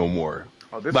neck no more.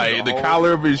 Like the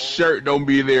collar of his shirt don't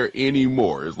be there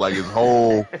anymore. It's like his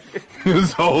whole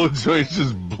joint's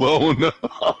just blown up.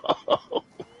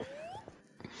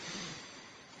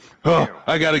 Oh,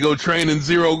 I gotta go train in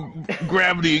 0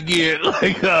 gravity again.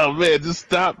 Like, oh man, just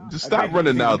stop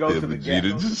running out there,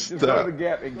 Vegeta. Just stop. Go to the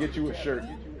Gap and get you a shirt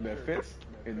that fits,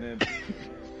 and then.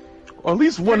 Or at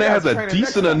least one that has a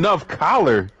decent enough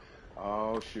collar.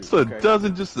 Oh shoot! So it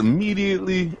doesn't just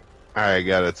immediately. All right,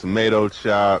 got a tomato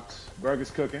chopped.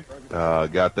 Burger's cooking.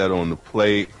 Got that on the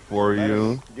plate for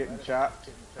you. Getting chopped.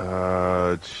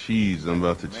 Cheese. I'm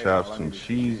about to chop some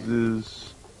cheeses.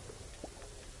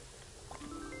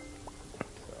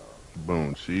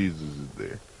 Boom, cheeses is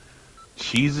there.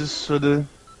 cheeses for the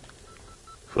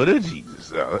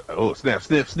Jesus. Oh, snap,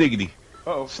 snap, sniggity,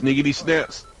 Uh-oh. sniggity,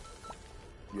 snaps.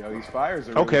 Yo, these fires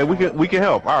are really Okay, showing up. we can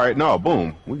help. All right, no,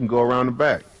 boom, we can go around the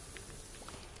back.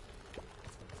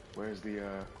 Where's the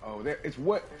oh there it's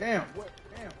what damn.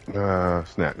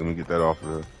 Snap. Let me get that off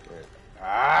of the.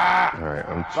 Ah, All right,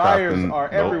 I'm fires chopping. are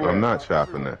Nope, everywhere. I'm not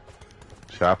chopping that.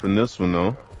 Chopping this one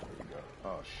though. There we go.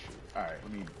 Oh shoot. Alright,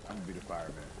 I'm gonna be the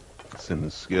fireman. It's in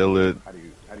the skillet. How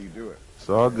do you do it? It's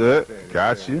all good. There it is,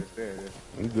 Got there you. it is, there it is.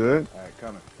 You good? Alright,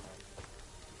 coming.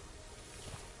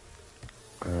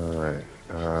 All right.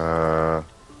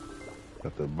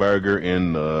 Got the burger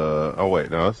in the. Oh wait,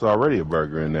 no, it's already a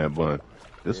burger in that bun.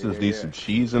 This just needs some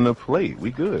cheese in the plate.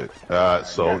 We good. Right,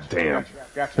 So damn.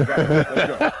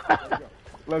 Gotcha.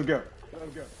 Let's go.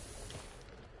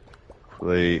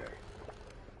 Plate.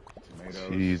 Tomatoes.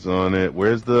 Cheese on it.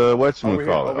 Where's the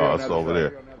whatchamacallit? Oh, it's over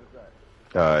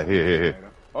there. Here.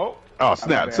 Oh. Oh,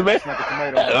 snap. Tomato.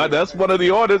 Tomato. That's one of the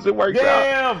orders. It works out.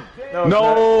 Damn.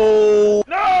 No.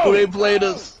 No. They played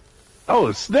us.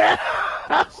 Oh, snap.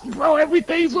 Bro,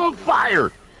 everything's on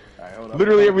fire. Right, hold up.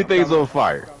 Literally everything's on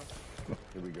fire.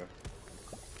 Here we go.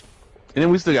 And then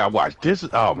we still got to watch this.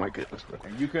 Oh, my goodness. Bro.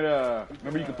 And you could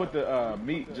remember you could put the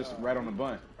meat just right on the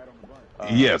bun.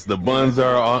 Yes, the buns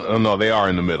are on. Oh, no, they are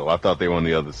in the middle. I thought they were on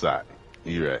the other side.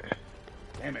 You're right.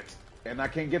 Damn it. And I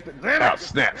can't get the. Damn Oh, it.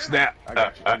 snap. I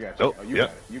got you. Oh, Oh, you yep.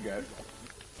 got it. You got it.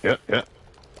 Yep.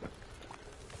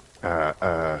 Now we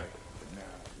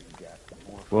got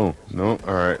more. Boom. No.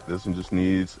 All right. This one just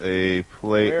needs a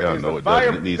plate. Where Oh, is no, the it doesn't.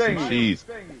 fire It needs some thingy? cheese.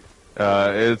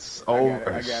 It's over.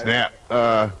 I got it. Snap.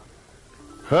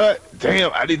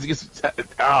 Damn. I need to get some.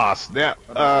 Ah, snap.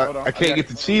 Hold on. I can't get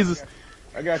the cheeses.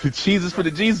 I got The you. cheeses for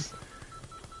the Jesus.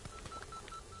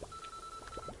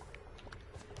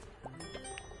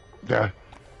 Yeah.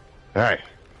 All right.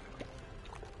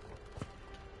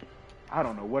 I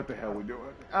don't know what the hell we're doing.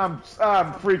 I'm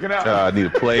freaking out. I need a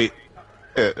plate.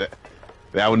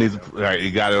 That one needs. All right,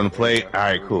 you got it on the plate. All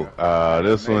right, cool.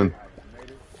 This one.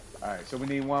 All right, so we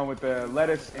need one with the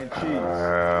lettuce and cheese.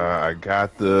 I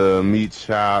got the meat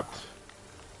chopped.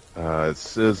 It's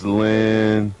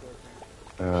sizzling.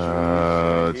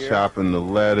 Chopping the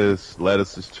lettuce.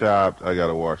 Lettuce is chopped. I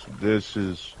gotta wash the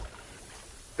dishes.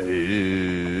 Damn.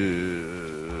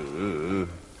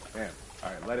 All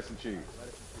right, lettuce and cheese.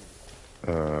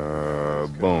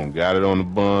 Boom. Got it on the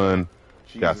bun.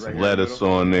 Cheese Got is some right here in the lettuce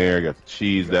middle. on there. Got the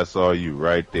cheese. That's all you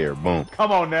right there. Boom.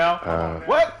 Come on now.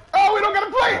 What? Oh, we don't got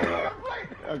a plate.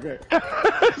 Okay.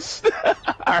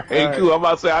 All right, cool. I'm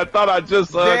about to say, I thought I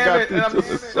just Damn got it, through and I'm to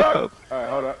the stuck. sub. All right,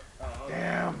 hold up.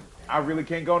 Damn. I really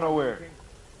can't go nowhere.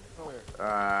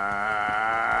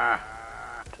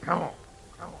 Come on.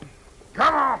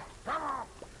 All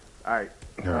right.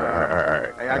 All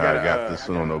right. Hey, I got this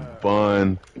one on the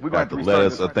bun. We Got the gonna restart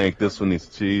lettuce. this. I think this one needs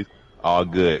cheese. All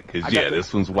good. Cause got yeah, the-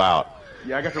 this one's wild.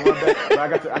 Yeah, I got to run back. But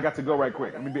I got to go right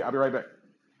quick. I'll be right back.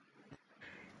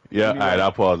 Yeah. All right.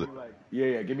 I'll pause it.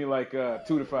 Yeah. Give me like 2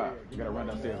 to 5. We gotta run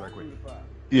downstairs right quick.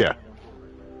 Yeah.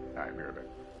 All right, be right back.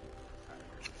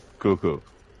 Cool.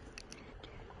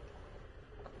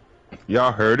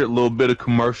 Y'all heard it. A little bit of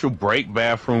commercial break,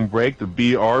 bathroom break, the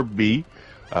BRB.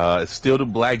 It's still the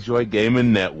Black Joy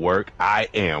Gaming Network. I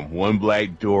am one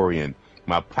Black Dorian,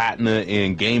 my partner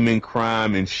in gaming,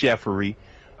 crime, and chefery.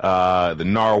 The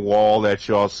narwhal that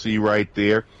y'all see right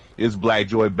there is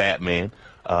BlackJoyBatman.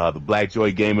 The Black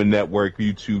Joy Gaming Network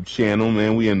YouTube channel,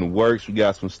 man. We in the works. We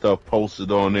got some stuff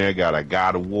posted on there. Got a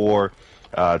God of War,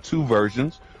 2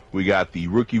 versions. We got the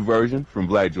rookie version from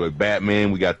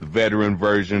BlackJoyBatman. We got the veteran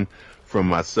version from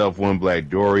myself, one Black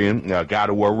Dorian. God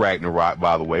of War Ragnarok,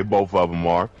 by the way. Both of them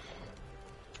are.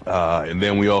 And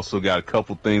then we also got a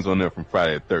couple things on there from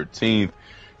Friday the 13th.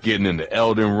 Getting into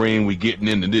Elden Ring. We getting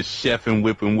into this chefing,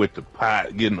 whipping with the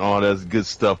pot. Getting all that good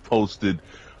stuff posted.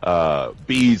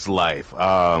 Bee's Life.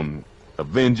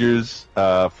 Avengers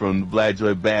from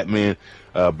BlackJoyBatman.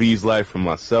 Bee's Life from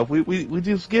myself. We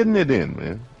just getting it in,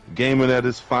 man. Gaming at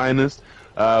its finest,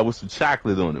 with some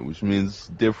chocolate on it, which means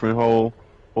different whole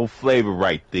flavor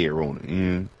right there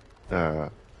on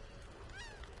it.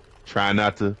 Try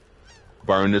not to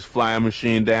burn this flying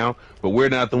machine down, but we're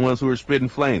not the ones who are spitting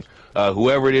flames.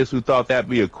 Whoever it is who thought that'd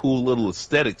be a cool little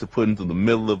aesthetic to put into the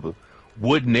middle of a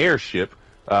wooden airship,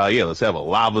 let's have a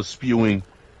lava spewing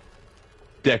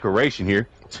decoration here.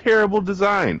 Terrible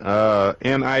design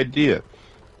and idea,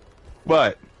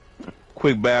 but.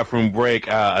 Quick bathroom break.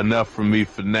 Enough from me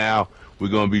for now. We're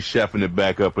going to be chefing it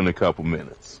back up in a couple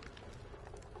minutes.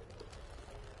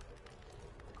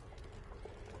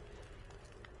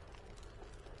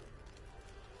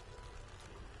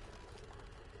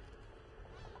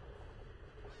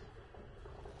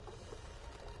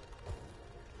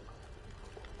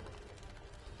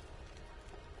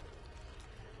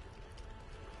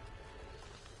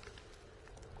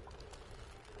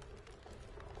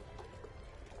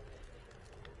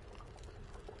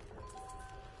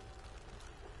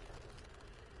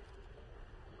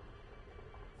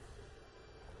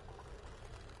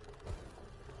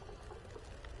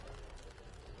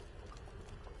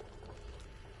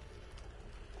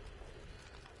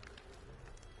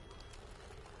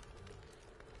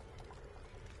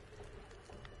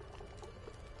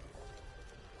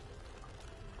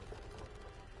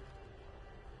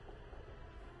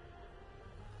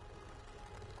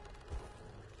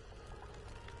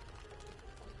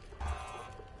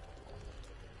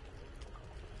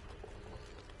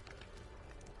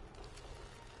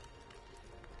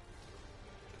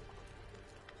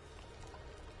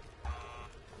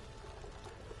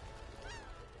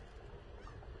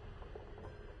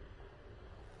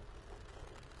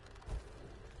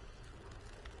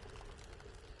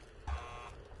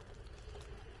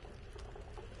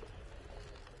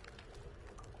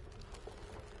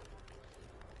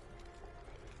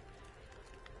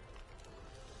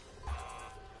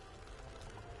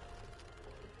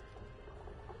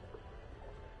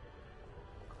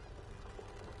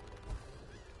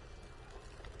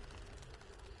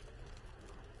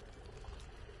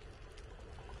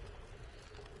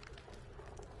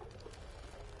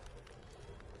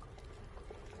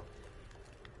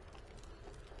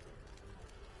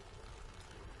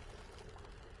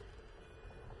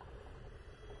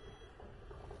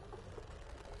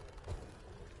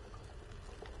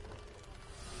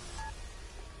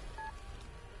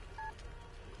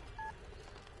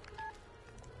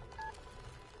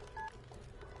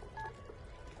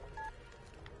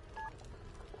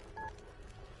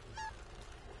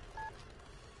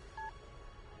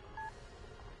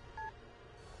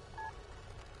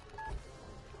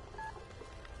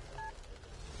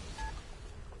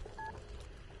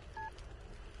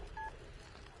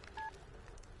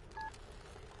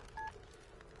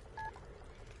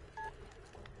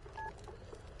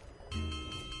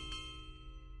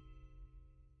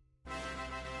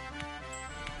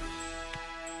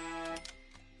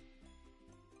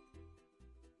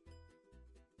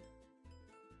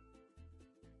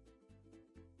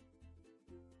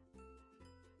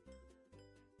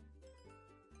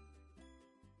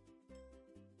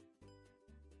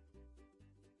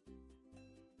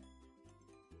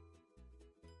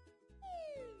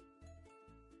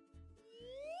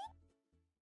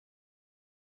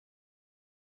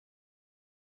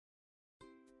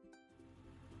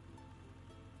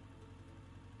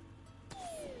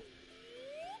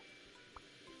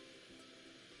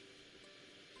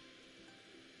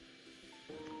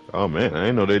 Oh man, I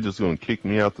didn't know they're just gonna kick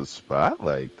me out the spot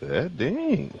like that.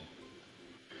 Dang.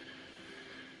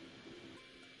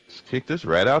 Just kicked us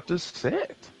right out the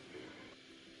set.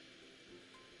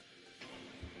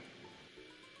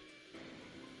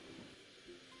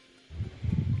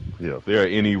 Yeah, if there are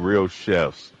any real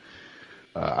chefs,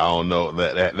 I don't know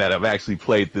that have actually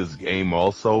played this game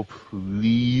also,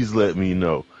 please let me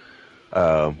know.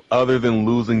 Other than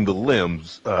losing the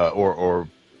limbs or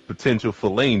potential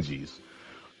phalanges,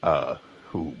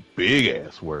 who big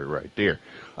ass word right there.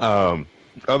 Um,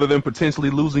 Other than potentially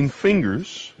losing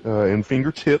fingers and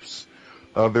fingertips,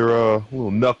 other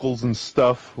little knuckles and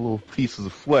stuff, little pieces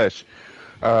of flesh.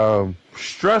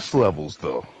 Stress levels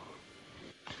though.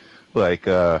 Like,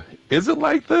 is it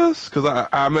like this? Because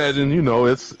I imagine,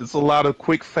 it's a lot of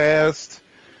quick, fast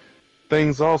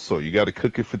things also. You got to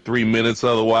cook it for 3 minutes,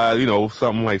 otherwise,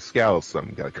 something like scallops,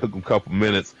 something. Got to cook them a couple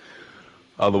minutes,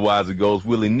 otherwise it goes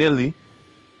willy-nilly.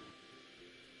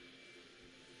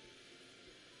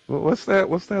 What's that?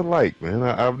 What's that like, man?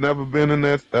 I've never been in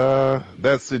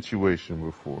that situation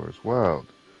before. It's wild.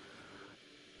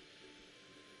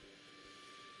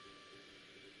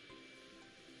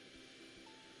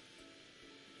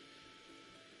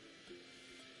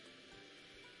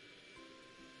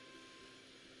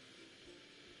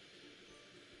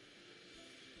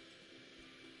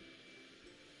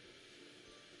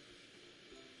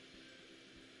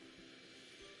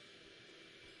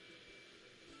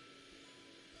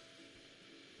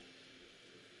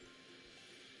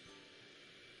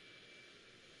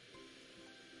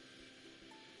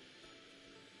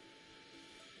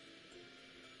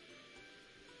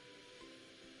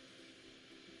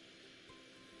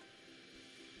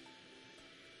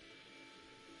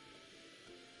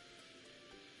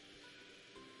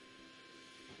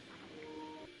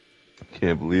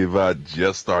 Can't believe I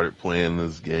just started playing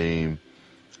this game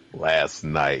last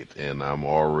night, and I'm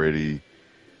already,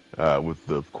 with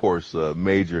the, of course,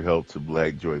 major help to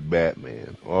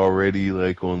BlackJoyBatman, already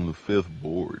like on the fifth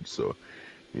board. So,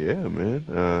 yeah,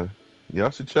 man.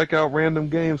 Y'all should check out random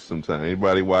games sometime.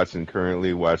 Anybody watching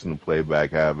currently, watching the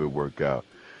playback, have it work out.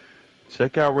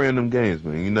 Check out random games,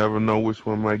 man. You never know which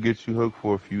one might get you hooked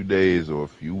for a few days or a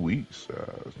few weeks.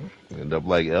 End up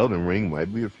like Elden Ring,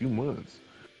 might be a few months.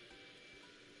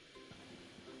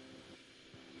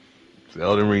 So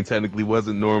Elden Ring technically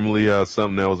wasn't normally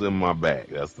something that was in my bag.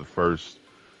 That's the first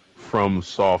From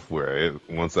Software.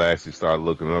 Once I actually started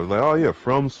looking, I was like, oh yeah,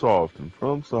 From Soft and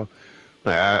From Soft.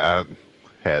 I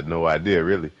had no idea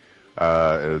really.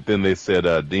 Then they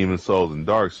said Demon Souls and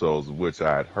Dark Souls, which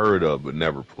I had heard of but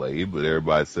never played. But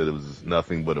everybody said it was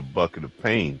nothing but a bucket of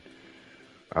pain.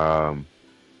 Um,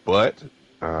 but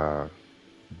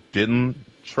didn't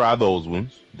try those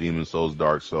ones, Demon Souls,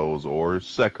 Dark Souls, or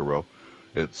Sekiro.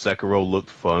 Sekiro looked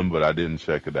fun, but I didn't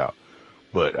check it out.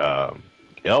 But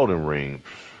Elden Ring,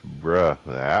 bruh,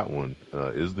 that one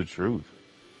is the truth.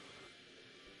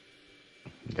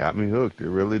 Got me hooked. It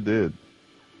really did.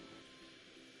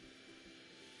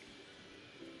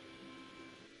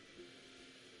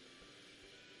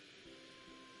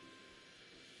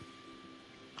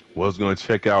 Was going to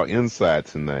check out Inside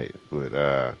tonight, but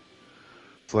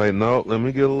it's like, no, let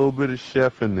me get a little bit of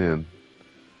chefing in.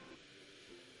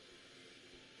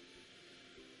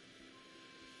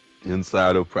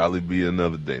 Inside will probably be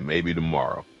another day, maybe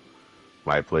tomorrow.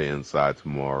 Might play Inside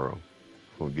tomorrow.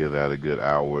 We'll give that a good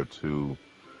hour or two.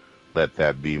 Let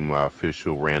that be my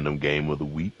official random game of the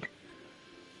week.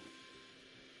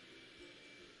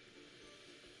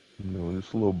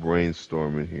 Just a little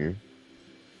brainstorming here.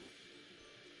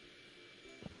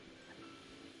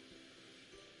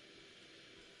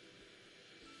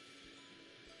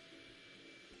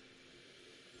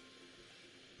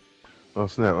 Oh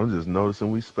snap, I'm just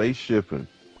noticing we spaceshipping.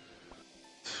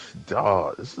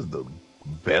 Dawg, this is the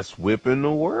best whip in the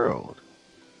world.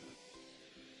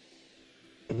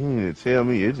 You mean to tell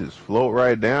me it just float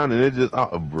right down and it just,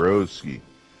 oh, broski.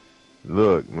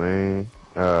 Look, man.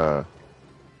 Now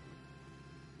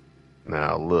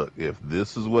look, if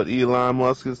this is what Elon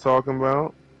Musk is talking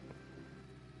about,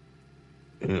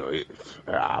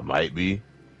 I might be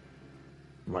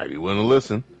willing to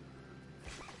listen.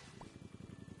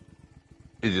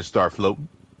 It just start floating.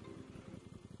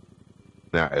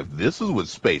 Now, if this is what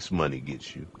space money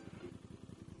gets you,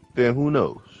 then who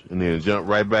knows? And then jump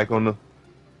right back on the.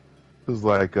 It's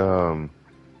like,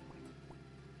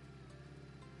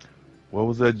 what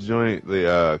was that joint?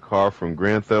 The car from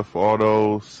Grand Theft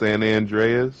Auto San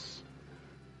Andreas,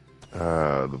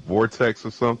 the Vortex or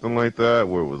something like that,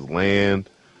 where it was land.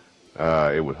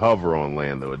 It would hover on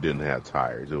land though. It didn't have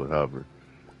tires. It would hover.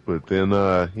 But then,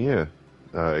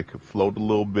 it could float a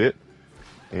little bit.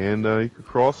 and you can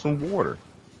cross some water.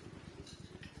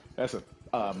 That's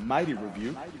a mighty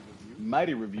review.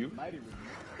 Mighty review.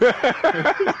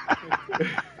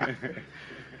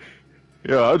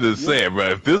 Yo, I'm just saying, bro.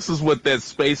 If this is what that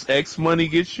SpaceX money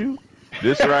gets you,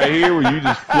 this right here, where you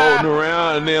just floating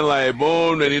around and then like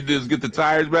boom, then you just get the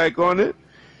tires back on it.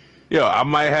 Yo, I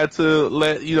might have to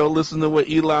listen to what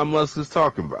Elon Musk is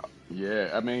talking about. Yeah,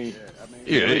 I mean,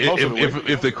 Yeah,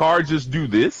 if the car just do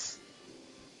this,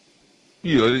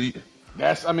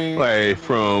 that's, I mean, like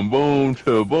from boom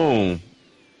to boom.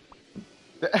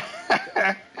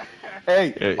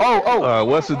 Hey,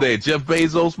 what's the day? Jeff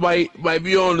Bezos might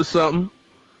be on to something.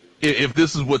 If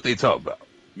this is what they talk about.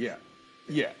 Yeah.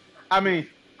 I mean,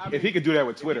 if he could do that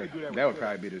with Twitter, that would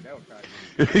probably be the.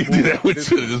 If he could do that with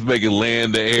Twitter, just make it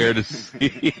land the air to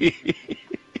see.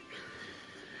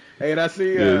 Hey, and I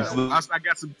see. I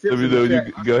got some tips. Let me know.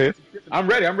 You go ahead. I'm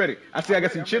ready. I see. I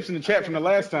got some chips in the chat from the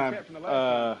last time.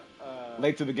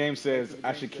 Late to the game says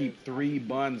I should keep 3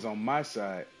 buns on my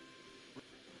side,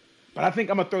 but I think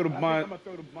I'm gonna throw the bun.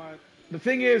 The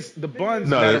thing is, the buns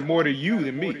matter more to you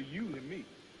than me.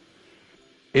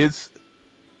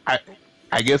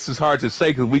 I guess it's hard to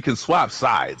say because we can swap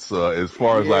sides as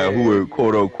far as like who it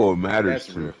quote unquote matters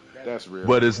to. That's real.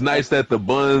 But it's nice that the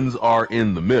buns are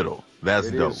in the middle.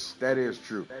 That's dope. That is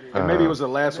true. And maybe it was the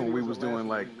last one we was doing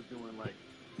like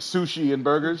sushi and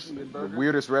burgers, the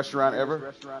weirdest restaurant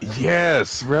ever.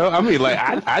 Yes, bro. I mean, like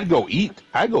I'd go eat.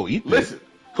 Listen,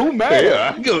 who mad?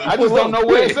 Yeah, I just don't know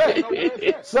where it's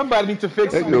at. Somebody needs to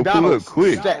fix McDonald's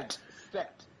stat.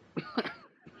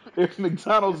 If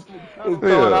McDonald's is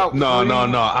throwing out no,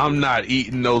 I'm not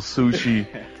eating no sushi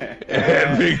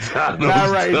at McDonald's. Not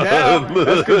right now.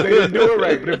 That's because they didn't do it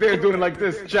right. But if they're doing it like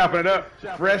this, chopping it up,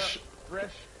 fresh.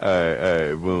 All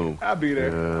right, boom. I'll be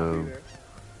there.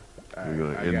 We're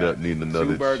gonna end up needing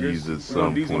another cheese at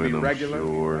some point, I'm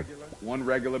sure. One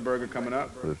regular burger coming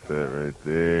up. Put that right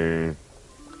there.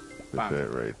 Put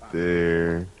that right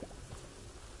there.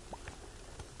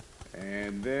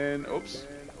 And then, oops.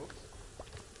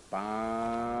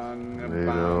 Bang,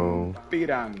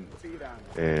 bang,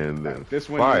 and then this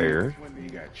one fire. You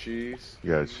got cheese.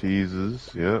 You got cheeses.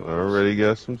 Yep, already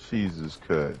got some cheeses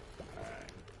cut.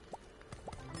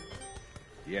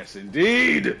 Yes,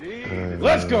 indeed.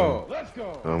 Let's go.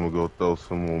 I'm gonna go throw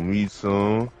some more meats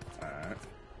on. Alright.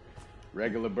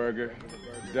 Regular burger.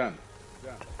 Done.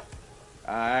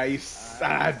 I'm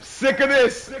sick of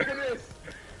this.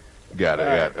 Got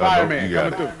it. Fireman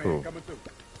coming through.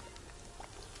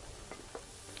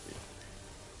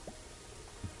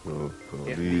 Cool. Throw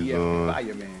these on.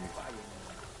 Fireman.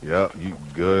 Yep, you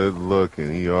good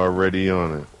looking. He already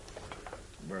on it.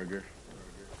 Burger.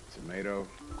 Tomato.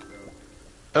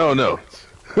 Oh no.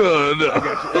 Oh no. I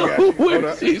got you. Hold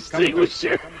up.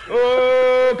 Extinguisher.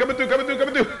 Oh, coming through.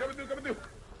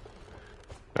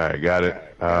 Alright, got it.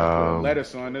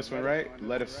 Lettuce on this one, right?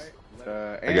 Lettuce.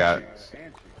 I got cheese.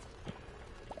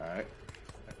 Alright.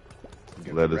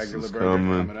 Lettuce is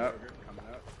coming. Up.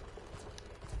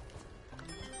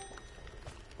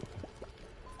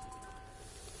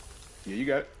 Yeah, you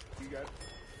got it.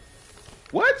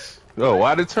 What? Oh,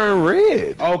 why'd it turn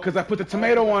red? Oh, because I put the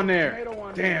tomato on there.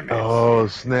 Damn it. Oh,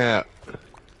 snap.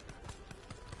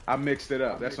 I mixed it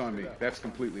up. That's on me. That's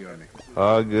completely on me.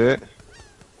 All good.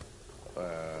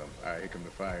 Alright, here come the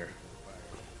fire.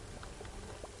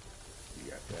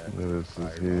 You got that. Lettuce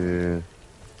is here.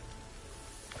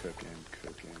 Cooking.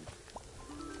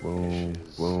 Boom,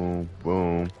 boom,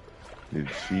 boom. Need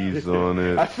cheese on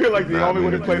it. I feel like the only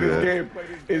way to play this game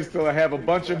is to have a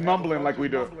bunch of mumbling like we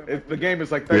do. The game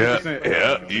is like 30%.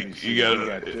 Yeah. You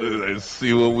gotta let's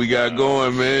see what we got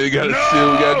going, man. You gotta see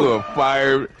what we got going.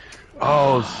 Fire.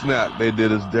 Oh, snap. They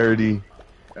did us dirty.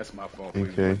 That's my fault.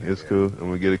 Okay, it's cool. I'm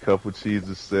gonna get a couple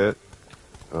cheeses set.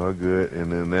 All good. And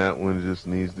then that one just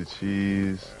needs the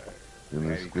cheese.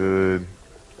 And it's good.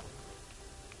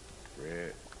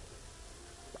 Red.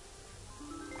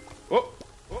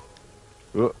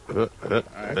 Alright,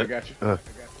 I got you.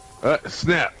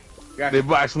 Snap. Got They you.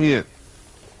 boxed me in.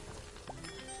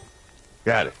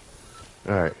 Got it.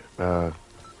 Alright. Oh,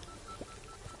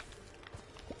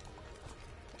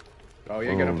 you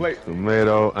ain't got a plate.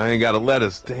 Tomato. I ain't got a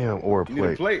lettuce. Damn, or a You plate.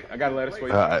 need a plate. I got a lettuce for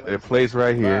you. A plate's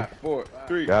right here. 5, 4,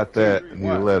 3. Got that. 2, Need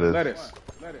 1. lettuce. Lettuce.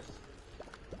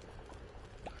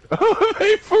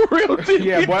 Hey, for real, dude.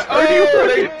 Yeah, boy. Oh,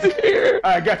 right there.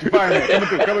 Alright, got you. Fireman.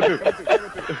 Coming through.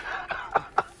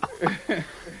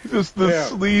 Just the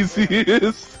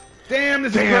sleaziest. Damn,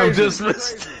 this is crazy. Just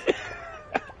missed.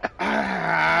 No!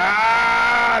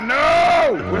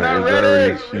 We're not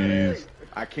ready. Cheese.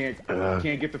 I can't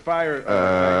get the fire.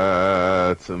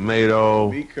 Tomato.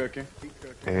 Meat cooking.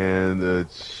 And the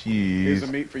cheese. Here's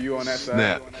some meat for you on that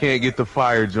Snap. side. Can't get the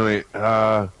fire joint.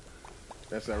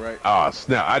 That's all right. Oh,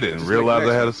 snap. I didn't realize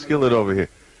I had a skillet over here.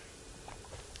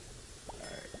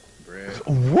 Bread.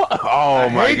 What? Oh,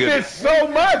 my hate goodness. this so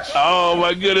much. Oh,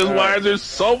 my goodness. Why is there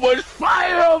so much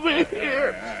fire over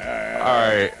here? All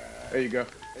right. There you go.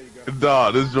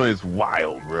 Dog, this joint's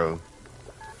wild, bro.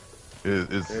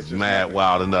 It's mad,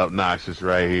 wild, and obnoxious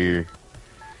right here.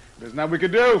 There's nothing we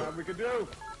can do.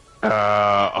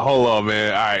 Hold on,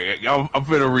 man. All right, I'm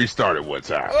finna restart it one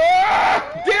time.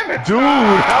 Oh, damn it. Dude,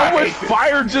 how much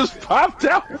fire just popped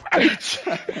out?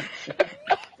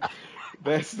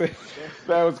 That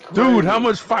was crazy. Dude, how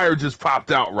much fire just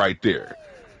popped out right there?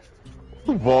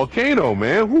 Volcano,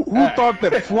 man. Who thought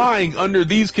that flying under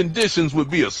these conditions would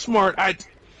be a smart idea?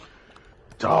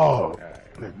 Dog,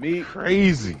 meat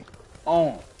crazy.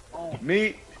 on.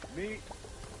 Meat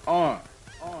on.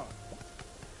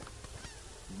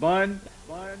 Bun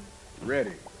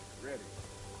ready. Let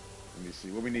me see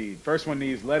what we need. First one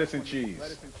needs lettuce and cheese.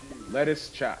 Lettuce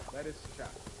chop.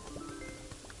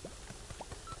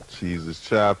 Cheese is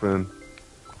chopping.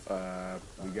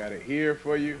 We got it here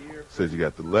for you. Says you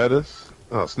got the lettuce.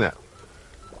 Oh, snap.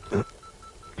 I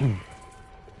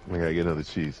gotta get another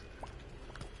cheese.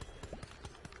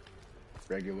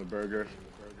 Regular burger.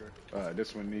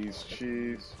 This one needs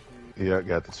cheese. Yeah, I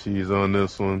got the cheese on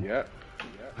this one. Yep.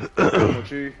 Normal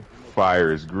cheese.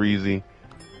 Fire is greasy.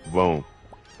 Boom.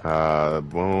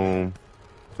 Boom.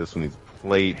 This one needs a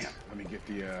plate. Damn, let me get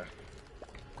the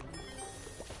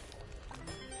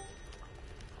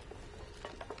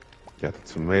Got the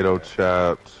tomato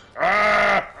chopped.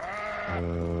 Okay,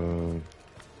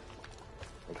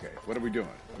 what are we doing?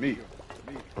 Meat.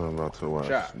 I'm about to wash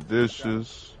Chop. some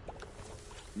dishes.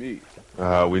 Meat.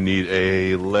 We need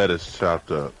a lettuce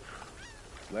chopped up.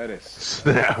 Lettuce.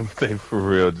 Snap, they for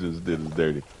real just did it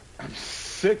dirty. I'm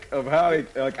sick of how they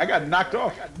I got knocked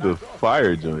off. The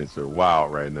fire joints are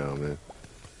wild right now, man.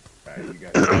 All right, you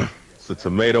got It's a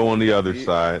tomato on the other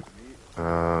side.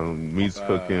 Meat's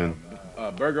cooking.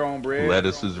 burger on bread.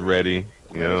 Lettuce is ready.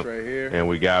 Lettuce right here. And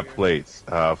we got plates.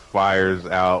 Fire's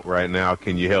out right now.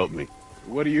 Can you help me?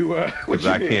 What do you what Because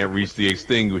you I need? can't reach the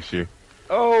extinguisher.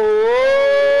 Oh!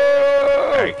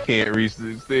 I can't reach the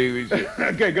extinguisher.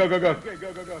 Okay, go. Get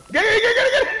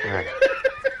it.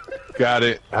 Got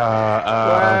it.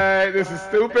 What? This is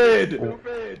stupid.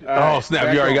 Oh,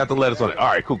 snap. You already got the lettuce on it. All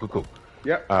right, cool.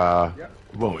 Yep.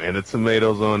 Boom. And the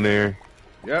tomatoes on there.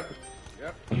 Yep.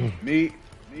 Meat.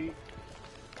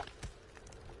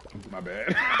 My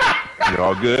bad. You're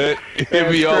all good? Hit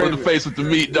me all in the face with the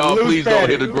meat, dog. Loose Please patty. don't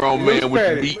hit a grown Loose man with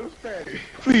patty. the meat.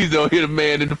 Please don't hit a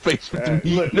man in the face with the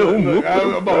meat. Look,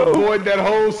 I'm gonna avoid that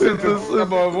whole sentence. I'm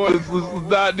gonna avoid it. Let's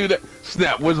not do that.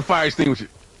 Snap. Where's the fire extinguisher?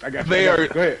 I got you. They I are.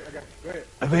 got you. Go ahead.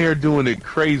 They are doing it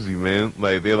crazy, man.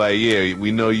 Like they're like, yeah,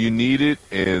 we know you need it,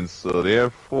 and so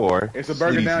therefore, It's a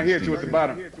burger down here too at the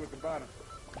bottom.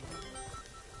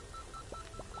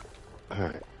 All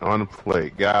right, on the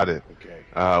plate, got it. Okay.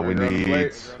 We Burger on the need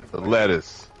plate. the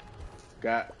lettuce.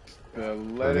 Got the I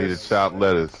need a lettuce. chopped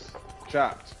lettuce.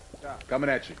 Chopped. Coming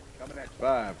at you.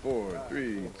 5, 4,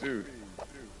 3, 2.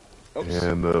 Oops.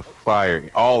 And the fire,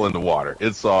 all in the water.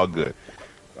 It's all good.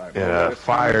 Right, Yeah,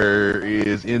 fire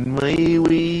is in my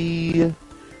way.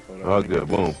 All good.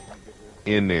 Boom.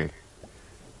 In there.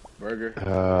 Burger.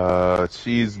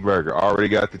 Cheeseburger. Already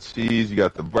got the cheese. You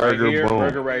got the burger. Right here, Boom.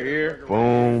 burger right here.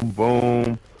 Boom.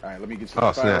 Boom. All right, let me get some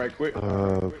Oh, fire snap. right quick.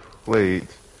 Plate.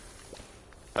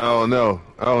 Oh, no.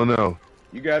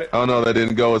 You got it. Oh, no, that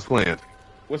didn't go as planned.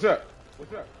 What's up?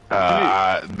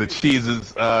 The cheese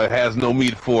has no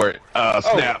meat for it.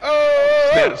 Snap. Oh.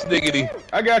 Snap, sniggity.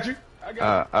 I got you.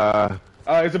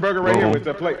 It's a burger right here with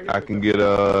the plate. I can get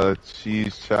a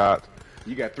cheese chopped.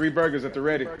 You got 3 burgers at the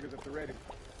ready.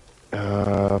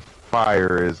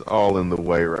 Fire is all in the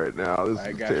way right now. This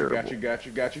is terrible.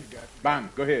 Got you. Bang,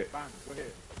 go ahead.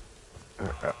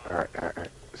 All right.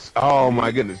 Oh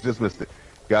my goodness, just missed it.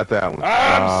 Got that one.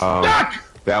 I'm stuck!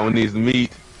 That one needs the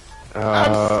meat. Where's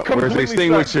the completely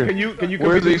extinguisher? stuck. Can you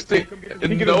Where's the Can extinguisher?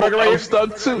 you get No, the burger right I'm here?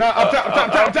 stuck too. No, up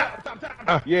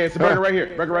top. Yeah, it's a burger right here.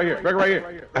 Burger right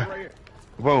here.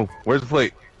 Boom. Where's the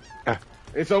plate?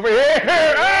 It's over here.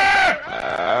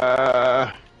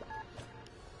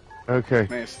 Okay.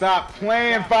 Man, stop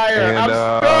playing fire. And, I'm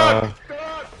stuck.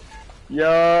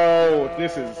 Yo,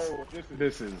 this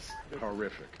is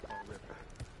horrific.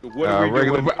 What are we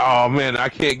regular. doing? Oh man, I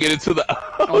can't get it to the.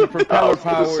 On the propeller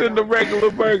powered. Send the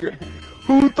regular burger.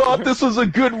 Who thought this was a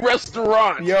good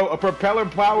restaurant? Yo, a propeller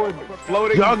powered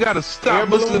floating. Y'all gotta stop air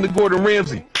balloon? listening to Gordon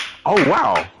Ramsay. Oh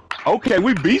wow. Okay,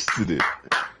 we beasted it.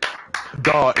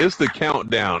 Dog, it's the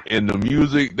countdown and the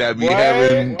music that be Boy.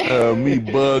 having me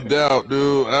bugged out,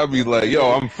 dude. I be like,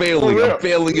 yo, I'm real.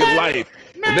 failing at life,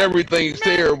 and everything's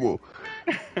terrible.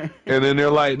 And then they're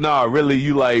like, nah, really,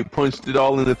 you like punched it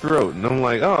all in the throat. And I'm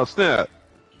like, oh, snap.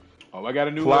 Oh, I got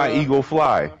a new Fly, eagle,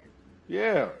 fly.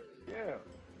 Yeah.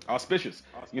 Auspicious.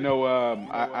 You know,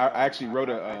 I actually wrote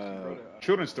a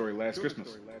children's story last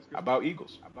Christmas about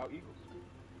eagles.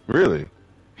 Really?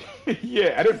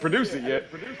 Yeah, I didn't produce it yet,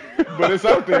 but it's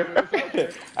out there.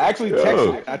 I actually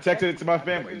texted it. I texted it to my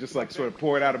family, just like sort of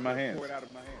pour it out of my hands.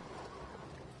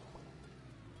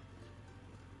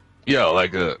 Yo,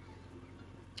 like It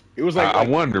was like I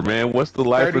wonder, man, what's the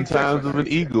life and times of an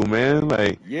eagle, man?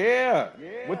 Like, yeah,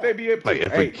 would they be able to? Like,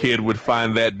 if a kid would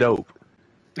find that dope.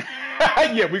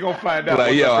 Yeah, we gonna find out.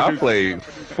 Like, yo, I played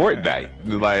Fortnite.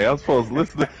 Like, I'm supposed to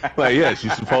listen to, like, yes,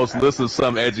 you're supposed to listen to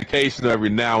some education every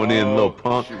now and then, little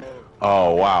punk. Shoot.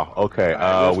 Oh, wow. Okay,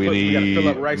 we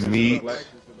need meat.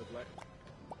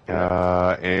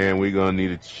 And we're gonna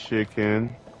need a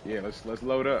chicken. Yeah, let's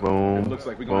load up. Boom. It looks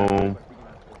like we're gonna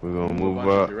move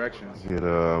up. Get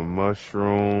a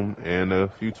mushroom and a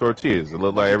few tortillas. It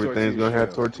looks like everything's gonna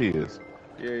have tortillas.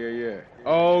 Yeah.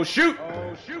 Oh shoot!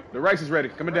 The rice is ready.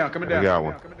 Coming down. I got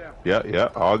one. Yeah,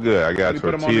 all good. I got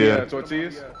tortilla.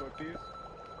 Tortillas.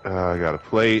 I got a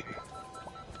plate.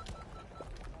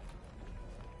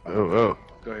 Oh.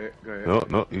 Go ahead.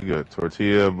 No, you got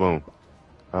tortilla. Boom.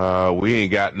 We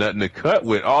ain't got nothing to cut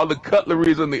with. All the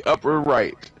cutlery's on the upper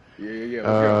right. Yeah.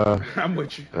 Let's go. I'm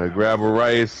with you. Grab a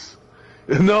rice.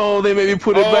 No, they made me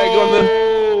put it back on the.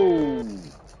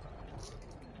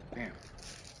 Damn.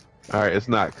 All right, it's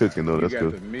not cooking though. That's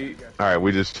good. The meat. All right,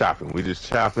 we just chopping. Oh,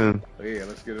 yeah,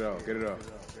 let's get it off.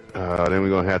 Then we're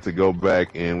gonna have to go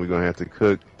back and we're gonna have to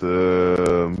cook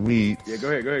the meat. Yeah, go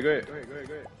ahead.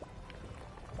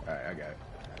 All right, I got it.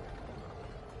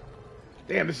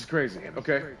 Damn, this is crazy.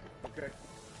 Okay.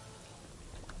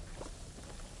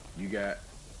 You got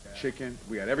chicken.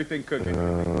 We got everything cooking.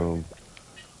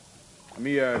 Let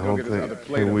me go get this other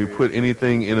plate. Can we put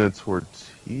anything in a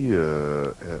tortilla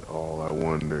at all? I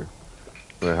wonder.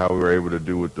 Like how we were able to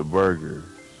do with the burger.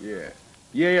 Yeah,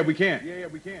 we can.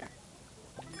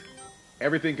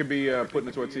 Everything can be put in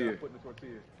a tortilla.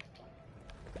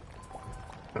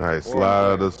 All right,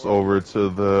 slide us over to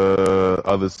the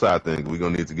other side thing. We're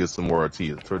going to need to get some more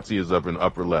tortillas. Tortillas up in the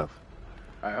upper left.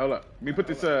 All right, hold up. Let me put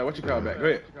this, what you call it back. Go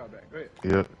ahead.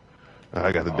 Yep.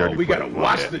 I got the dirty we got to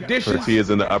wash the dishes. Tortillas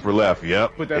in the upper left,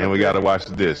 yep. And we got to wash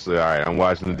the dish. So, all right, I'm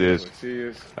washing the dish.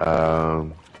 Tortillas.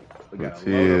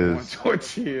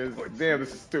 Damn,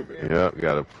 this is stupid. Yep,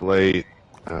 got a plate.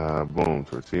 Boom,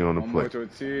 tortilla on the One plate. more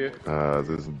tortilla.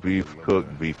 This beef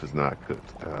cooked. Beef is not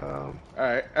cooked. All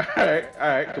right.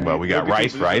 But we got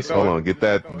rice. Hold on, get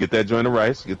that joint of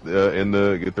rice. Get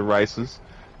the rices.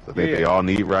 I think they all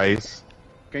need rice.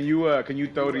 Can you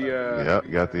throw the?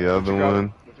 Yep, got the other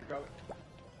one.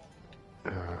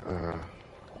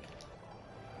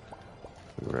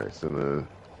 Rice and the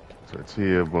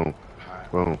tortilla. Boom.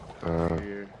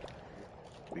 Here.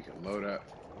 We can load up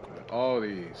all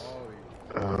these.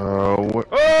 What?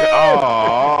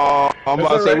 Oh! I'm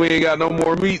about to say we ain't got no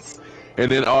more meats,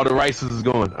 and then all the rices is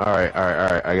going. All right.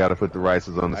 I gotta put the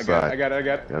rices on the side. I got it.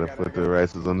 Gotta put the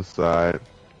rices on the side.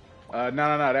 No.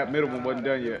 That middle one wasn't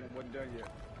done yet.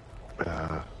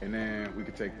 And then we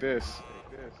could take this.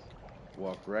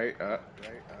 Walk right up.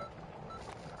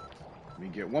 Let me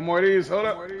get one more of these. Hold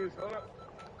up.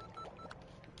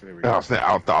 There we go. Oh snap!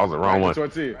 I thought I was the wrong one.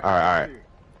 Tortilla. All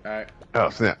right. Oh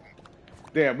snap!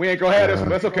 Damn, we ain't gonna have this one.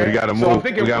 That's okay. We gotta move. So I'm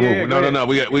thinking, we gotta move. No.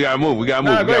 We gotta move.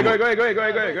 Nah, go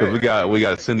ahead. Cause we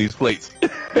gotta send these plates.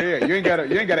 Yeah. You ain't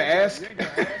gotta ask.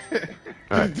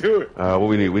 Right. Just do it. What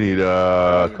we need? We need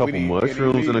a couple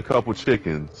mushrooms and a couple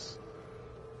chickens.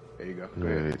 There you go. Go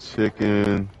ahead.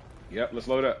 Chicken. Yep. Let's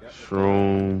load up.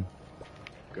 Shroom.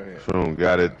 Go ahead. Shroom.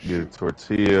 Got it. Get a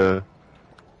tortilla.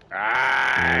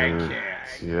 I can't.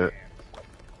 Yeah. Okay.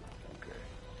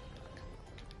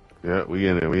 Yeah. We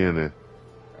in there.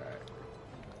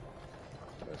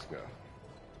 Let's go.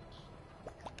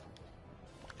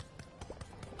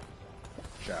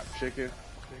 Chop chicken.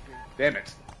 Damn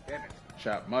it.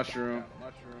 Chop mushroom.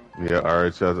 Yeah, all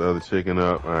right, chop the other chicken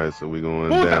up. All right, so we going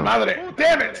Move down. them out of there.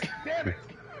 Damn it.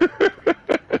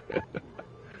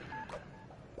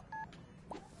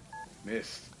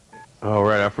 Missed. All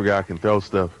right, I forgot I can throw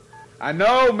stuff. I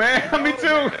know, man. Me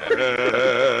too.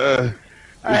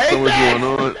 I hate so much that.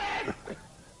 going on.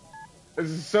 This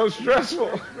is so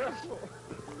stressful.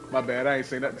 My bad. I ain't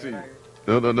saying nothing to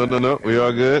you. No. We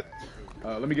all good.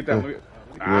 Let me get that. We're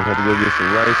gonna have to go get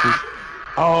some rices.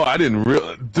 Oh, I didn't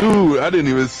dude. I didn't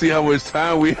even see how much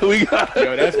time we got.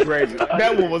 Yo, that's crazy.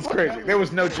 That one was crazy. There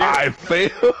was no chance. I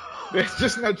failed. There's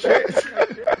just no chance.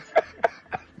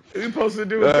 What are you supposed to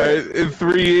do All with right, that? in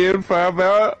 3 in, 5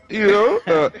 out. You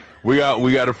know, we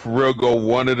got to for real go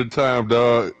one at a time,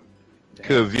 dog.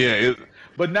 Cause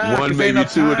But nah, one cause ain't maybe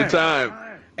enough two time. at a time.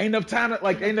 Ain't enough time.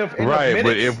 Like ain't enough Right,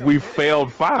 but minutes. if we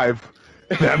failed 5,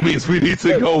 that means we need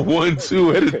to go 1,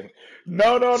 2 at a.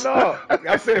 No.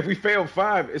 I said if we fail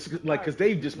 5, it's like because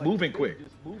they just moving quick.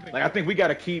 Like I think we got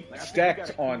to keep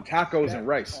stacked on tacos and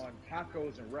rice.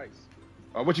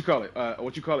 Or what you call it?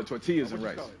 Tortillas and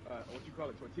rice.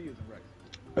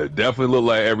 It definitely looked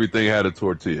like everything had a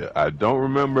tortilla. I don't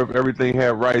remember if everything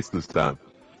had rice this time.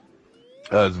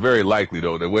 It's very likely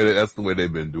though. That's the way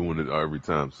they've been doing it every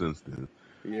time since then.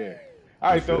 Yeah.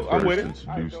 All right, so I'm with it.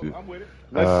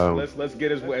 Let's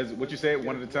get as what you said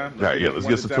one at a time. All right, let's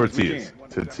get some tortillas.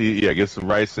 Tortilla, get some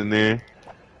rice in there.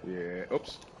 Yeah.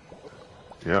 Oops.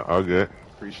 Yeah, all good.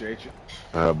 Appreciate you.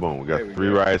 Boom. We got 3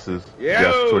 rices. Yeah. We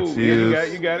got some tortillas. Yeah,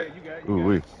 you got it.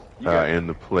 Ooh, and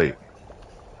the plate.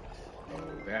 Oh,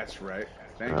 that's right.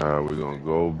 Thank you. We're gonna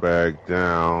go back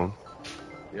down.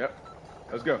 Yep.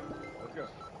 Let's go.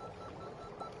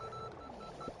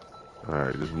 All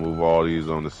right, just move all these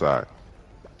on the side.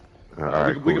 All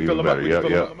right, we can fill them up.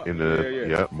 Yep. In the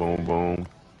yep. Boom. All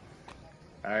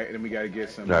right, and then we gotta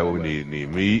get some. All right, what we need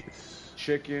meat.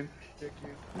 Chicken,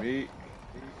 meat.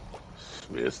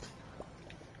 Missed.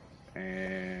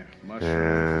 And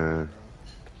mushroom.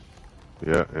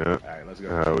 Yeah. All right, let's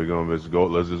go. We're gonna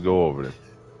let's just go over there.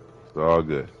 It's all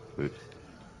good. We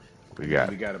got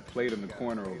it. We got a plate in the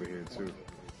corner over here too.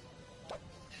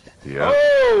 Yeah.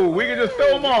 Oh, we can just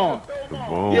throw them on.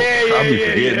 Boom.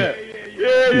 Yeah.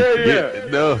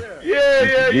 No.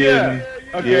 Yeah.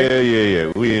 Okay.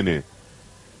 Yeah. We in there.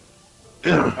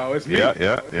 Oh, it's me.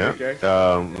 Yeah. Okay.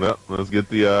 Let's get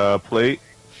the plate.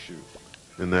 Shoot.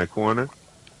 In that corner.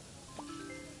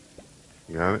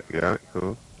 Got it.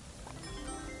 Cool.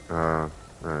 All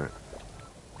right.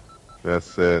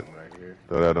 That's it. Right here.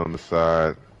 Throw that on the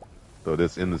side. Throw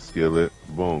this in the skillet.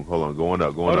 Boom. Hold on. Going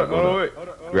up. Wait.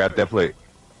 Grab that plate.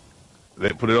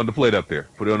 Put it on the plate up there.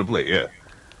 Put it on the plate. Yeah.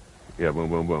 Yeah. Boom.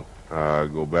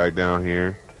 Go back down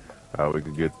here. We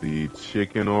can get the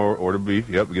chicken or the beef.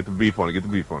 Yep. Get the beef on it.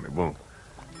 Boom.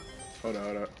 Hold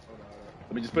on.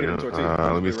 Let me just put it in the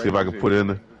tortilla. Let me see if I can put it in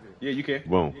the. Yeah, you can.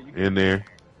 Boom. In there.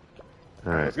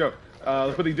 All right. Let's go.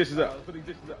 Let's put these dishes up.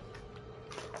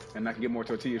 And I can get more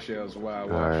tortilla shells while I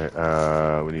watch. All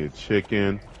right. We need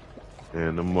chicken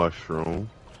and the mushroom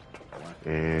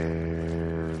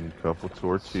and a couple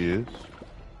tortillas.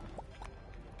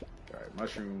 All right,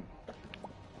 mushroom.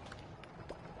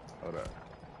 Hold up.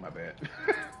 My bad.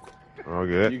 All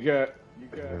good. You got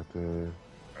the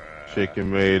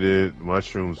chicken made it.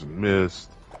 Mushrooms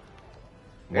missed.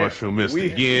 Mushroom missed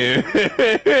again. All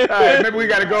right, maybe we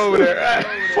gotta go over there.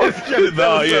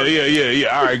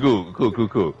 Yeah. All right,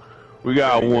 cool. We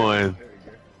got one.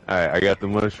 All right, I got the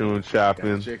mushroom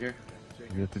chopping. Chicken.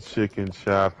 Get the chicken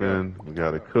chopping. We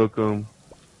gotta cook them.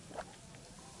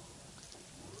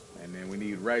 And then we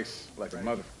need rice like a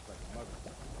mother.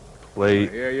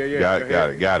 Plate. Yeah. Got it.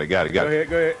 Go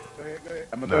ahead.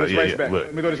 I'm gonna throw this rice back.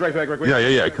 Let me throw this rice back right quick.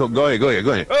 Yeah. Cool. Go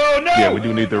ahead. Oh no! Yeah, we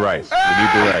do need the rice.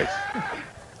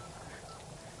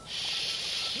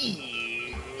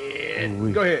 Shit.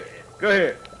 Go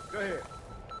ahead.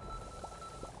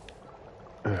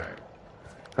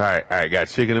 All right. Got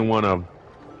chicken in one of them.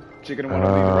 Chicken in one of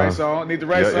them. Need the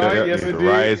rice on. Yes, need indeed. the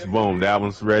rice. Boom. That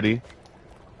one's ready.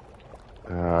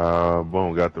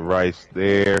 Boom. Got the rice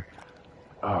there.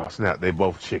 Oh snap! They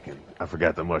both chicken. I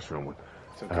forgot the mushroom one.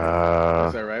 It's okay.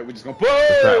 That's all right. We just gonna put.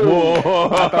 Whoa!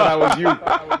 I thought I was you. All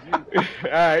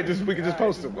right, we can just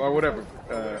post them or whatever.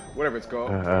 Whatever it's called.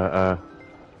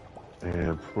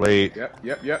 And plate. Yep.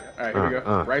 All right, here we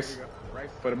go. Rice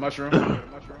for the mushroom.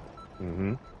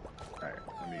 Mm-hmm.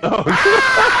 All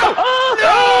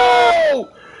right.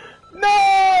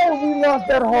 No! We lost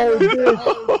that whole dish.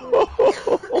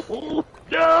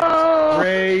 No!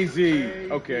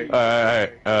 Crazy. Okay. All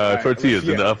right. Tortillas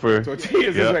in the upper.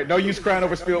 Tortillas is right. No use crying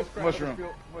over spilled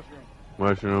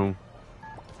Mushroom.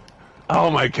 Oh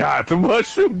my God! The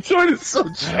mushroom joint is so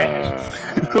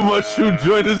trash. The mushroom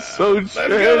joint is so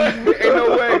trash.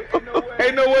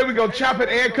 Ain't no way we gonna chop it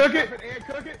and cook it.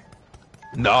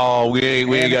 No, we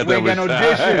ain't got that much no time.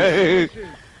 dishes.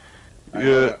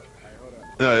 Yeah.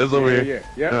 No, it's over here.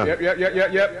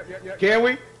 Yep. Can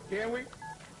we?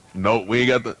 Nope, we ain't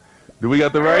got the. Do we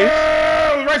got the rice?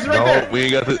 Oh, the rice is right there. No, we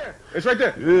ain't got the. It's right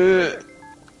there. Yeah.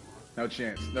 No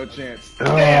chance.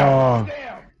 Damn.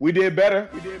 We did better.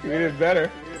 We did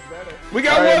better. We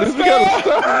got All right, one we got a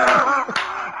star.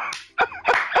 star.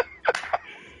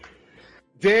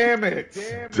 Damn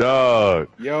it. Dog.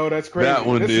 Yo, that's crazy. That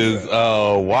one This is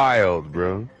wild,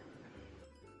 bro.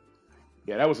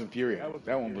 Yeah, that was infuriating.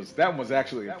 That one was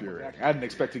actually infuriating. I didn't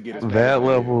expect to get as bad That as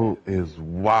level is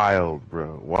wild,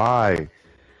 bro. Why?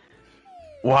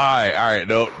 Why? All right,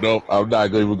 nope. I'm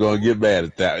not even going to get mad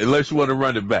at that. Unless you want to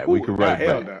run it back, we can run it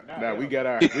hell back. no. Nah, we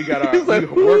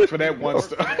worked for that one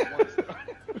star.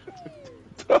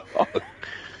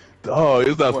 Dog,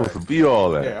 it's not supposed to be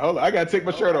all that. Yeah, hold on. I gotta take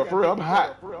my shirt off. For real, I'm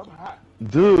hot.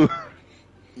 Dude.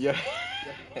 Yeah.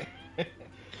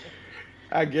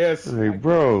 I guess. Hey,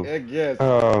 bro. I guess.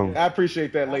 I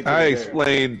appreciate that late. I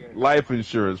explain life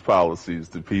insurance policies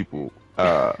to people.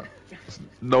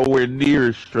 Nowhere near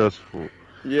as stressful.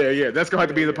 Yeah. That's gonna have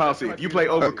to be the policy. If you play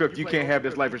Overcooked, you can't have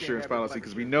this life insurance policy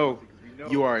because we know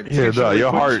you are intentionally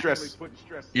putting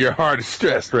stress. Your heart is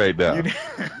stressed right now.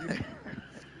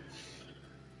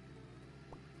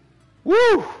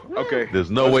 Woo! Okay. There's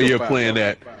no way you're playing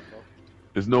that.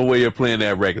 There's no way you're playing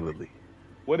that regularly.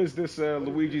 What is this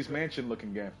Luigi's Mansion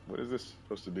looking game? What is this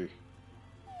supposed to be?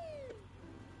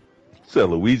 It's a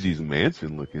Luigi's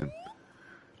Mansion looking.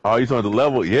 Oh, he's on the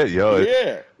level? Yeah, yo.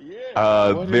 Yeah.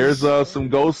 There's some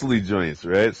ghostly joints,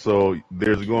 right? So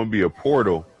there's going to be a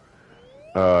portal.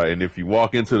 And if you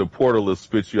walk into the portal, it'll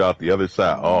spit you out the other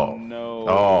side. Oh, no.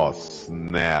 Oh,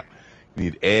 snap. We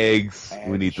need eggs.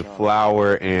 We need the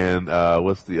flour. And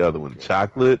what's the other one?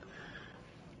 Chocolate.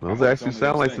 Those actually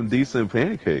sound like some decent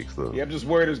pancakes, though. Yeah, I'm just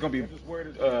worried there's going to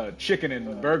be chicken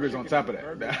and burgers on top of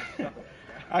that.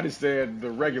 I just said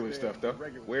the regular stuff, though.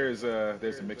 There's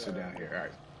a mixer down here. All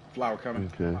right. Flour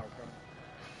coming. Okay.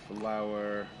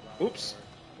 Flour. Oops.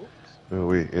 Oh,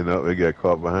 wait. It got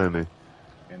caught behind me.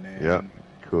 And then Yep.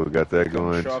 Cool. Got that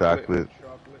going. Chocolate.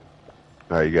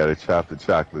 All right, you got to chop the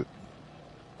chocolate.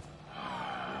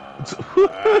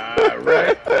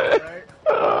 Right.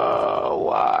 Oh,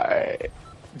 why?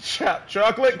 Chop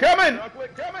chocolate coming. All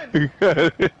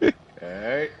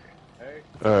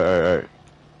right.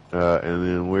 And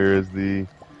then where is the?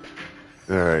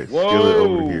 All right, skillet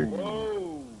over here.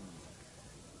 Whoa.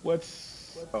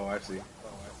 What's? Oh, I see.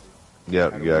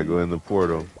 Yep, you gotta go in the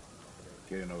portal.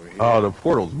 Get in over here. Oh, the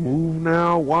portal's move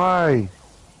now. Why?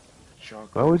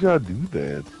 Chocolate. Why would y'all do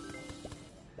that?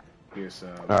 Here's some.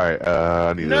 All right,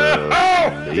 I need Damn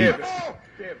it.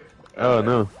 Oh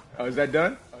no. Oh, is that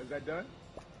done?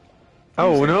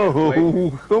 Oh no!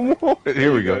 Come on!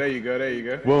 Here we go. There you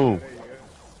go. Boom.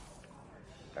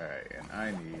 All right, and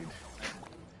I need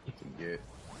to get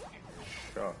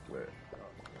chocolate,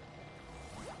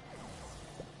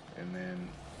 and then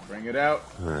bring it out.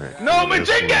 All right. No,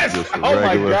 Majingas!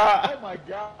 Oh my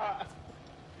god!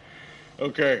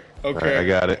 Okay. All right, I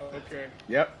got it. Okay.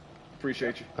 Yep.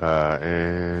 Appreciate you.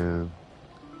 And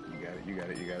You got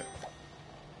it.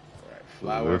 All right,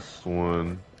 flour. This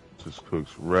one just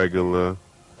cooks regular.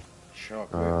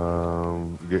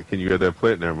 Chocolate. Can you get that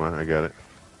plate? Never mind, I got it.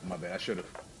 My bad. I should have.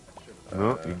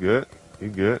 No, you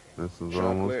good. This is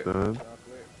almost done.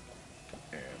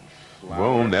 And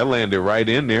flour. Boom, that landed right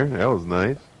in there. That was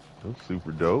nice. That was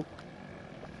super dope.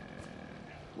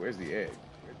 Where's the egg?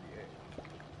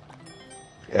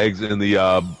 Eggs in the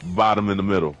bottom in the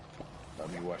middle.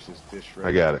 Let me wash this dish right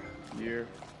I got it. here.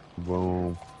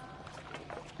 Boom.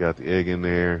 Got the egg in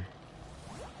there.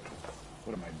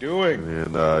 What am I doing?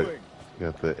 And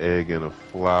got the egg and a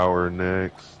flour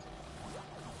next.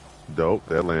 Dope.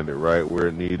 That landed right where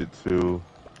it needed to.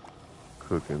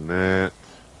 Cooking that.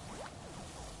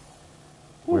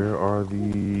 Where are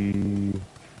the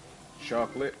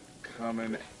Chocolate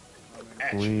coming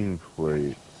at you. clean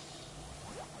plates?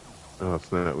 Oh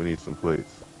snap! We need some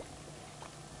plates.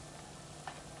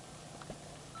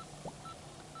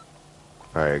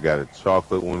 All right, I got a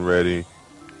chocolate one ready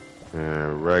and a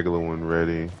regular one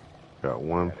ready. Got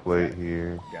one plate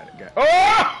here. Got it.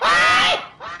 Oh!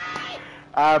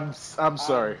 I'm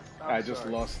sorry. I just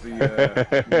lost the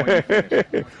when you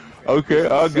finished. Okay,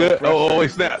 all good. Oh,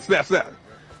 wait, snap.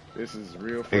 This is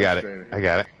real I got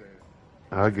it.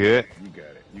 All good. You got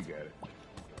it.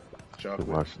 Chocolate.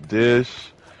 Wash the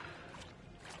dish.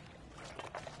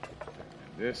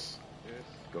 And this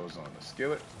goes on the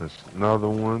skillet. That's another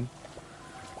one.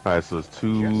 All right, so there's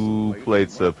two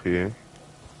plates up here.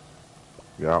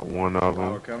 Got one of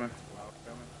Flour them. coming.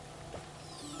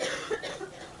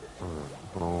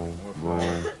 Boom.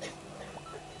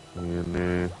 In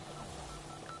there.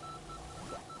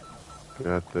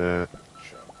 Got that.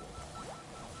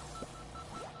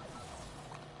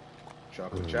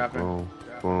 Chocolate chopping.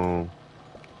 Boom.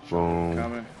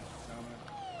 Coming.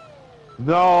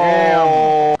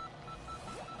 No!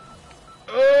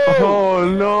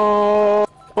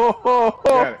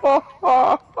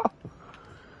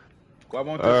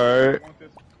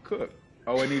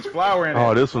 needs flour in it.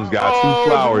 Oh, this one's got two it's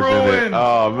flowers in it. ruined.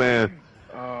 Oh man.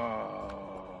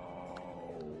 Oh,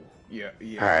 yeah.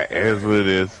 All right, here's what it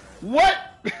is. What?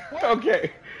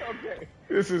 Okay.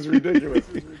 This is ridiculous.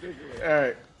 All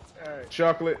right.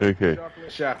 Chocolate. Okay.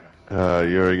 Chocolate.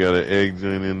 You already got an egg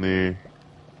joint in there.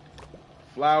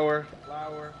 Flour.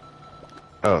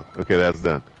 Oh, okay, that's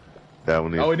done. That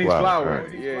one needs Oh, it needs flour.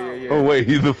 Right. Yeah. Oh wait,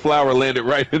 the flour landed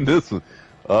right in this one.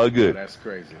 All good. Oh, that's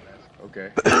crazy.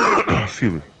 Okay.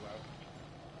 Excuse me.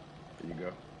 There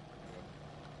you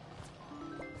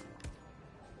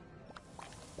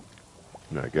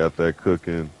go. I got that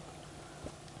cooking.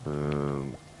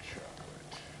 Chocolate.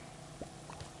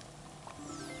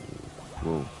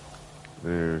 Boom.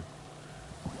 There.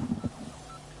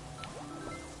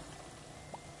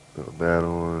 Throw that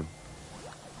on.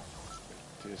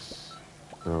 This.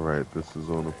 All right, this is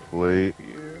on a plate.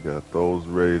 Here. Got those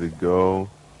ready to go.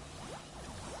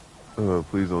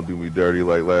 Please don't do me dirty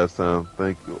like last time.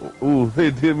 Thank you. Ooh, they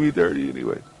did me dirty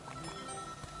anyway.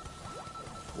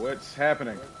 What's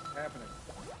happening?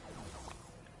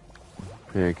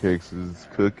 Pancakes is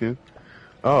cooking.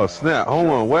 Oh, snap. Hold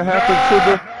on. What happened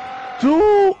to the...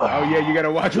 Dude! Oh, yeah, you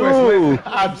gotta watch Dude. Wesley.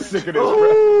 I'm sick of this,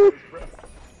 bro.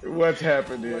 What's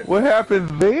happened here? What happened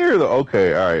there, though?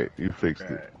 Okay, all right. You fixed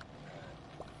it.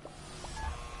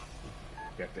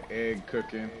 Got the egg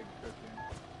cooking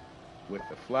with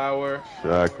the flour.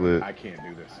 Chocolate. I can't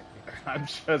do this. I'm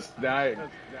just dying.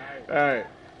 All right.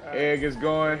 Egg is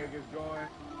going.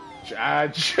 I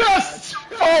just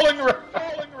falling right.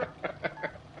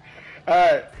 All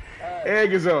right.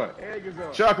 Egg is on.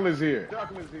 Chocolate is here.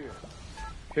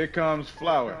 Here comes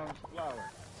flour.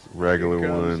 Regular Here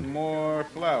comes one. more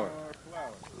flour.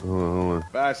 Hold on.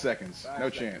 5 seconds. No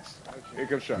chance. Here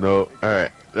comes chocolate. No. All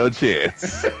right. No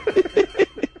chance.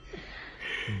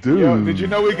 Dude. Yo, did you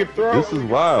know we could throw? This is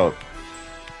wild.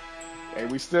 Hey,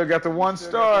 we still got the 1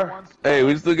 star. Hey,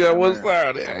 we still got 1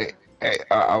 star. Hey,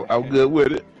 I'm good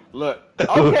with it. Look.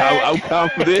 Okay. I'm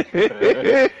confident.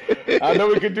 I know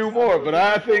we could do more, but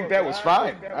I think that was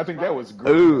fine. I think that was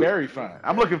great. Ooh. Very fine.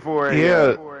 I'm looking for a,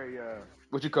 Yeah.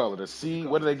 what you call it, a C?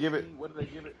 What do they give it?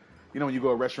 You know when you go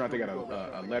to a restaurant, they got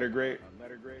a letter grade?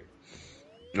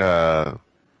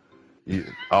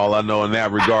 All I know in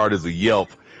that regard is a Yelp.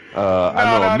 I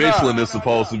know a Michelin is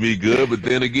supposed to be good, but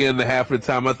then again, half of the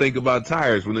time I think about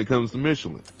tires when it comes to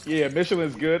Michelin. Yeah,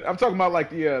 Michelin's good. I'm talking about like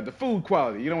the food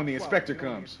quality. You know when the inspector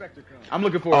comes. I'm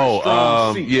looking for a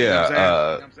strong C. Yeah. You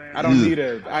know what I'm saying? I don't need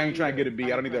I ain't trying to get a B.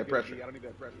 I don't need that pressure.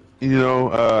 You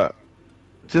know,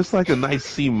 just like a nice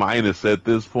C minus at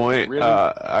this point. Really?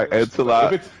 Until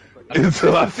I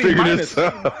figure this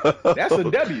out. That's a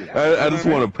W. I just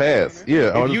want to pass.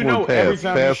 Yeah, I just want to pass.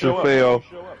 Pass or fail.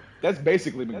 That's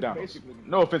basically McDonald's.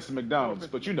 No offense to McDonald's,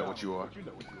 but you know what you are.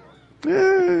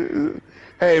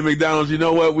 Hey, McDonald's, you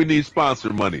know what? We need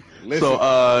sponsor money. Listen,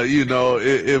 so, you know,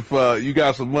 if you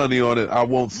got some money on it, I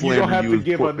won't slander you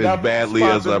as badly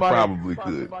as I probably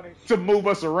could. To move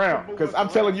us around. Because I'm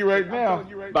telling you right now,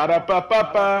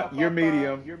 ba-da-ba-ba-ba, you're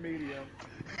medium.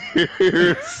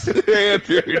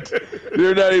 Standard.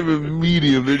 They're not even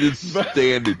medium. They're just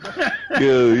standard.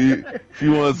 If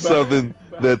you want something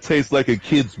that tastes like a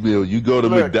kid's meal, you go to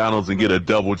McDonald's and get a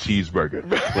double cheeseburger.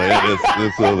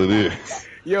 That's all it is.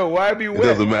 Yo, why be wet? It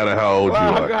doesn't matter how old you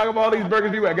are. How come all these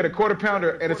burgers be wet? I get a quarter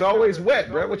pounder and it's always wet,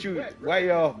 bro. Why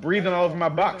y'all breathing all over my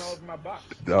box?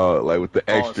 Like with the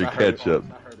extra ketchup.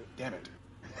 Damn it.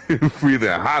 Breathing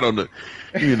hot on the,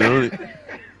 you know.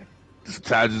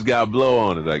 I just got to blow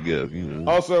on it, I guess. You know.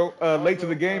 Also, late to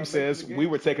the game says we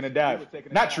were taking a dive.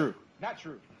 Not true.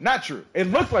 It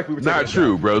looked like we were taking a dive. Not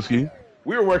true, broski.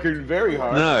 We were working very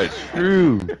hard. Not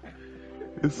true.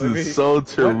 This is so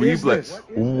terrible.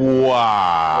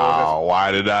 Wow.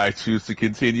 Why did I choose to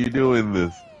continue doing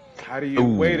this? How do you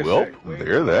wait a well, second?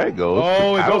 there that goes.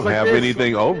 Oh, it I goes don't like have this.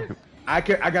 anything over. I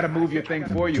gotta move your thing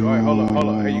for you. All right, hold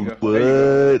on. There you go. What?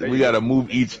 There you We go. gotta move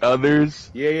each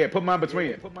other's. Yeah. Put mine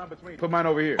between. Put mine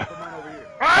over here.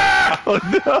 Oh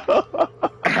no!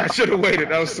 I should have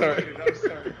waited. I'm sorry.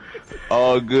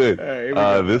 All good. All right, here we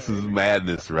go. This is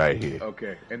madness right here.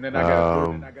 Okay, and then I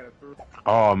gotta throw.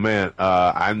 Oh man,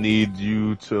 I need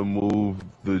you to move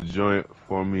the joint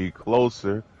for me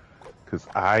closer, cause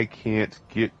I can't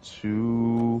get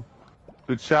to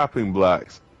the chopping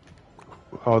blocks.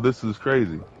 Oh, this is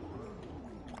crazy.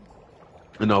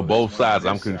 And on both sides,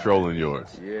 I'm controlling yours.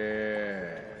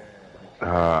 Yeah. All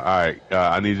right,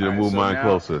 I need you to move mine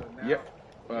closer. Yep.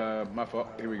 My fault.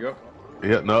 Here we go.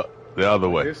 Yeah, no, the other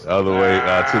way. This? The other way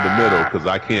to the middle, because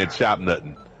I can't chop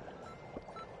nothing.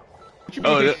 What you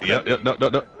Oh, mean? yeah, no.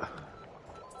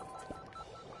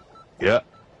 Yeah.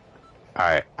 All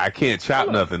right, I can't chop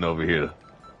nothing over here.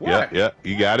 Why? Yeah,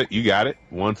 you got it. You got it.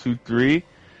 1, 2, 3.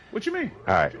 What you mean?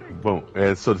 All right, boom.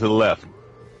 And so to the left,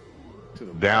 To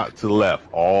the down left. to the left,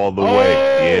 all the Oh!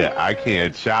 way. Yeah, I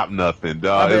can't chop nothing, My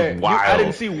dog. bad. It's wild. I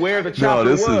didn't see where the No, chopper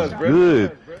this was, is bro.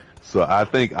 good. So I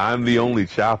think I'm the only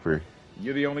chopper.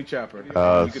 You're the only chopper. You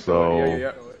can So. throw it.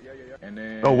 Yeah. And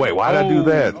then. Oh wait, why'd I do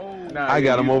that? Nah, I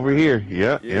got him over here.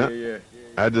 Yeah. Yeah.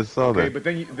 I just saw Okay, that. but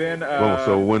then Boom.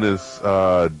 So when it's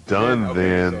done,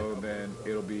 okay, so then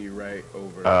it'll be right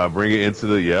over. bring it into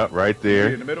the right there.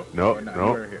 In the middle? Nope, Or not?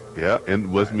 nope. Right here. Yeah,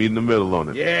 and let's meet in the middle on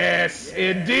it. Yes,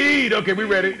 indeed. Okay, we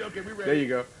ready. There you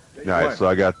go. All right, so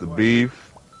I got the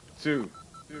beef 2.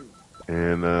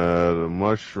 and the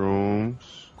mushrooms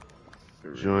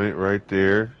joint right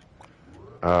there.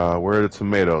 Where are the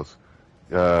tomatoes?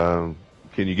 Can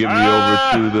you get me over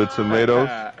to the tomatoes?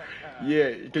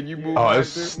 Yeah, can you move? Oh, it's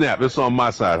snap. It's on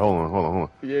my side. Hold on.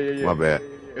 Yeah. My bad.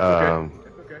 It's okay.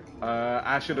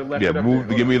 I should have left it up move.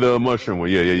 there. Give me the mushroom one.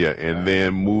 Yeah. And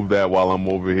then move that while I'm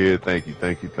over here. Thank you.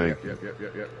 Yep.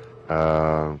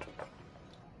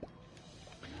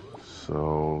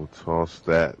 So toss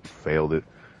that. Failed it.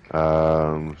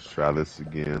 Let's try this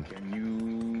again. Can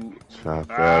you chop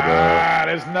that up?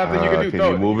 There's nothing you can do.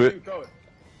 Can you move it?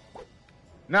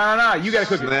 No. You gotta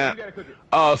cook Snap. it.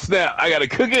 Oh snap! I gotta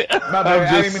cook it. My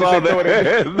bad. I just saw that.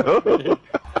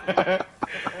 that.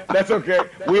 That's okay.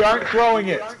 We aren't throwing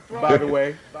it, by the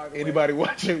way. Anybody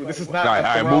watching? This is not. All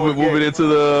right. Move it into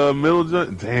the middle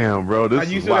joint. Damn, bro,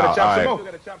 this is still wild.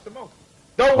 gotta chop some more.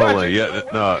 Don't watch it. Yeah,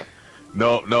 no.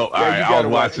 All right, I was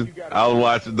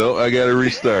watching. No, I gotta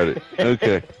restart it.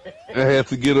 Okay. I had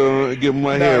to get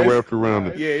my hair wrapped around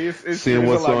it. Yeah, it's seeing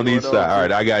what's on each side. All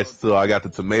right, right, I got the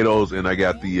tomatoes and I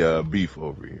got the beef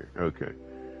over here. Okay.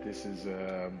 This is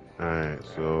All right,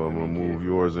 so I'm gonna move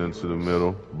yours into the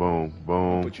middle. Boom.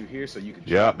 Put you here so you can.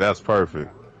 Yeah, that's perfect.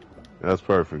 That's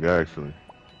perfect actually,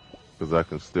 because I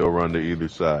can still run to either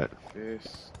side.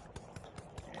 This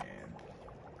and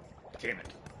damn it,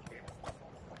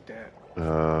 like that.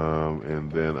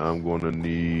 And then I'm gonna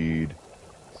need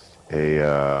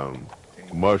a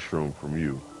mushroom from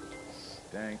you.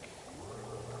 Stank.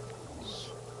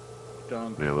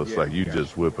 Stunk. Man, looks like you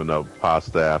just whipping up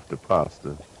pasta after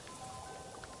pasta.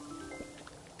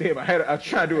 Damn, I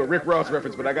tried to do a Rick Ross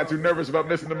reference, but I got too nervous about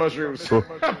missing the mushrooms. I'm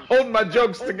holding my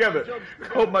jokes together.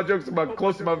 Hold my jokes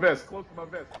close to my vest.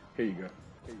 Here you go.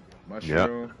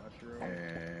 Mushroom.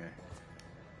 And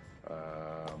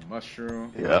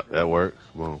mushroom. Yeah, that works.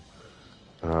 Boom.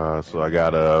 So I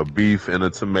got a beef and a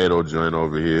tomato joint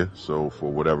over here. So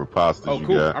for whatever pastas you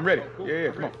cool. got. I'm ready. Yeah,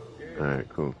 come on. All right,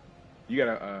 cool. You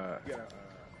gotta.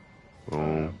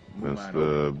 Boom. That's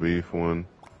the beef one.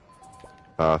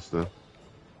 Pasta.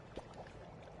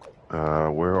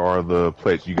 Where are the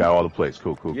plates? You got all the plates.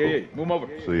 Cool. Yeah. Move 'em over.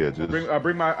 So yeah, just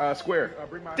bring my square.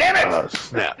 Damn it!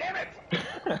 Snap.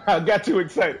 I got too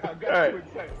excited. All right.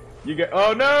 You got.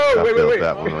 Oh no! Wait.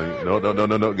 That one on you.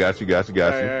 No. Got you.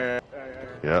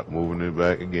 Yeah, moving it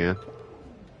back again.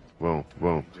 Boom.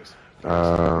 Just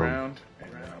around,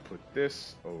 and then I'll put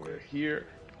this over here.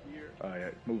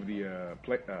 Move the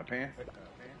pan.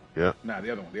 Yeah. Nah, the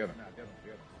other one. Yeah.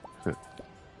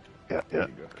 There you go.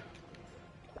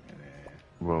 And then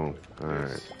Boom. All right.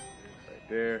 right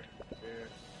there.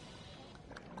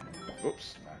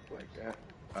 Oops, not like that.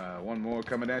 One more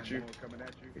coming at you.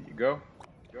 Here you go.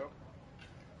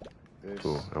 This.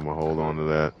 Cool. I'm gonna hold on to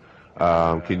that.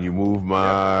 Can you move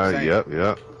my? Yep.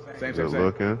 Same. Same.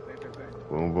 Looking.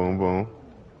 Boom.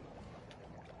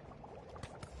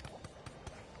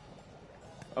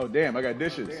 Oh damn! I got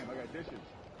dishes.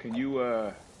 Can you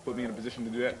put me in a position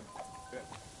to do that?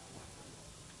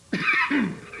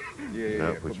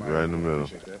 Yeah. Put you right in the middle.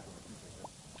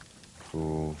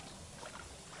 Cool.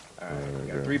 Alright,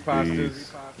 got 3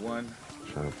 pastas. 1.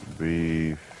 Chop the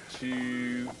beef.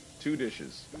 2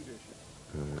 dishes.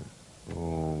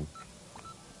 Boom.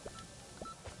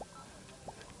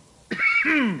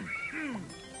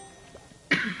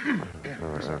 All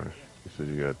right. You said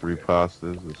you got 3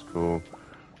 pastas. That's cool.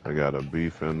 I got a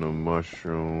beef and a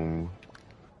mushroom.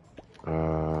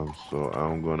 So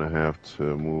I'm gonna have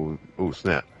to move. Oh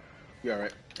snap! You all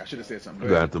right? I should have said something.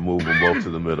 You have to move them both to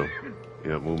the middle.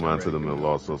 Yeah, move mine to the middle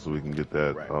also, so we can get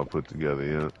that all put together.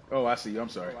 Yeah. Oh, I see. I'm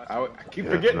sorry. I keep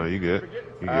forgetting. No, you good.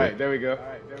 All right, there we go.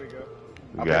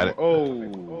 You got it.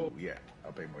 Oh, yeah.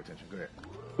 I'll pay more attention. Go ahead.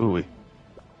 Ooh.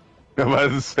 I'm about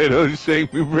to say, don't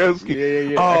shake me,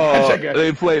 Bresky. Yeah. Oh, I got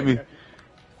they played me.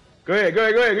 Go ahead.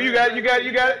 You got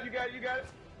it.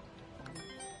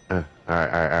 All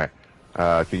right.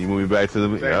 Can you move me back to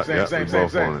the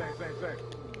Same.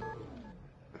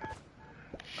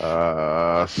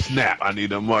 Snap. I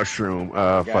need a mushroom.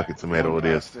 Fuck it, tomato it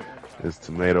is. Pasta. It's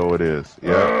tomato it is.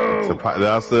 Yeah. Oh.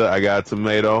 That's it. I got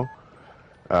tomato.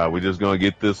 We're just gonna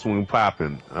get this one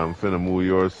popping. I'm finna move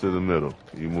yours to the middle.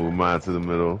 You move mine to the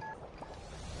middle.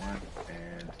 1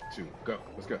 and 2. Go.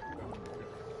 Let's go.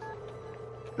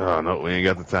 Oh no, we ain't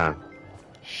got the time.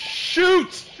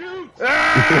 Shoot! Shoot!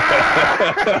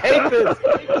 Ah! I hate this.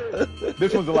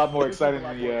 This one's a lot more exciting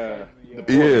than the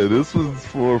Yeah, this was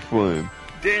for fun.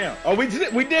 Damn. Oh, we did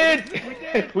it. We did.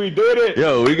 We did it.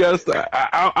 Yo, we gotta start.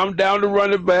 I'm down to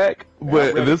run it back,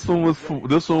 but this one was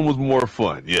more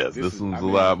fun. Yes, this one's a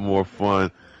lot more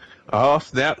fun. Oh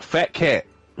snap! Fat cat.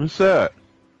 What's up?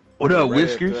 What up,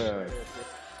 Whiskers?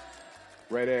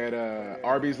 Right at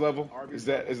Arby's level. Is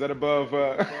that above?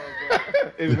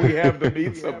 Is we have the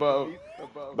meats above?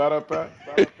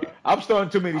 I'm throwing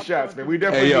too many shots, man. We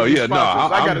definitely. Hey, yo, need yeah, no,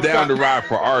 I'm down to ride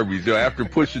for Arby's. Yo, after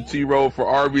pushing T-roll for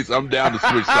Arby's, I'm down to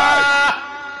switch sides.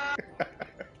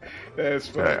 That's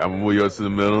funny. Okay, I'm gonna move yours to the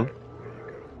middle.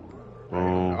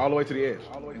 All the way to the edge.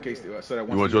 In case so that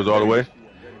you want yours all the way?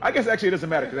 I guess actually it doesn't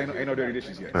matter because ain't no dirty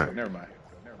dishes yet. So never mind.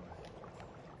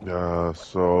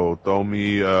 So throw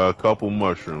me a couple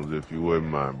mushrooms if you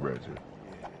wouldn't mind, Bridget.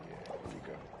 Yeah. Here you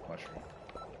go. Mushroom.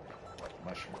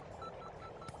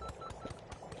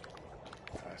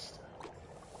 Pasta.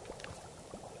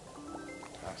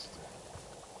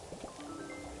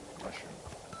 Mushroom.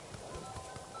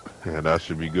 Yeah, that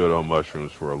should be good on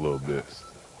mushrooms for a little bit.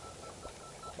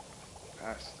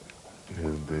 Pasta.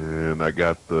 And then I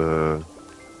got the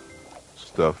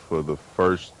stuff for the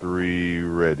first 3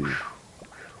 ready.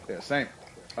 Yeah, same.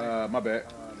 My bad.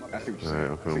 I see what you're saying.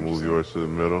 Alright, I'm gonna move yours to the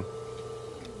middle.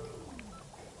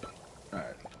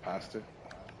 Alright, pasta.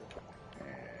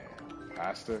 And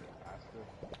pasta. And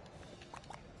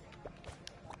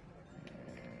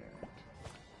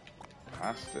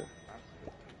pasta.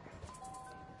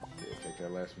 Yeah, take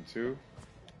that last one too.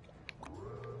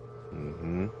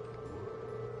 Mm-hmm.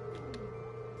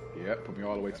 Yep, put me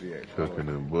all the way to the edge. Cooking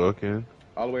and booking.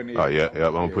 All the way in the edge. Oh, yeah,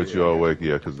 I'm gonna put you all the way,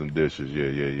 yeah, because them dishes,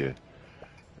 yeah.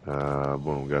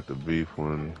 Boom, got the beef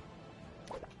one.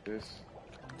 This.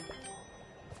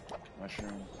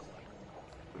 Mushroom.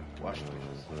 Wash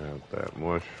dishes. Grab that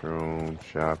mushroom,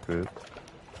 chop it.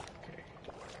 Okay.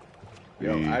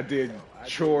 Yo, I did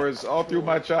chores all through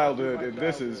my childhood, and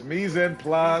this is mise en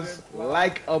place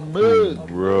like a mug.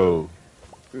 Bro.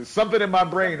 There's something in my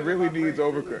brain really needs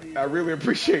Overcooked. I really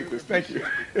appreciate this. Thank you.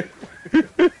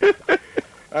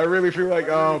 I really feel like,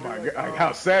 oh my God,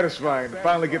 how satisfying to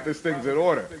finally get this thing in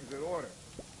order.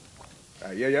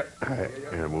 Yeah. All right,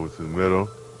 and move to the middle.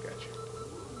 Got you.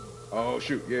 Oh,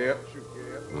 shoot. Yeah.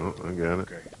 Oh, I got it.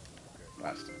 Okay.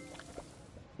 Pasta.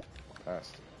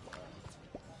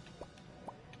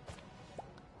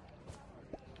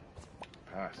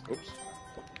 Oops.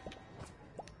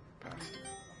 Pasta.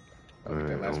 All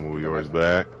right, I'm gonna move yours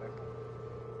back.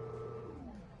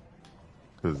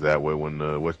 Because that way when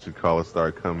the whatchamacallit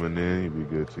start coming in, you'll be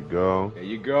good to go. There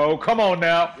you go. Come on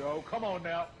now.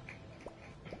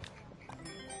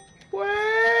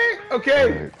 Wait.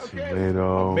 Okay. Right,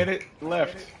 tomato. A minute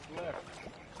left.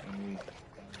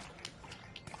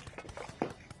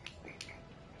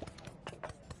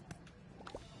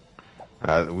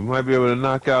 We might be able to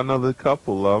knock out another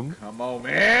couple of them. Come on,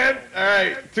 man. All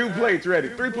right. 2 plates ready.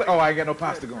 3 plates. Oh, I ain't got no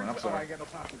pasta going. I'm sorry.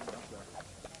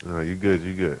 No, you good. 1,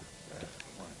 2,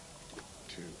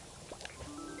 3.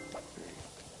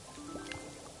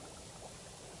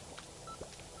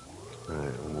 All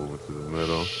right, we'll move it to the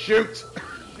middle. Shoot.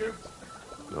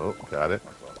 Nope, got it.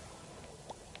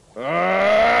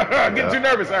 I'm getting too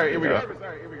nervous. All right, here we go.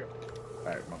 All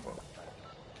right, my fault.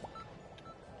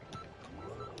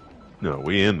 No,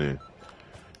 we in there.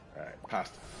 All right,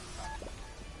 pasta.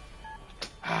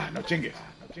 No chingas.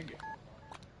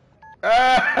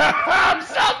 I'm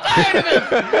so tired of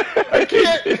this. I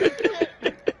can't.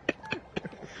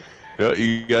 Yeah,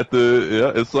 you got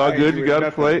the. It's all good. You got a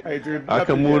plate. I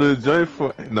can move the joint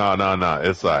for. No,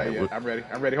 it's all right. Yeah, I'm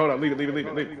ready. Hold on. Leave it.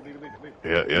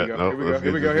 Yeah.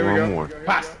 Here we go. More.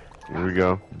 Pasta. Here we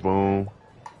go. Boom.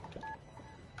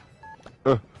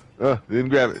 Didn't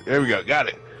grab it. There we go. Got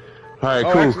it. All right,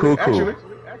 cool. Actually,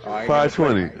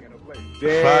 520.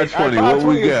 520. What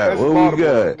we got?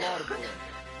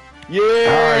 Yes.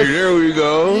 All right, there we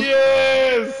go.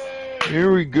 Yes.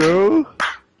 Here we go.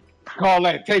 Call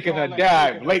that taking a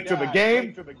dive late to the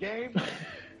game.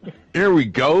 Here we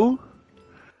go.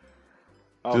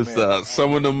 Oh, Just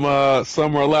some of them,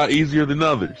 some are a lot easier than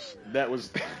others. That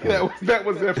was that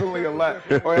was definitely a lot,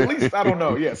 or at least I don't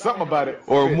know. Yeah, something about it.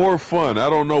 Or fit. more fun. I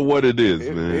don't know what it is,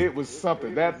 It, man. it was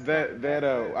something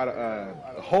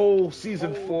whole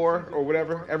season 4 or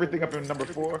whatever, everything up in number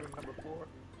 4.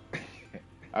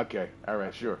 Okay, all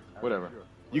right, sure, whatever.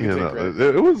 You can take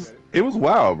credit. It was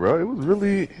wild, bro. It was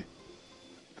really.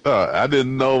 I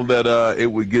didn't know that it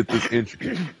would get this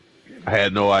intricate. I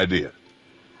had no idea.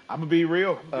 I'm gonna be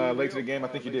real. Late to the game, I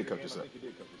think you did coach yourself.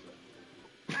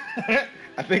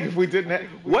 I think if we didn't have,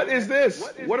 what is this?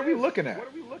 What are we looking at?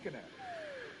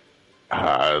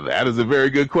 That is a very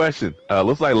good question.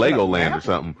 Looks like Legoland or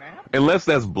something. Unless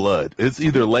that's blood. It's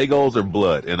either Legos or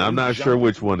blood, and I'm not sure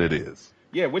which one it is.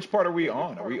 Yeah, which part are we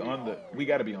on? Are we on the? We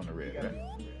got to be on the red. Right?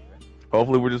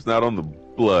 Hopefully, we're just not on the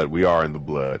blood. We are in the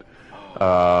blood.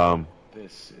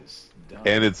 This is dumb.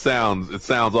 And it sounds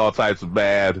all types of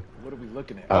bad. What are we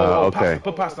looking at? Okay. Pasta.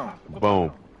 Put pasta on.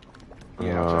 Boom.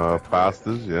 Yeah,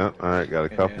 pastas. Yeah. All right. Got a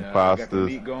couple pastas. Got the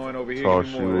meat going over here. Toss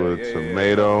you a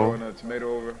tomato. Throwing a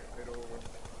tomato over.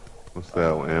 What's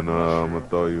that one? And I'm gonna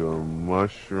throw you a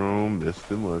mushroom. This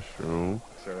the mushroom.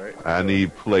 That's all right. I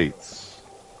need plates.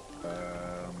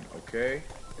 Okay.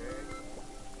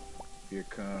 Here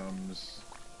comes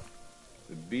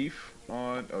the beef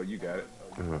on. Oh, you got it.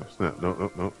 Snap.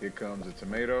 No. Here comes the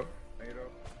tomato.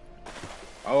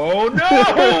 Oh no!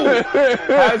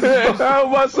 How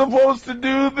am I supposed to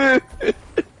do this? Wait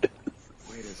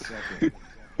a second.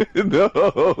 No,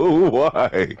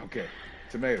 why? Okay,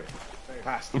 tomato,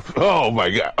 pasta. Oh my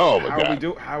god! Oh my god! How we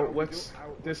do? What's?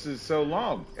 This is so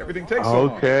long. Everything takes so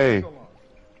long. Okay.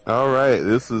 All right.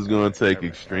 This is going to take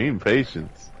extreme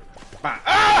patience.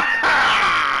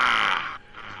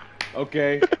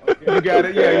 Okay. You got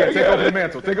it. Yeah. Take over the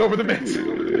mantle. Take over the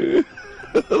mantle.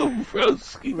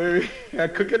 Broski.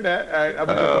 Cooking that. All right, I'm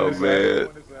oh man.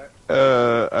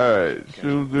 All right.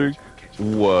 Sugar.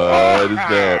 What is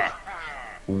that?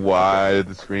 Why did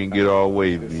the screen get all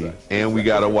wavy? And we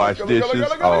gotta wash dishes.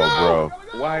 Oh,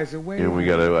 bro. Why is it wavy? And we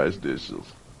gotta wash dishes. All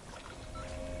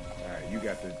right, you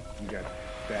got that.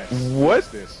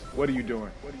 What? This? What are you doing?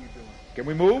 Can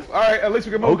we move? All right, at least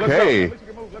we can move. Okay.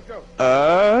 Let's go.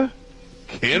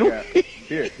 Can we?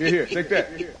 Here. Take that.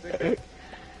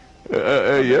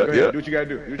 Yeah. Do what you gotta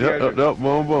do. No,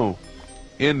 boom.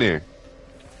 In there.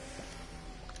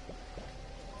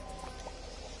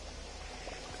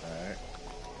 All right.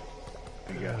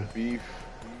 We got the beef.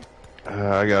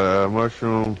 I got a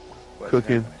mushroom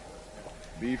cooking. Happening?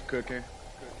 Beef cooking.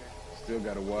 Still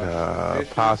gotta wash.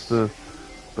 Pasta.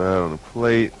 Put that on the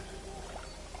plate.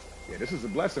 Yeah, this is a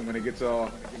blessing when it gets all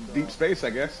deep space, I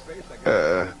guess.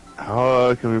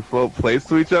 Can we float plates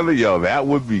to each other? Yo, that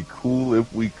would be cool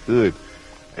if we could.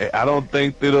 I don't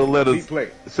think it'll let us,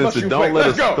 since it don't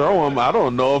let us throw them, I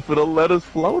don't know if it'll let us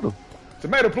float them.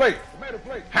 Tomato plate.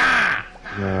 Ha!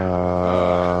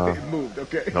 It moved,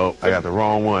 okay. Nope, I got the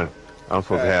wrong one. I'm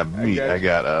supposed to have meat. I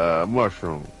got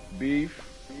mushroom. Beef,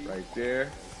 right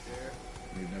there.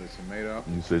 Need another tomato.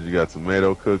 You said you got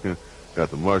tomato cooking. Got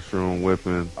the mushroom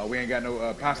whipping. Oh, we ain't got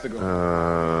no pasta going.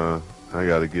 I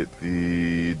gotta get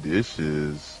the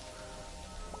dishes.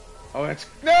 Oh,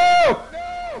 no!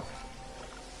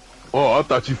 Oh, I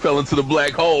thought you fell into the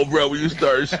black hole, bro, when you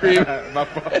started screaming. My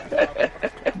fault.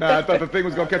 Nah, I thought the thing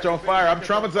was gonna catch on fire. I'm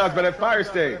traumatized by that fire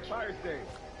stage.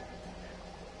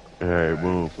 All right,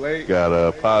 boom. Plate.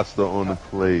 Got pasta on the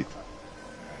plate.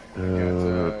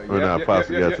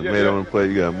 Pasta. Got tomato on the plate.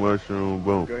 You got mushroom.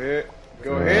 Boom. Go ahead.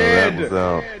 That was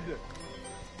out.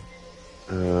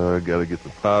 Gotta get the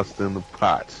pasta in the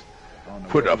pot.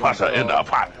 Put the pasta in the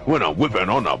pot. When I'm whipping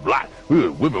on the block,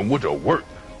 we're whipping with the work.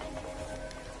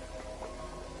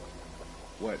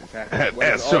 What is happening? What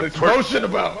is all this motion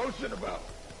about?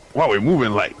 Why are we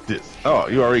moving like this? Oh,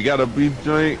 you already got a beef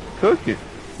joint cooking.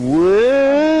 What?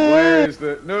 Where is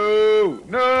the...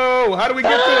 No! How do we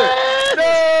get to it? No!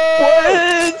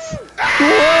 What?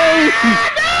 Why?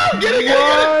 No! Get it!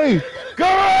 Go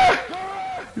on!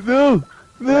 No!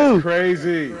 That's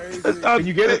crazy. Can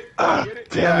you get it? Damn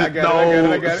it,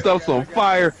 no. I got the it. stuff's on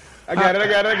fire. I got it.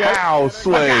 Ow,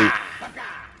 Sway.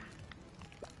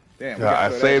 Damn,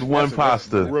 I saved one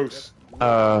pasta. Gross.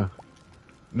 Now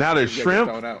there's shrimp.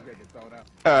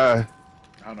 I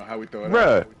don't know how we throw it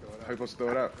out. How we supposed to throw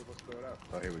it out?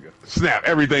 Oh, here we go. Snap,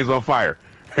 everything's on fire.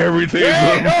 Everything's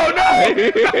on fire. No!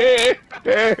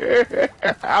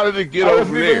 How did it get over there? I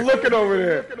wasn't even looking over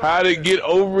there. How did it get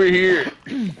over here?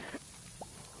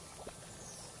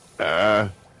 I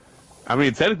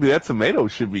mean, technically that tomato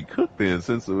should be cooked then,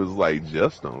 since it was like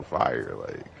just on fire,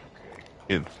 like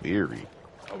in theory.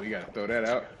 Oh, we gotta throw that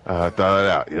out. Throw it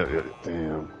out. Yeah.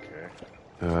 Damn. Okay.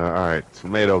 All right,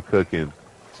 tomato cooking.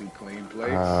 2 clean plates.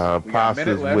 We got a Pasta's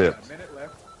minute left. whipped.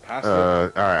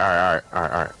 Pasta All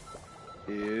right.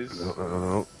 is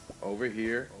over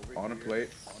here on a plate.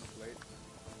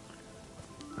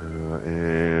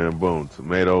 And boom,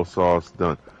 tomato sauce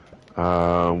done.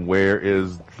 Where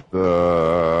is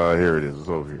the? Here it is. It's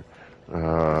over here.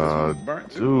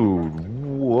 Burnt too. Dude,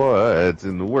 what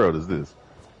in the world is this?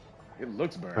 It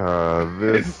looks burnt.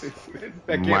 This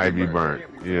That can't might be burnt.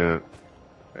 Yeah.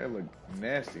 That look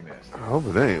nasty. I hope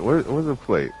it ain't. Where's the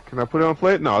plate? Can I put it on a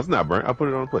plate? No, it's not burnt. I'll put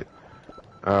it on a plate.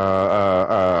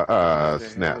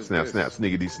 Snap,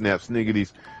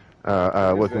 sniggities.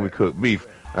 What can we cook? Beef.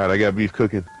 All right, I got beef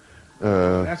cooking.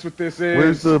 That's what this is.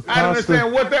 Where's the pasta? I don't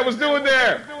understand what that was doing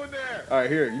there. All right,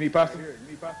 here. You need pasta?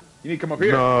 You need to come up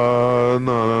here.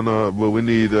 No. But we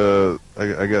need. I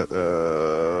got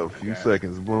a few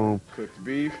seconds. Boom. Cooked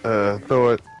beef. Throw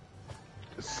it.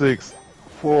 6,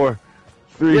 4,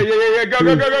 3. Yeah. Go.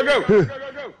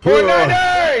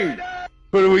 490.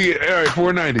 What do we get? All right,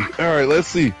 490. All right, let's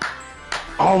see.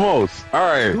 Almost. All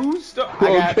right. 2 stars.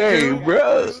 Okay,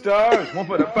 bro. Stars. 1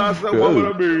 for the pasta, 1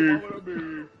 for the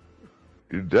beef.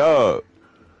 Good job.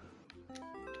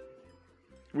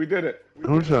 We did it.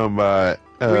 I'm talking about.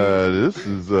 This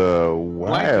is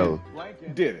wild.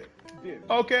 Did it.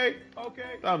 Okay.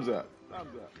 Thumbs up.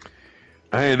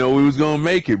 I didn't know we was gonna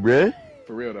make it, bruh.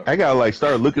 For real though. I gotta like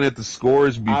start looking at the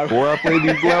scores before I play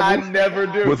these levels. I never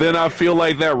do. But then I feel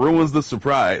like that ruins the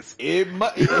surprise. It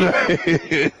might.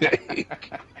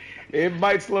 It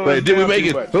might slow But us did down we make too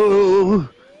it? much. Oh.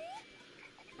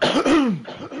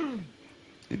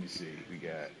 Let me see. We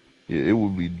got. Yeah, it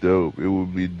would be dope. It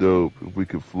would be dope if we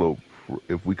could float.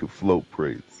 If we could float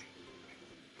plates.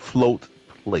 Float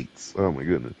plates. Oh my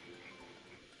goodness.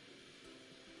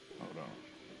 Hold on.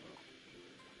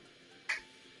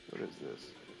 What is this?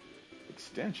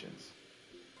 Extensions.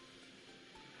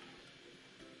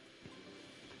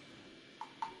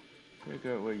 Pick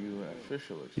up where you at.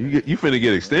 Official extensions. You finna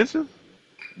get extensions?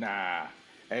 Nah.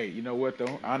 Hey, you know what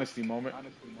though? Honesty moment.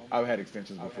 I've had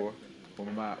extensions before.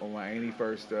 When my auntie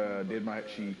first did my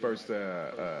first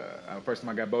time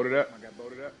I got voted up.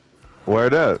 Where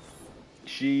that?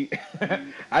 She,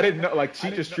 I didn't know, like, she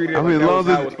just treated it I like mean, that long was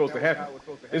how as- it was supposed to happen.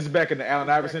 This is back in the Allen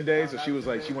Iverson days, so she was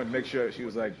like, she wanted to make sure, she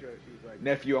was like,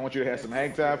 nephew, I want you to have some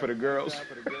hang time for the girls.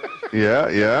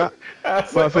 Yeah. I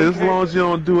was But I like, say, as okay. long as you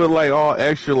don't do it like all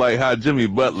extra, like how Jimmy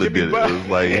Butler Jimmy did it. Butler. It was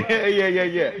like,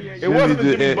 yeah. It wasn't a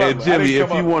Jimmy Butler. and Jimmy, I didn't if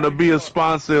come you up- want to be a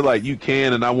sponsor, like you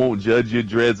can, and I won't judge your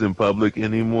dreads in public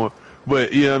anymore.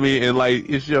 But you know what I mean, and like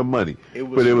it's your money. It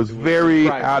was very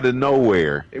surprising. out of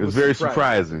nowhere. It was very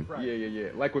surprising. Yeah.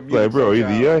 Like with music. Like, bro, either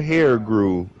sometimes- your hair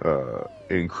grew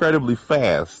incredibly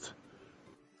fast,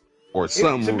 or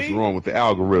something to was me- wrong with the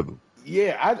algorithm.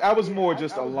 Yeah, I was more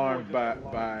just alarmed by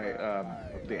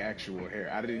the actual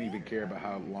hair. I didn't even care about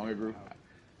how long it grew.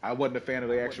 I wasn't a fan of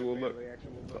the actual look.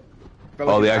 Felt like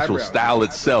Oh, the his actual eyebrows. style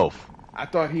itself. I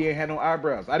thought he ain't had no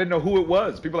eyebrows. I didn't know who it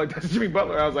was. People like, that's Jimmy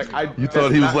Butler. I was like, You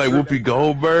thought he was like Whoopi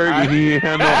Goldberg and he ain't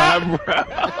had no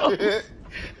eyebrows.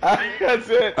 That's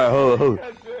it. Hold on.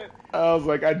 I was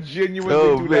like, I genuinely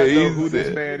do not know who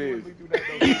this man is.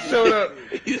 He showed up,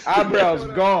 eyebrows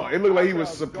gone. It looked like he was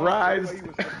surprised.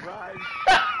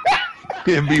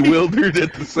 And bewildered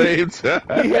at the same time.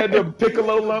 He had the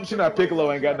Piccolo lumps. You know,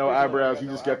 Piccolo ain't got no eyebrows. He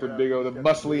just got the big old, the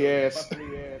muscly ass.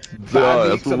 Duh,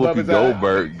 that's what above Whoopi his eye.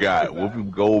 Goldberg got. Whoopi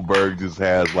Goldberg just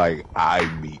has like eye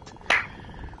meat.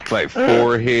 Like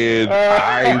forehead,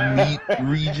 eye meat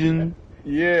region.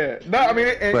 Yeah. No, I mean,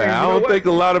 and But you I know don't what? think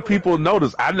a lot of people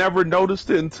notice. I never noticed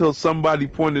it until somebody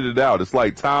pointed it out. It's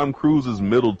like Tom Cruise's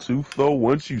middle tooth, though.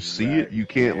 Once you see it, you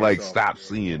can't like stop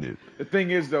seeing it. The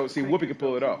thing is, though, see, Whoopi can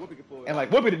pull it off. And,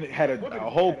 like, Whoopi had a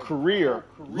whole career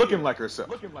looking like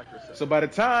herself. So by the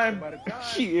time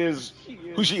she is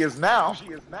who she is now,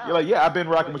 you're like, yeah, I've been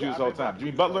rocking with you this whole time. Jimmy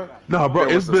Butler? No, bro,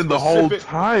 there it's was a been the whole specific-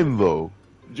 time, though.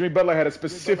 Jimmy Butler had a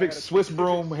specific Swiss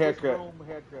broom haircut.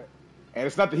 And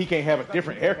it's not that he can't have a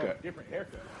different haircut.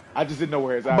 I just didn't know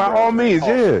where his eyebrows By all went. means,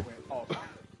 yeah.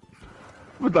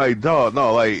 But like, dog,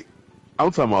 no, like,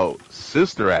 I'm talking about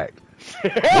Sister Act.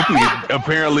 Whoopi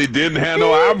apparently didn't have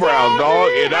no eyebrows, dog,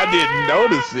 and I didn't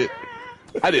notice it.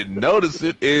 I didn't notice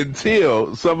it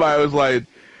until somebody was like,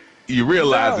 you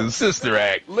realize in Sister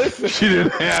Act, Listen. she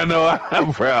didn't have no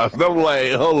eyebrows. And I'm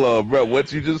like, hold on, bro,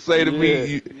 what you just say to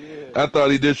me? I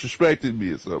thought he disrespected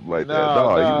me or something like that.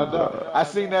 No. I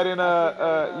seen that in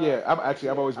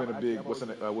I've always been a big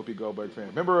Whoopi Goldberg fan.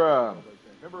 Remember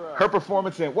her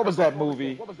performance in what was that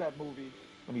movie?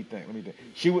 Let me think.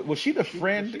 Was she the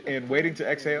friend in Waiting to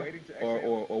Exhale,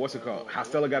 or what's it called? How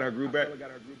Stella got her groove back. Do you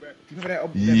remember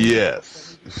that movie?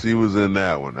 Yes, she was in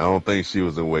that one. I don't think she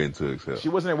was in Waiting to Exhale. She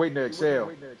wasn't in Waiting to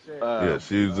Exhale. Yeah,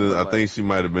 she was in, I think she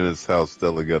might have been in How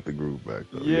Stella Got the Groove Back,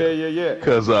 though. Yeah.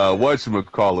 Because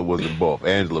whatchamacallit was in both.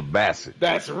 Angela Bassett.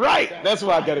 That's right. That's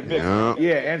why I got it mixed.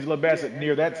 Yeah, Angela Bassett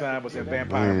near that time was in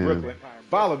Vampire in Brooklyn.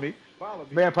 Follow me.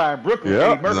 Vampire in Brooklyn. Yep,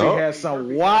 Eddie Murphy has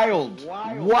some wild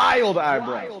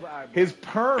eyebrows. His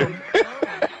perm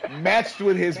matched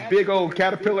with his big old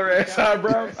caterpillar ass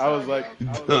eyebrows. I was like,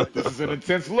 this is an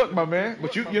intense look, my man.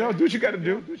 But you know, do what you got to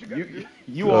do.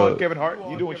 You are Kevin Hart.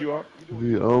 You do what you are.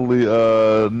 The only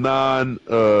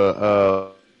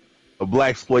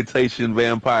blaxploitation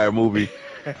vampire movie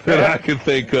that I can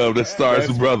think of that stars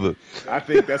a brother. I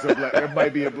think that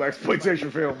might be a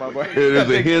blaxploitation film, my boy.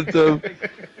 There's a hint of,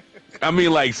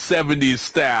 like 70s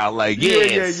style, like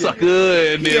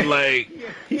sucker, and then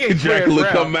Dracula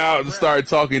come out and start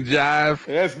talking jive.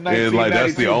 That's and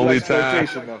that's the only time.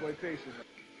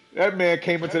 That man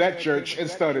came into that church and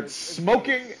started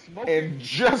smoking and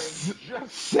just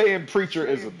saying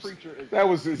preacher-isms. That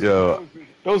was his.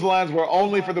 Those lines were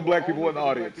only for the black people in the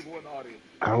audience.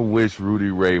 I wish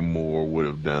Rudy Ray Moore would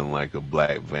have done like a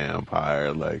black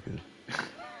vampire,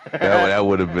 that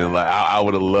would have been I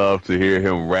would have loved to hear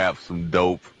him rap some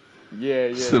dope.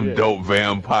 Dope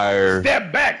vampire.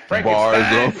 Step back,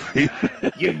 Frankenstein.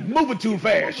 You're moving too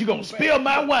fast. You're gonna spill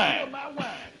my wine.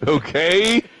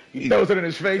 Okay. He throws it in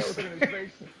his face.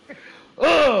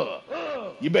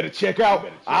 You better check out.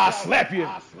 I'll slap you.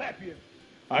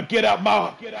 I get out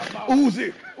my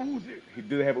Uzi. He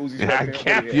did have Uzis back then. I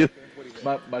cap you.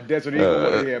 My Desert Eagle,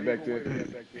 what did he have back there?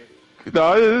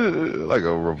 No, like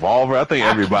a revolver. I think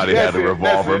everybody had a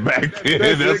revolver back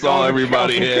then. That's all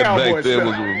everybody had back then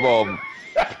was a revolver.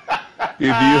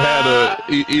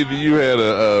 Either you had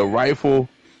a rifle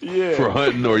for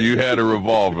hunting, or you had a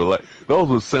revolver. Those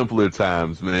were simpler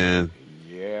times, man.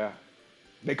 Yeah,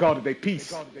 they called it their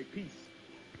piece.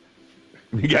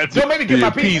 You got Don't make me get my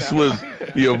piece. That's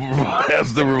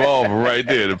the revolver right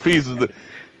there. The piece is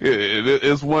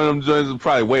it's one of them joints that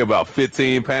probably weigh about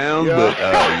 15 pounds, but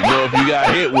if you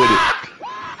got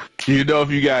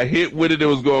hit with it, it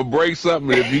was gonna break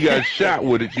something. And if you got shot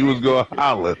with it, you was gonna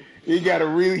holler. He got to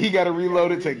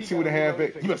reload it. Take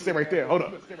 2.5. You gotta stay right there. Hold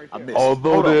on. I missed.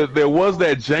 Although there was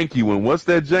that janky one. What's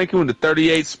that janky one? The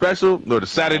 38 special or the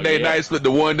Saturday night split?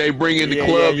 The one they bring in the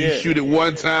club. You shoot it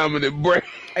one time and it breaks.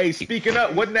 Hey, speaking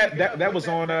of, wasn't that was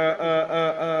on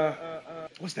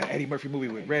what's that Eddie Murphy movie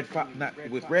with Red Fox? Not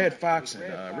with Red Fox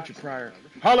and Richard Pryor.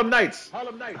 Harlem Nights,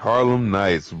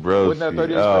 bro. Wasn't that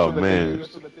 38 special that they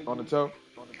used on the toe?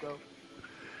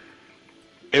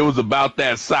 It was about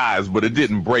that size, but it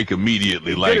didn't break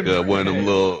immediately like one of them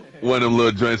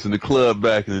little joints in the club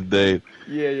back in the day.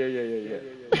 Yeah.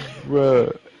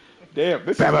 Bruh. Damn,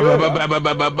 this is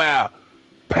bow.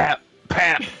 Pap.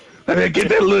 Let me get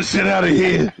that little shit out of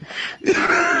here.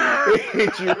 It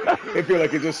hit you. It feel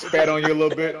like it just spat on you a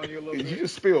little bit. Did you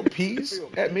just spill peas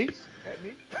at me?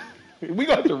 We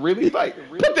gonna have to really fight.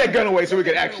 Put that gun away so we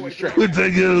can actually strike. Put that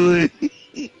gun away.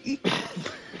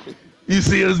 You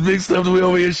see us big stuff that we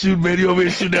over here shooting, man. You over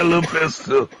here shooting that little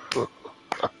pistol.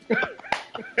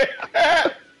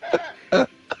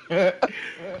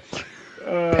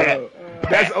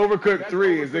 That's Overcooked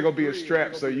 3. Is there gonna be a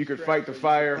strap so you could fight the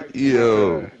fire?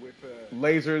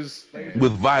 Lasers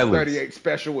with violence. 38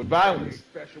 special with violence.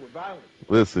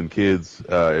 Listen, kids,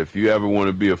 if you ever want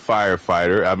to be a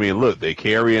firefighter, look, they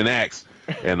carry an axe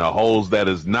and a hose that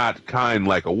is not kind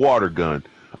like a water gun.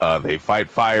 They fight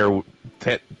fire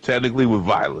technically with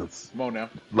violence. Come on now.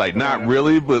 Not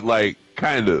really, but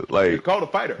kind of They're called a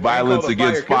fighter. Violence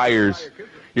against fires.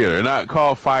 Yeah, they're not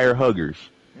called fire huggers.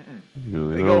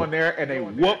 They go in there and they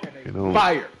whoop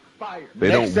fire. They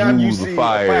Next don't time you woo see the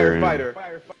fire. a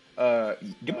firefighter,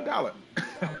 give him $1.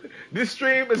 This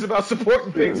stream is about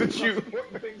supporting things that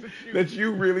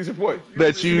you really support.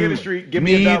 That you industry, give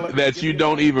me $1. That you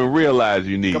don't even realize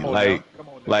you need, like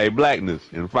blackness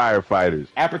and firefighters.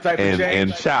 Appetite for change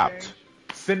and Chopped.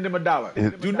 Send them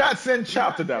 $1. Do not send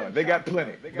Chopped $1. They got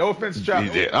plenty. No offense, Chopped.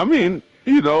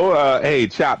 Hey,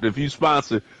 Chopped, if you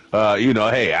sponsor.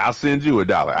 Hey, I'll send you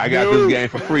 $1. I got this game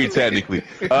for free, technically.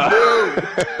 All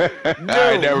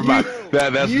right, never mind.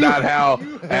 That's not how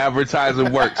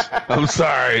advertising works. I'm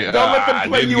sorry. Don't let them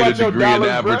play you out your dollars,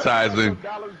 advertising.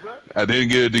 I didn't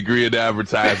get a degree in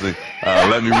advertising.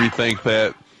 Let me rethink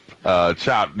that.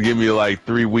 Chop, give me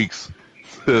 3 weeks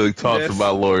to talk to my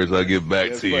lawyers. I'll get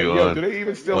back to you on, do they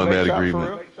even still on make that Chop agreement.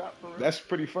 For real? That's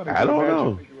pretty funny. I don't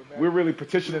know. We're really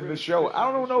petitioning this show.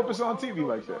 I don't know if it's on TV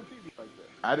like that.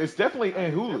 It's definitely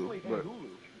in Hulu. But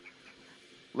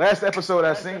last episode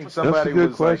I seen, That's a somebody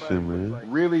good was like question,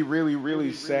 man. really, really,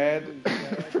 really sad.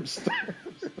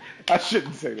 I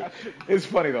shouldn't say that. It's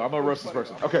funny though. I'm gonna roast this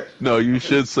person. Okay. No, you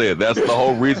should say it. That's the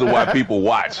whole reason why people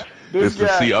watch This is to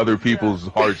guy, see other people's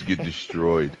hearts get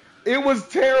destroyed. it was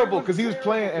terrible because he was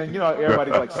playing, and you know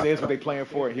everybody like says what they playing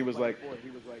for, and he was like,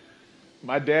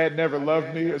 "My dad never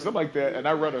loved me" or something like that, and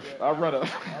I run a.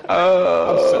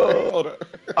 I'm sorry. Hold on.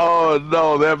 Oh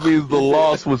no, that means the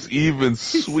loss was even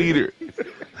sweeter.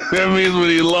 That means when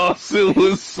he lost, it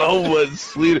was so much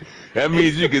sweeter. That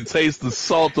means you can taste the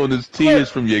salt on his tears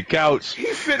from your couch.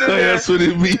 He's sitting there That's what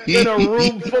it means. in a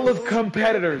room full of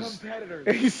competitors.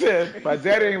 And he said, "My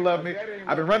daddy ain't love me.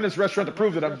 I've been running this restaurant to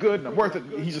prove that I'm good and I'm worth it."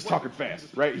 He's just talking fast,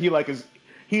 right?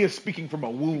 He is speaking from a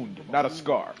wound, not a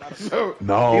scar. So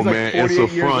No, he's like man, 48 it's a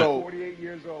front.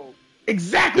 years old.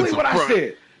 Exactly It's a what I front.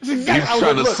 said. It's exactly, He's I was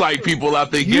trying like, to look, psych people out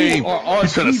their you game. are on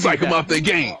He's trying to TV psych them now. out their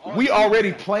game. We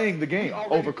already playing the game,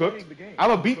 Overcooked. I'm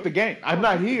going to beat the game. I'm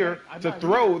not here to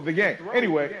throw the game.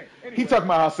 Anyway, he talking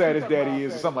about how sad his daddy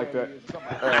is or something like that.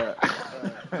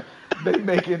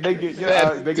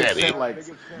 They get sent like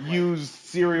used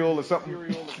cereal or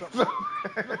something.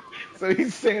 So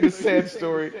he's saying a sad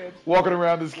story, walking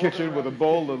around his kitchen with a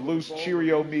bowl of loose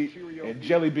Cheerio meat and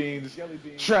jelly beans,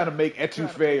 trying to make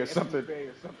etouffee or something.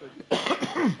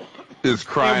 Is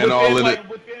crying all in it.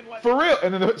 For real.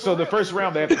 And then so the first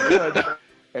round they have to judge,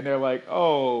 and they're like,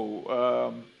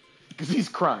 oh, because he's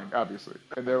crying, obviously,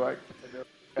 and they're like,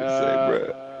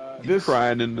 You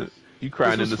crying in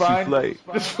the souffle.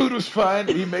 This food was fine.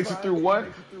 He makes it through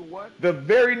one. The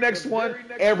very next one,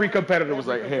 every competitor was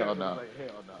like, hell no.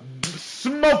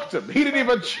 Smoked him. He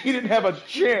didn't have a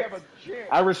chance.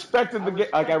 I respected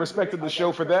the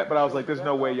show for that, but I was like, there's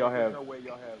no way y'all have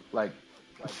like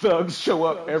thugs show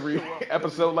up every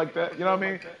episode like that. You know what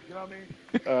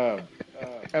I mean?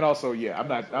 And also, yeah,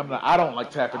 I don't like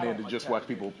tapping in to just watch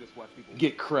people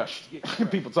get crushed.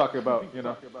 People talking about,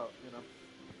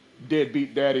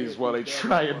 deadbeat daddies while they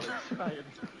try and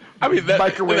I mean,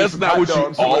 that's not what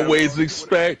you always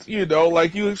expect,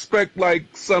 like you expect like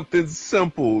something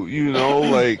simple,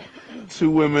 like two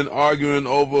women arguing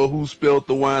over who spilled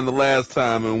the wine the last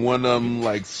time, and one of them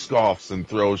like scoffs and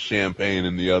throws champagne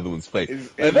in the other one's face.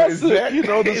 Is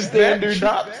the standard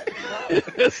chopped?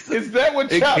 Is that what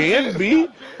chopped It can is? be.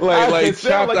 Like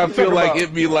chopped, like I you're feel talking like about-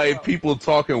 it'd be like people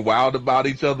talking wild about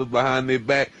each other behind their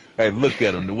back. Hey, look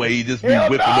at him, the way he just be Hell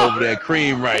whipping no. over that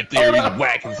cream right there. Hold He's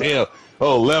whack as hell.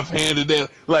 Oh, left-handed there.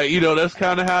 Like, that's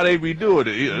kind of how they be doing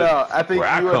it. No, I think where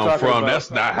I you are come talking from, about-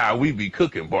 that's not how we be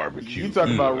cooking barbecue. You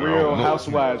talking about I Real don't know.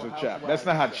 Housewives with Chopped. That's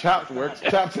not how Chopped works.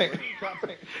 Chopped ain't.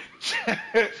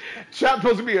 Chopped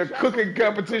supposed to be a cooking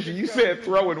competition. You said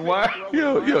throwing wine.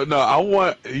 No, I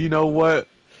want, you know what?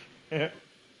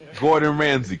 Gordon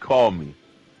Ramsay, call me.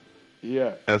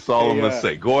 Yeah. That's all I'm going to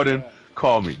say. Gordon,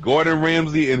 call me. Gordon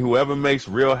Ramsay and whoever makes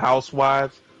Real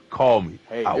Housewives, call me.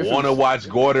 Hey, I want to watch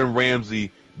Gordon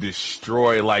Ramsay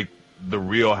destroy, like, the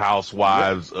Real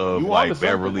Housewives of, You like, onto something.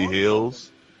 Beverly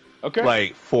Hills, Okay.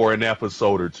 like, for an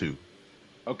episode or two.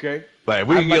 Okay. Like,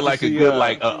 we I'd can like get, to like, see, a good,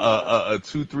 like, a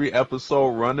 2-3 episode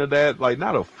run of that. Like,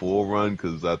 not a full run,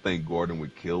 because I think Gordon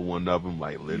would kill one of them,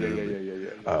 like, literally. Yeah.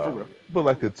 For real. But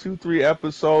like the 2-3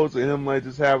 episodes of him like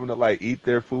just having to like eat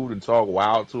their food and talk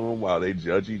wild to them while they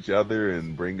judge each other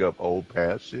and bring up old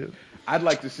past shit. I'd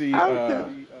like to see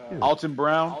Alton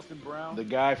Brown, the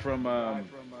guy from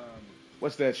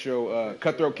what's that show?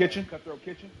 Cutthroat Kitchen.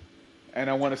 And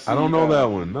I want to see. I don't know that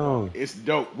one. No. It's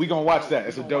dope. We gonna watch that.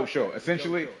 It's a dope show.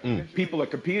 Essentially, people are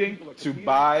competing to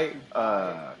buy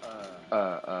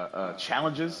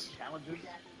challenges,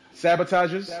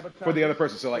 sabotages for the other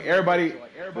person. So like everybody,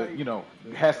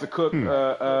 has to cook.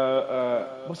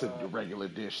 What's a regular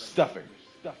dish? Stuffing.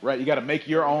 Right, you got to make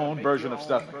your own version of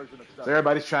stuffing. So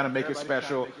everybody's trying to make it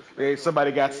special.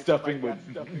 Somebody got stuffing with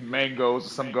mangoes or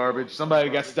some garbage. Somebody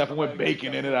got stuffing with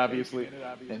bacon in it, obviously.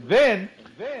 And then,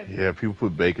 Yeah, people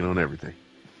put bacon on everything.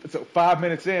 so 5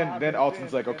 minutes in, then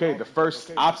Alton's like, okay, the first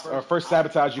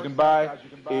sabotage you can buy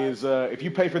is if you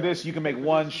pay for this, you can make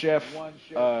one chef.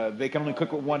 They can only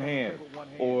cook with one hand,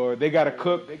 or they got to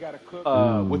cook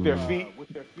with their feet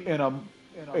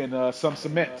in some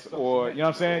cement, or you know what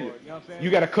I'm saying? You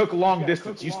got to cook long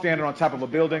distance. You standing on top of a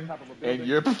building, and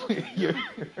your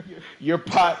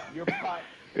pot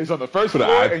is on the first Put an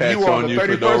floor, eye and patch you on on the you for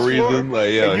 31st no floor, reason.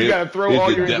 Like, yeah, and you got to throw all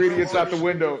your depth ingredients out the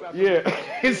window. Yeah,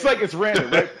 it's like it's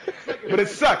random, right? But it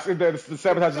sucks. The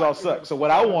sabotages all suck. So what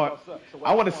I want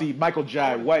to see Michael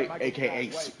Jai White, aka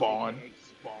Spawn,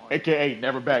 aka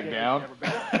Never Back Down.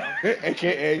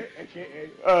 AKA,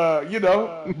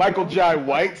 Michael Jai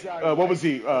White. What was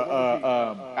he?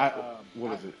 What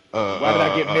was it? Why did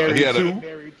I get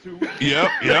married to?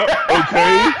 Yep.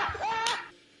 Okay.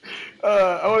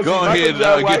 Go ahead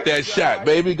and get that shot,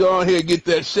 baby. Go ahead and get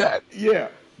that shot. Yeah.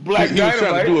 Black he was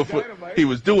trying to do it Dynamite. he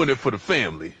was doing it for the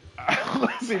family.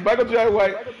 Let's see, Michael Jai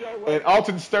White and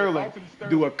Alton Sterling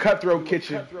do a cutthroat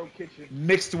kitchen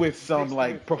mixed with some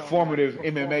like performative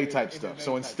MMA type stuff.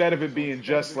 So instead of it being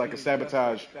just like a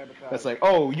sabotage that's like,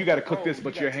 oh, you got to cook this,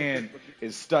 but your hand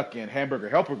is stuck in hamburger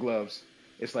helper gloves.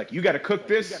 It's like, you got to cook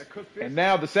this, and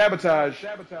now the sabotage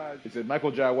is that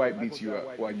Michael Jai White beats you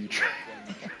up while you try.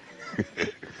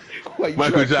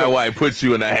 Michael Jai White puts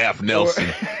you in a half Nelson.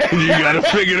 You got to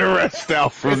figure the rest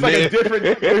out from there.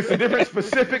 It's a different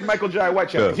specific Michael Jai White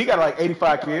challenge. He got like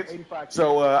 85 kids.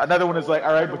 So another one is like,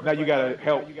 all right, but now you got to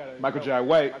help Michael Jai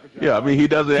White. Yeah, I mean, he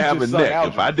doesn't have a neck.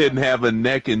 If I didn't have a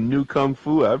neck in New Kung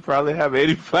Fu, I'd probably have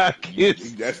 85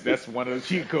 kids. That's one of the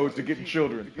cheat codes to getting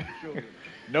children.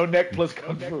 No neck plus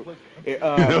Kung Fu.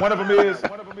 One of them is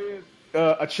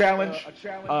a challenge.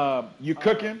 You're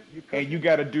cooking, and you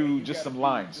got to do just some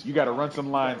lines. You got to run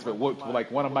some lines, but like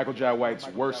one of Michael Jai White's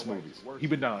worst movies. He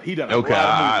done a okay,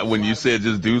 lot of movies. When you said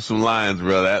just do some lines,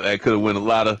 bro, that could have went a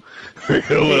lot of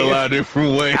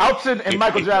different ways. Alton and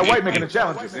Michael Jai White making the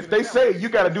challenges. If they say you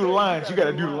got to do the lines, you got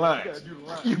to do the lines.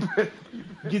 You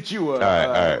get you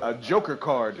a Joker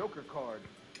card.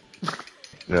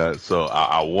 Yeah, so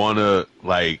I want to,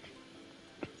 like,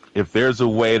 if there's a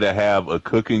way to have a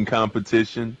cooking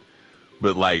competition,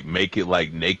 but, like, make it,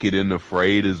 like, naked and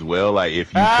afraid as well, like,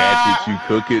 if you catch it, you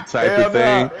cook it type of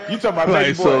thing. You talking about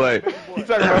like, boy. so, like, you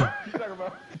talking about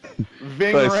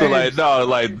Ving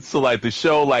Rhames. So the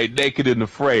show, like, Naked and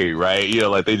Afraid, right? You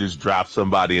know, like, they just drop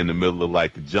somebody in the middle of,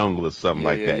 like, the jungle or something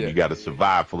that. Yeah. You got to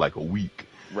survive for, like, a week.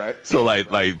 Right. So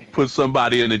like put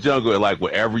somebody in the jungle and like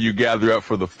whatever you gather up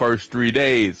for the first 3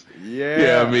 days.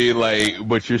 Yeah. I mean, like,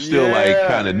 but you're still like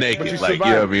kind of naked, like, you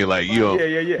know what I mean, like, you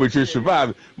know, but you're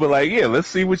surviving. But like, let's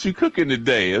see what you cooking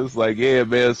today. It's like,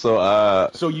 man.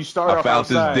 So you start. I found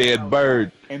this dead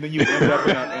bird, and then you end up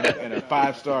in a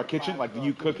 5-star kitchen. Like, do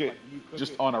you cook it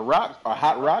just on a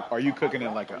hot rock, or are you cooking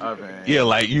in like an oven? Yeah,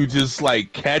 like you just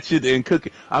like catch it and cook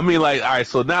it. I mean, like, all right,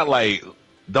 so not like.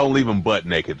 Don't leave them butt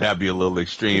naked. That'd be a little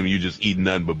extreme. You just eat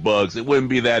nothing but bugs. It wouldn't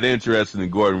be that interesting,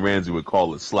 and Gordon Ramsay would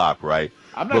call it slop, right?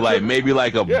 But like maybe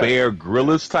like a Bear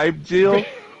Grylls type deal,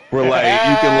 where like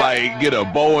you can like get a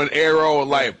bow and arrow and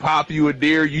like pop you a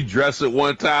deer. You dress it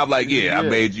one time, like I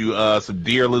made you some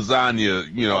deer lasagna.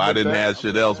 You know, I didn't have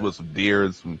shit else with some deer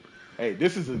and some. Hey,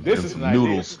 this is some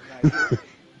noodles.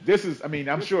 This is. I mean,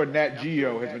 I'm sure Nat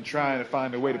Geo has been trying to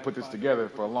find a way to put this together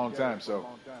for a long time. So.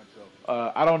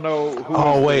 I don't know who.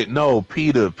 Oh wait, no,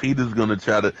 Peter's gonna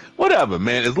try to whatever,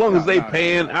 man. As long as they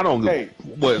paying, I don't. Hey,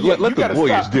 let the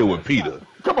Warriors deal with Peter.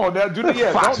 Come on now, do the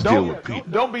Fox deal with Peter.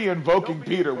 Don't be invoking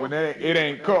Peter when it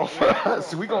ain't called for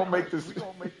us. We gonna make this.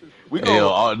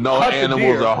 No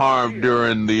animals are harmed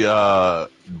during the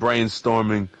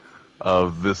brainstorming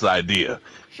of this idea.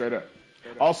 Straight up.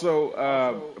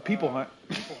 Also, people hunt.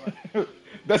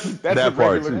 That's that a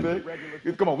part regular too.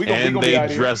 thing. Come on, they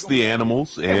dress the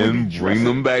animals and bring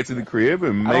them back to the crib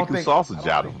and make a sausage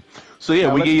out of them. So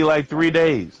we give you like 3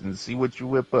 days and see what you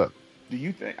whip up. Do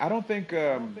you think? I don't think.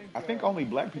 I think only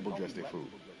black people dress their food.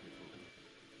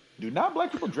 Do not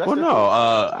black people dress? Well,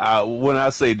 their food? When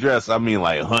I say dress, I mean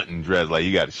like hunting dress. Like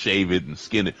you got to shave it and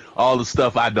skin it. All the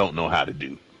stuff I don't know how to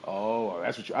do. Oh,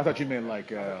 that's what I thought you meant. Like,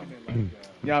 you know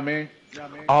what I mean?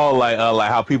 Oh, like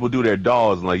how people do their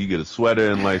dogs, and like you get a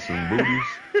sweater and like some booties.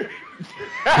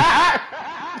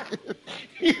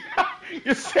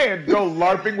 You're saying go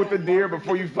LARPing with the deer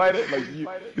before you fight it? Like you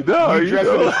dress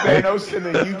up as Thanos and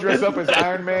then you dress up as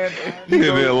Iron Man. And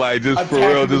then like just for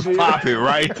real, just pop it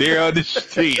right there on the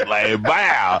street, like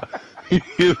wow.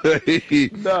 Thank you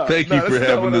for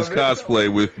having this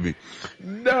cosplay with me.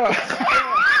 No.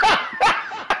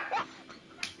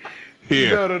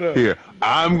 Here.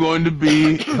 I'm going to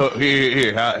be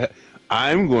here.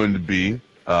 I'm going to be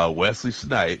Wesley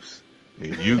Snipes,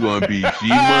 and you're going to be G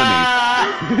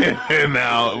Money. And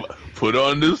now put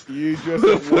on this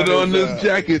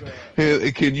jacket.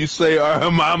 Can you say,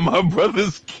 "Am I my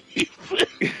brother's keeper?"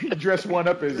 You dress one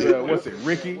up as what's it,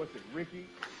 Ricky?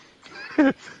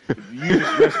 You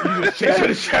just chase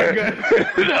with a shotgun.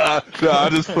 No, I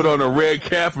just put on a red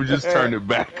cap and just turn it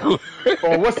back. Or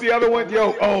what's the other one?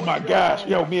 Yo, oh my gosh.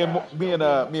 Yo, me and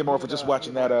Morph were just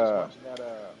watching that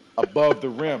Above the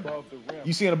Rim.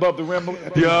 You seen Above the Rim?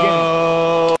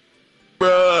 Yo,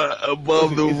 bruh,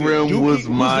 Above the Rim was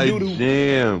my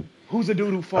jam. Who's the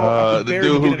dude who fought? The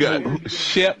dude who got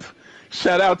Shep.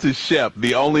 Shout out to Shep,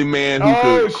 the only man who Oh,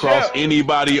 could cross Shep.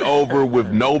 anybody over with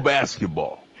no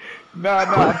basketball. No,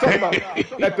 I'm talking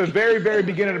about at the very, very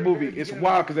beginning of the movie. It's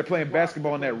wild because they're playing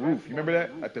basketball on that roof. You remember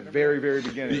that? At the very, very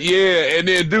beginning. Yeah, and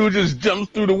then dude just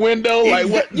jumps through the window like,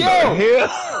 what the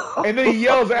hell? And then he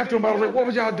yells after him. I was like, what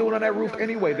was y'all doing on that roof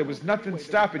anyway? There was nothing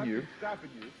stopping you.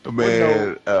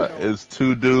 Man, it's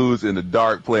two dudes in the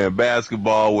dark playing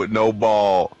basketball with no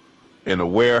ball in a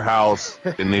warehouse,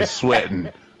 and they're sweating.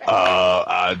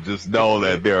 I just know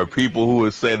that there are people who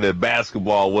would say that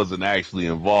basketball wasn't actually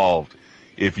involved.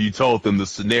 If you told them the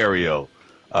scenario,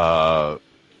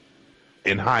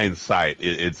 in hindsight,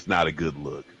 it's not a good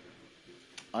look.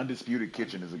 Undisputed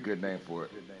Kitchen is a good name for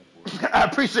it. I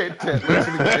appreciate that.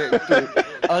 Listening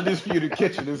to Undisputed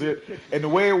Kitchen is it. And the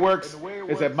way it works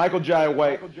is that Michael Jai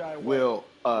White will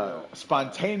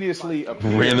spontaneously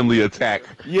appear. Randomly attack.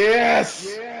 Yes!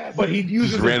 But he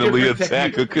uses Just randomly a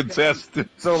attack technique. a contestant.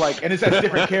 So and it's has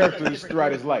different characters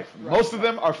throughout his life. Most of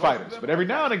them are fighters, but every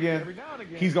now and again,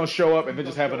 he's going to show up and then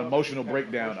just have an emotional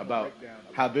breakdown about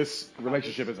how this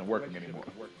relationship isn't working anymore.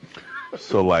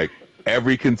 So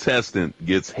every contestant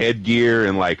gets headgear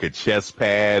and a chest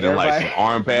pad and some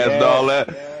arm pads and all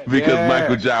that, because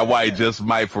Michael Jai White just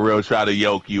might for real try to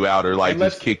yoke you out or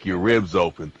just kick your ribs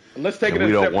open. Let's take it.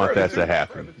 We don't want that to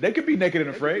happen. They could be naked and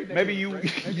afraid. Maybe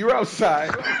you're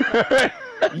outside.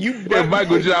 If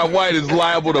Michael Jai White is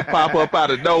liable to pop up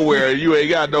out of nowhere and you ain't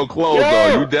got no clothes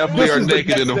on, you definitely are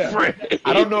naked and afraid.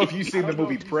 I don't know if you've seen the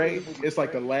movie Prey. It's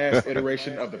like the last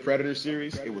iteration of the Predator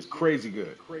series. It was crazy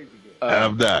good.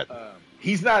 I'm not.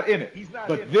 He's not in it,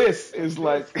 but this is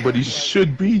like. But he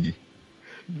should be.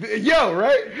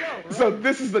 Right? So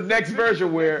this is the next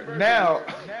version where now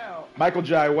Michael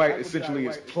Jai White essentially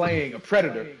is playing a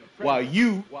predator while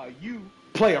you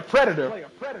play a predator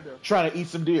trying to eat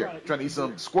some deer, trying to eat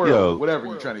some squirrel, whatever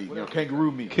you're trying to eat,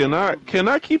 kangaroo meat. Can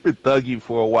I keep it thuggy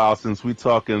for a while since we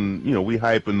talking, we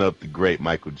hyping up the great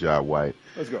Michael Jai White?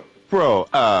 Let's go. Bro,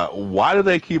 why do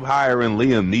they keep hiring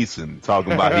Liam Neeson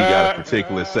talking about he got a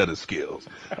particular set of skills?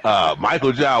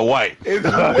 Michael Jai White is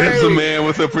a man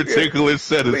with a particular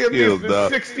set of skills,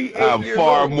 dog. I'm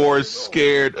far more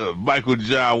scared of Michael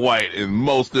Jai White in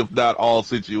most, if not all,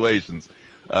 situations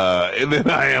than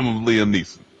I am of Liam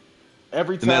Neeson.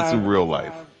 Every time. And that's in real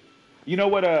life. You know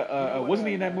what? Wasn't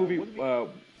he in that movie?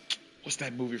 What's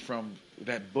that movie from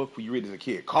that book we read as a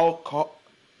kid? Call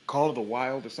of the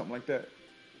Wild or something like that?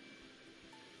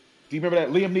 Do you remember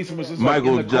that? Liam Neeson was just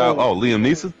Michael Jai. Oh, Liam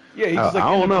Neeson? Yeah, he's just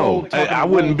I don't know. I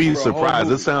wouldn't be surprised.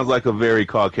 It sounds like a very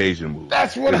Caucasian movie.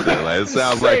 That's what it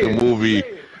sounds like a movie.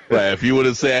 If you would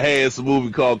have said, "Hey, it's a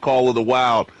movie called Call of the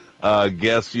Wild,"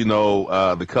 guess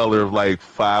the color of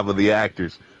 5 of the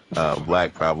actors.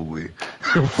 Black probably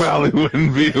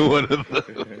wouldn't be one of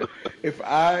them.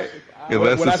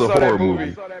 Unless it's a horror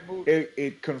movie.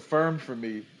 It confirmed for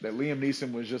me that Liam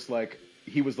Neeson was just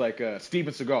he was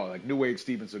Steven Seagal, new age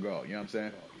Steven Seagal. You know what I'm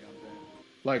saying?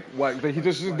 Why?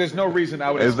 There's no reason I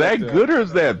would. Is that good or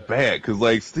is that bad?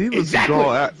 Because Steven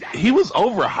Seagal, he was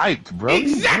overhyped, bro.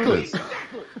 Exactly.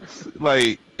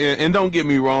 And don't get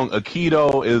me wrong,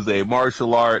 Aikido is a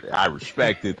martial art. I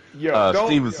respect it.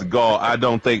 Steven Seagal, I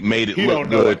don't think made it look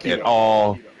good at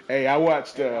all. Hey, I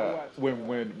watched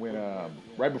when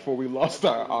right before we lost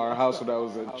our house when I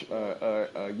was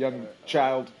a young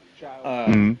child.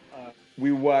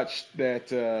 We watched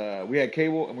that. We had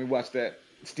cable, and we watched that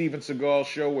Steven Seagal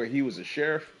show where he was a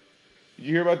sheriff. Did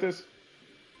you hear about this?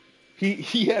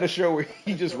 He had a show where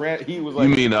he just ran. He was You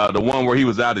mean the one where he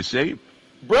was out of shape?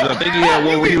 Bro, I think he had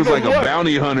one where he was a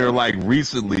bounty hunter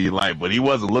recently, but he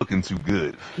wasn't looking too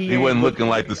good. He wasn't looking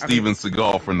like the Steven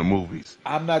Seagal from the movies.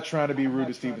 I'm not trying to be rude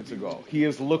to Steven Seagal. He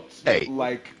has looked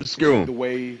screw him. The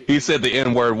way he said the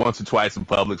N-word once or twice in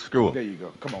public. Screw him. There you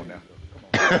go. Come on now.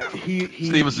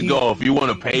 Steven Seagal, if you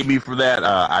want to pay me for that,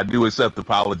 I do accept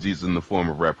apologies in the form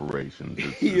of reparations.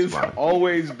 He has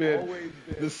always been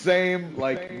the same,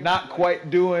 not quite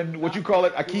doing what you call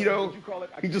it, Aikido.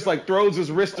 He just throws his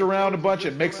wrist around a bunch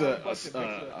and makes a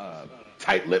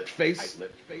tight-lipped face.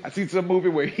 I seen some movie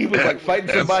where he was fighting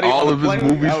somebody. That's all on of the his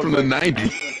plane. movies from the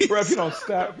 90s. Bro, if you don't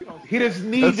stop, his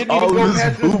knee didn't even go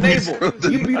past his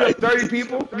navel. You beat up 30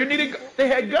 people. They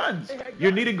had guns.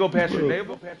 Your knee didn't go past your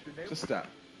navel. Just stop.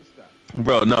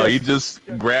 Bro, no, he just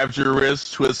grabs your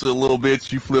wrist, twists it a little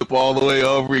bit, you flip all the way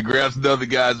over, he grabs another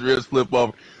guy's wrist, flip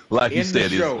over. Like you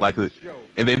said, it's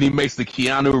and then he makes the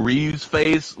Keanu Reeves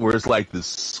face, where it's this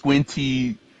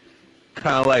squinty,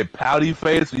 kind of pouty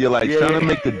face, where you're trying to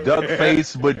make the duck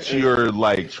face, but you're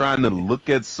trying to look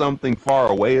at something far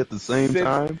away at the same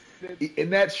time. In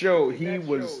that show, he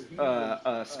was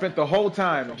spent the whole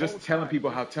time just telling people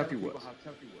how tough he was.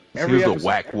 He was a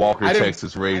whack Walker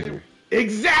Texas Ranger.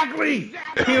 Exactly.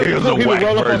 He was a He would whack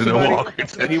roll up on version of somebody, Walker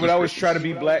Texas and he would always Ranger. try to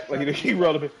be black. Like he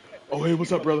rolled up. Oh hey,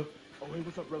 what's up, brother?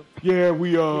 Yeah,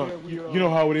 we you know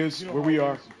how it is where we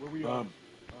are. You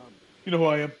know who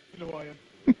I am.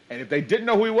 And if they didn't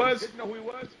know who he was,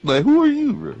 Like, who are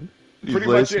you, bro? pretty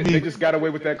much it. They just got away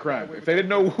with that crime. If they didn't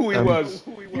know who he was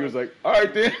like, all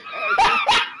right then.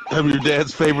 I'm your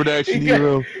dad's favorite action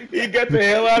hero. He got the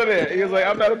hell out of there. He was like,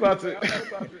 I'm not about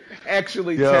to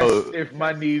actually test if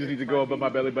my knees need to go above my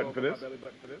belly button for this.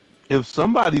 If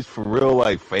somebody's for real,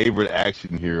 like, favorite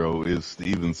action hero is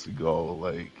Steven Seagal,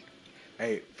 like,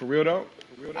 hey, for real though,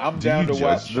 I'm do down you to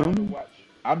judge watch. them?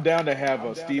 I'm down to have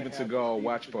a Steven Seagal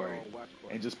watch party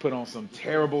and just put on some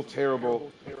terrible.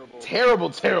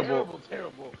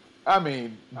 I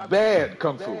mean, bad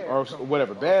kung fu or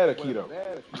whatever, bad aikido.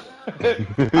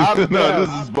 No,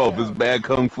 this is both. It's bad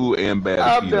kung fu and bad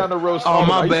I'm aikido. down to roast. Oh,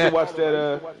 my I used bad. to watch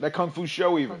that kung fu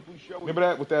show even. Remember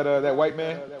that with that white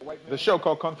man? The show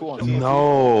called Kung Fu on TNT.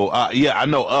 No, yeah, I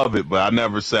know of it, but I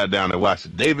never sat down and watched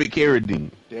it. David Carradine.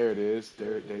 There it is.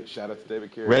 Shout out to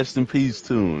David Carradine. Rest in peace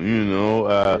to him. You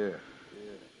know,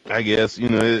 I guess, you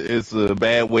know, it's a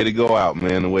bad way to go out,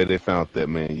 man, the way they found that,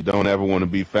 man. You don't ever want to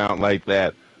be found like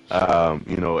that.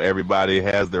 You know, everybody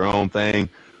has their own thing.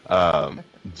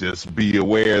 Just be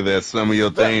aware that some of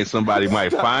your things, somebody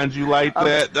might find you like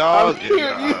that, dog.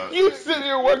 You sitting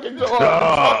here working so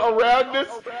hard around this.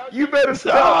 You better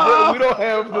stop, bro.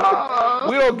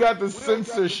 We don't got the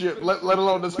censorship, let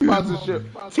alone the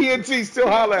sponsorship. TNT still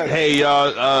holla at us. Hey,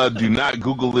 y'all, do not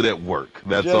Google it at work.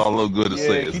 That's all I'm good to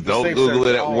say. Is don't Google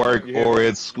it at work or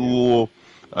at school.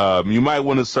 You might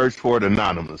want to search for it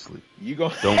anonymously. Don't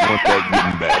want that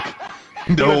getting back.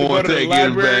 Don't want that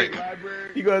getting back.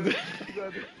 You got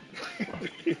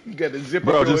the zip.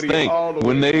 Bro, just think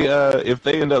when they if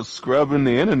they end up scrubbing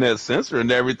the internet, censoring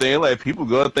everything, like people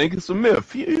go think it's a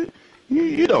myth. You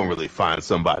don't really find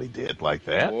somebody dead like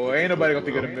that. Boy, ain't nobody gonna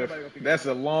think of a myth. That's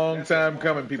a long time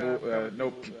coming. People,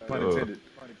 no pun intended.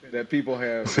 That people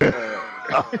have. So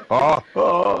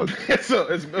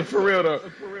it's for real though.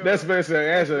 That's basically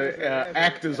as an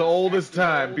act as old as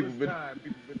time. People been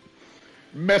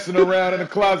messing around in the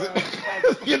closet,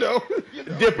 you know,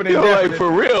 dipping and dapping. Like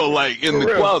for real, like in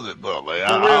the closet though. Like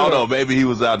I don't know, maybe he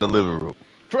was out the living room.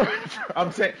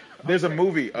 I'm saying there's a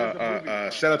movie.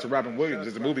 Shout out to Robin Williams.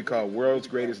 There's a movie called World's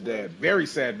Greatest Dad. Very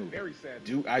sad movie.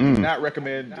 I do not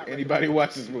recommend anybody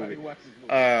watch this movie.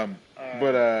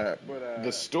 But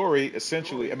the story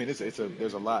essentially, I mean,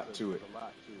 there's a lot to it.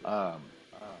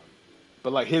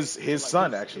 But like his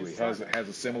son actually has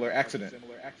a similar accident.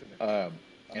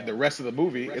 And the rest of the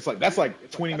movie, it's like that's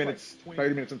like 20 minutes,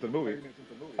 30 minutes into the movie.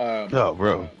 Oh,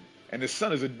 bro. And his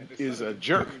son is a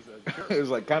jerk. Is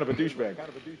like kind of a douchebag.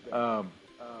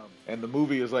 And the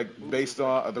movie is like based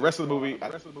on the rest of the movie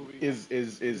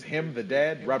is him, the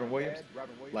dad, Robin Williams,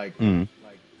 like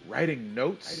writing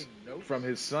notes from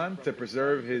his son to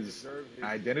preserve his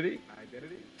identity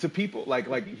to people.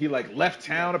 Like he like left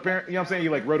town apparently. You know what I'm saying? He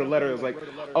like wrote a letter that was like,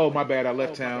 oh my bad, I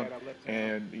left town,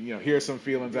 and you know here's some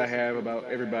feelings I have about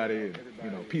everybody, and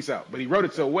you know peace out. But he wrote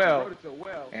it so well,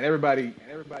 and everybody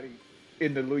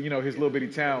in the his little bitty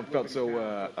town felt so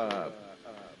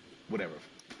whatever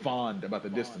fond about the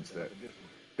distance that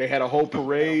they had a whole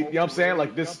parade. You know what I'm saying?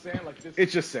 Like this,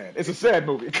 it's just sad. It's a sad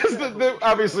movie because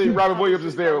obviously Robin Williams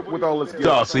is there with all his guilt.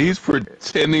 Oh, so he's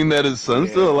pretending that his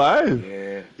son's still alive.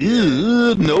 Yeah.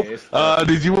 Ew, nope.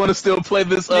 Did you want to still play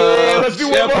this let's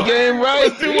do chef one more game,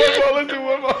 right? Let's do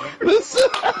one more.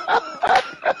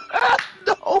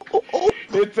 No.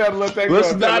 It's time to let that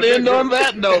Let's go. not end on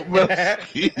that note, bro.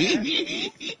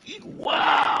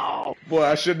 Wow. Boy,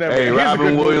 I should never. Hey,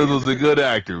 Robin Williams was a good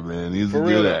actor, man. He's a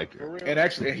good actor. And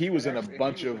actually, he was in a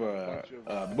bunch of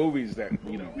movies that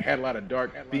had a lot of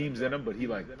dark themes in them, but he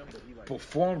like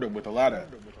performed them with a lot of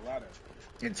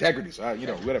integrity. So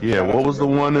whatever. Yeah, what was the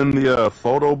one in the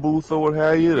photo booth or what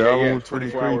have you? That one was pretty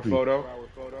 24-hour creepy. photo.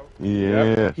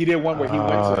 Yeah. Yep. He did one where he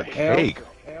went to hell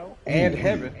and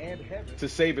heaven to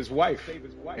save his wife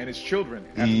and his children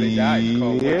after they died.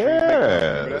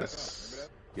 Yes.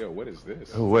 Yo, what is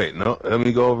this? Oh, wait, no. Let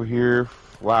me go over here.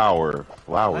 Flower's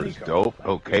dope.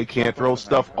 Okay, can't throw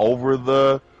stuff over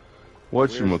the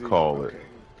whatchamacallit. Okay.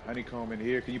 Honeycomb in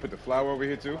here. Can you put the flour over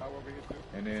here too?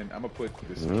 And then I'm gonna put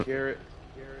this carrot.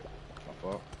 My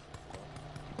fault.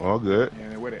 All good.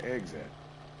 And then where the eggs at?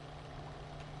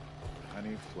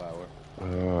 Honey, flour.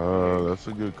 That's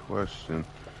a good question.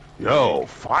 Yo,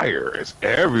 fire is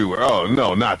everywhere. Oh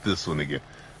no, not this one again.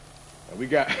 We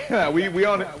got we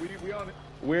on it.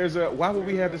 Where's why would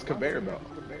we have this conveyor belt? I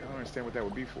don't understand what that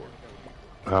would be for.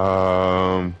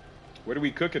 Where do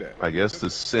we cook it at? I guess to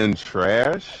send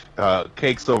trash.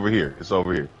 Cake's over here. It's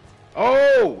over here.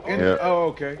 Oh! Yeah. Oh,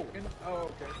 okay.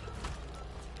 All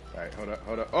right, hold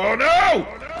up. Oh, no!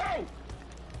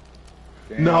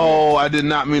 Damn. No, I did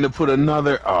not mean to put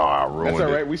another. Oh, I ruined That's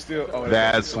all right. it. We still. Oh,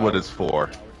 That's what it's for.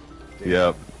 Damn.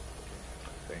 Yep.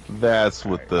 Thank you. That's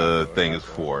what the thing is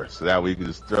for. So that we can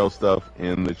just throw stuff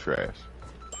in the trash.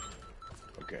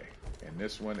 Okay. And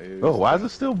this one is. Oh, why is it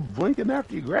still blinking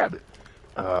after you grab it?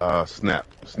 Snap.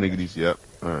 Sniggities, yep.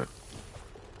 Alright.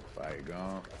 Fire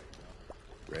gone.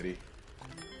 Ready.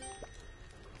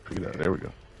 Pick it up. There we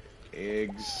go.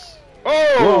 Eggs.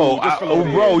 Oh! Oh,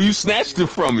 bro, you snatched it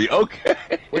from me. Okay.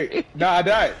 Wait. Nah, I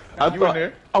died. You in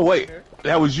there? Oh, wait.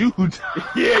 That was you who died.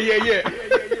 Yeah.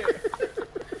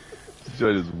 This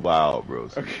joint is wild, bro.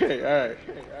 Okay, all right.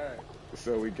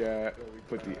 So we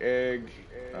put the egg.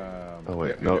 Oh, wait.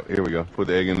 Yep, No, yep. here we go. Put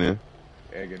the egg in there.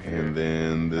 Egg in here. And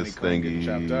then this Honeycomb getting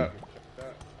chopped thingy. up.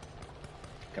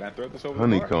 Can I throw this over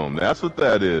Honeycomb. That's what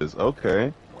that is.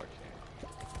 Okay.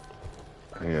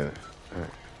 Yeah. Alright.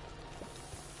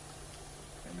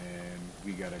 And then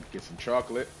we gotta get some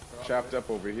chocolate chopped up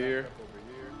over here.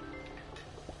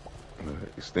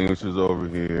 Extinguishers over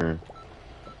here.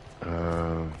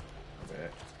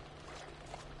 That.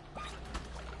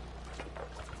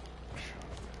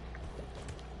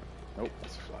 Nope,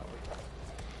 it's flour.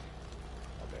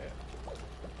 My bad.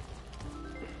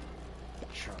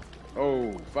 Chocolate.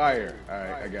 Oh, fire! All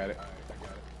right, I got it.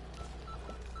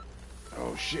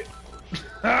 Oh shit!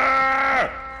 Ah!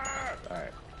 All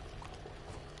right,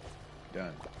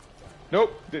 done.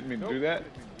 Nope, didn't mean to do that.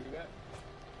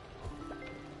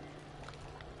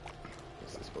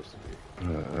 What's this supposed to be?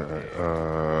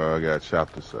 I gotta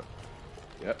chop this up.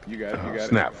 Yep, you got it. You got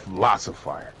Snap. it. Lots of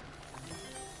fire.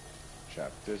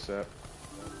 Chop this up.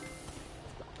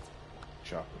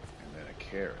 Chocolate, and then a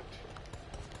carrot.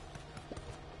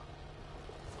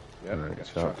 Yep, Alright, got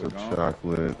the chop the chocolate gone.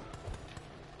 chocolate.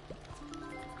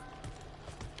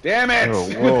 Damn it! Oh,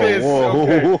 With this.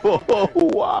 Okay. whoa.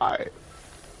 Why?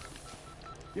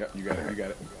 Yep, you got it. You got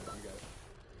it.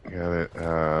 Got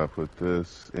it. Put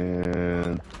this in.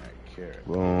 Alright, carrot.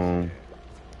 Boom.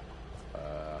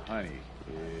 Honey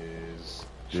is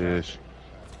Dish.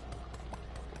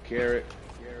 carrot,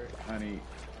 honey,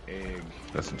 egg,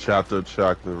 That's some chopped up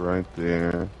chocolate right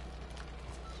there.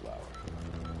 flour.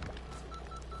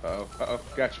 Uh-oh,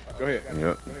 gotcha. Go ahead.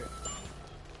 Yep.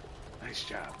 Nice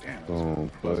job. Damn. Boom.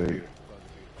 Plate.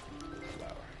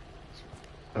 Flour.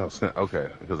 Oh, snap. Okay,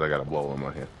 because I got a bowl in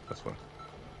my hand. That's fine.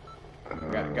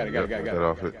 Got it. Get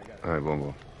off it. All right,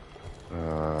 boom.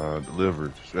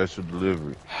 Delivery. Special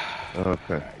delivery.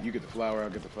 Okay. Right, you get the flour, I'll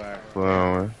get the fire.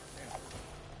 Flour.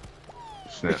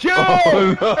 Snap. Yo!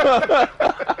 Oh,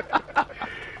 no.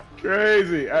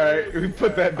 Crazy. All right, we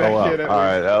put that back Wow. in. All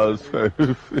right, that was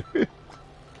perfect. Put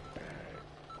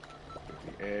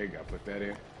the egg, I'll put that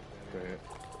in. Go ahead.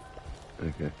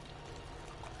 Okay.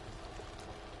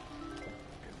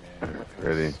 And then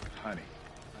Ready. honey.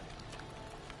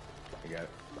 I got it.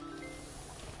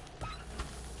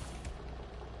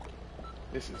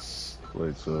 This is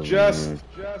Plates over just.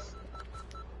 here.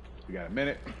 We got a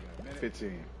minute.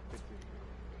 15.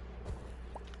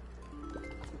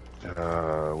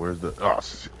 Where's the? Oh,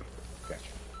 shit. Gotcha.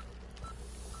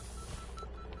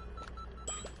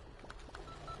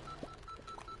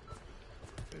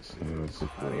 This is Put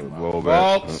honey the malt. bowl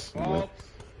back. Malts.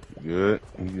 Good.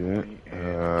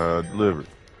 Delivered.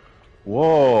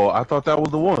 Whoa! I thought that was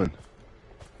the one.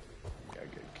 Gotta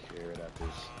get carrot out this.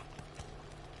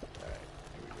 Alright,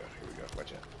 here we go.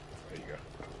 Watch out. There you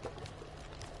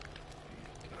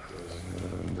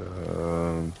go.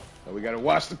 And Oh, we gotta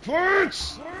wash the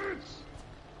plates!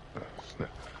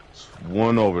 it's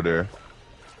one over there.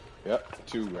 Yep,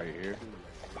 2 right here.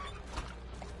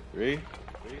 3,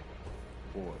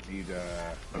 4. Need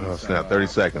Oh snap! 30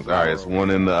 seconds. All right, it's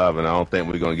one in the oven. I don't think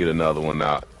we're gonna get another one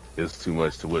out. It's too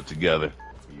much to whip together.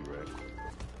 You ready?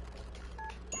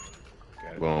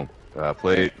 Got it. Boom.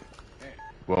 Plate.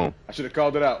 Boom. I should have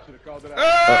called it out. Yep.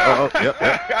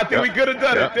 I think we could have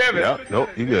done it. Damn it. Yep. Nope.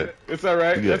 You good. It's all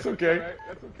right. You good. That's okay.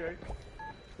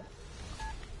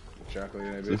 Chocolate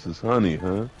in that bitch. This is honey,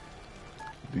 huh?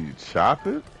 Do you chop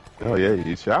it? Oh yeah,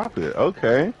 you chop it.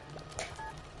 Okay.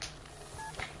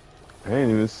 I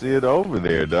didn't even see it over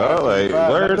there, dog. Like,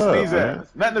 word up, man.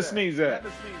 Nothing to sneeze at.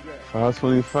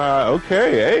 525.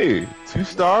 Okay, hey, 2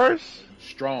 stars.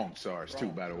 Strong stars too,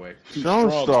 by the way. 2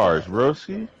 Strong stars,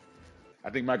 broski.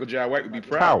 I think Michael J. White would be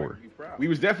proud. Power. We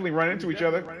was definitely running into each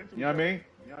other. You know what I mean?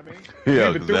 Yeah,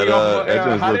 even 'cause threw that me off, that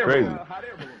just hot look air crazy.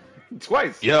 balloon.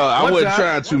 Twice. Yo, I One wasn't time,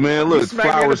 trying to, man. you Look, smacked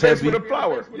me in the flowers face heavy. with a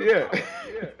flower. Yeah.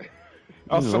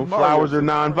 You know, flowers are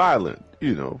non-violent.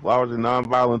 You know, flowers are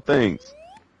non-violent things.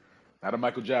 Not a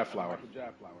Michael J. flower.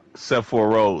 Except for a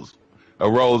rose. A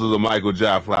rose is a Michael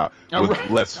J. flower with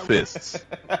less fists.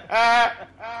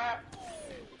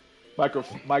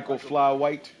 Michael Fly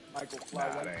White. Nah,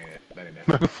 that ain't it.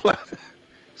 Michael Fly.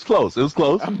 It's close. It was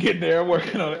close. I'm getting there. I'm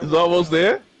working on it. It's almost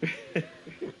there.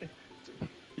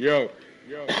 Yo.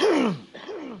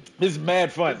 This is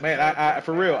mad fun, man. I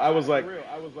for real. I was like,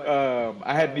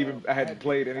 I hadn't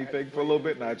played anything for a little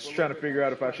bit, and I was trying to figure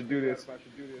out if I should do this.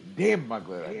 Damn, am I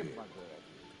glad I did. I'm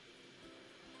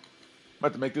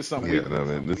about to make this something. Yeah, no,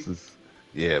 man. This is.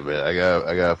 Yeah, man. I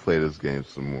gotta play this game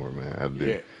some more, man. I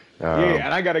do. Yeah,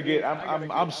 and I gotta get.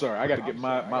 I'm sorry. I gotta get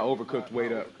my overcooked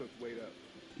weight up.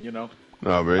 You know.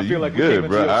 No, man. I feel like good, we came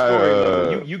bro. into your story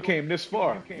level. You came this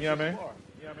far. You know what I mean?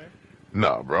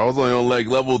 No, bro. I was only on like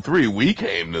level 3. We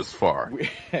came this far.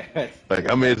 Like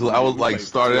I was like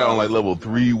started out on like level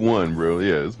 3-1, bro.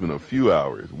 Yeah, it's been a few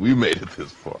hours. We made it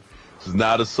this far. This is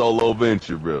not a solo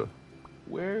venture, bro.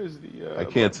 Where is the? I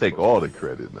can't take all the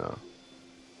credit now.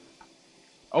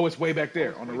 Oh, it's way back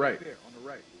there on the right.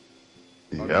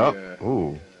 Yep.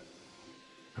 Ooh.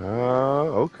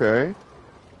 Okay.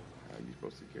 How are you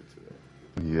supposed to get to that?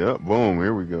 Yep. Boom.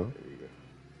 Here we go.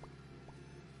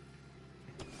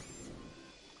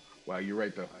 Wow, you're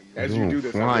right though. As you do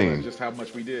this, I realize just how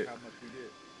much we did.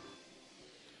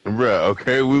 Bruh,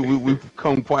 okay, we've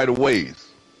come quite a ways.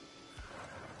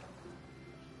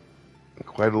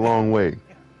 Quite a long way.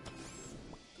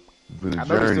 It's been a I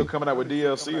know we're journey. still coming out with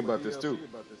DLC about this too.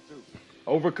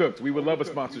 Overcooked. We would love a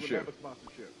sponsorship.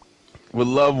 Would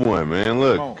love one, man.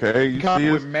 Look, okay, you see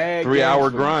it's 3-hour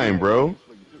grind, bro.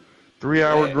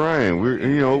 3-hour grind.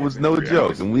 It was no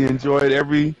joke, and we enjoyed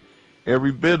every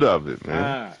bit of it,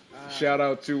 man. Shout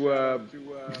out to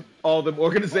all the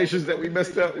organizations that we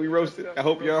messed up, we roasted. I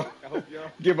hope y'all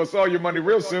give us all your money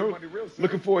real soon.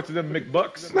 Looking forward to them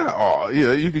McBucks. Not all.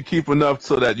 Yeah, you can keep enough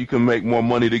so that you can make more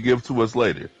money to give to us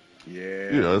later.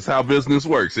 Yeah. That's how business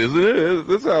works, isn't it?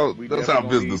 That's how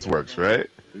business works, right?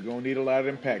 We're going to need a lot of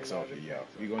them packs off of y'all.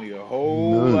 We're going to need a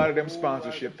whole lot of them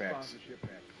sponsorship packs.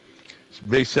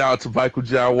 Big shout out to Michael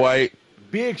J. White.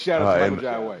 Big shout out to Michael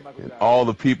J. White. And all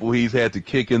the people he's had to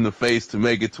kick in the face to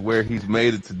make it to where he's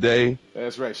made it today.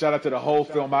 That's right. Shout out to the whole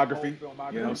filmography.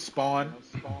 Spawn.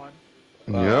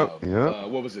 Yep.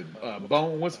 What was it?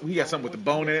 Bone. He got something with the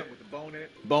bone in it.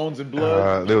 Bones and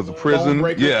blood. There was a prison.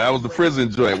 Yeah, that was the prison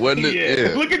joint, wasn't it?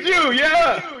 Yeah. Look at you.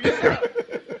 Yeah.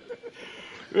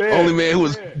 Only man who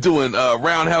was doing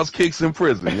roundhouse kicks in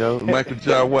prison, Michael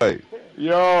J. White.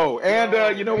 Yo,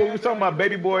 and you know what we were talking about,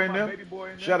 Baby Boy and them?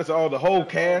 Shout out to all the whole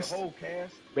cast.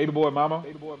 Baby Boy Mama,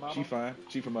 she fine.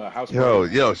 She from House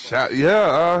Party.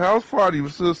 House Party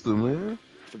sister, man.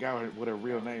 I forgot what her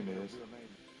real name is.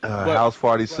 House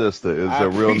Party Sister is her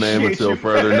real name until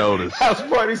further notice. House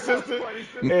Party Sister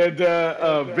and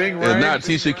Ving Rhames. And not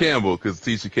Tisha Campbell, because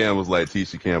Tisha Campbell's like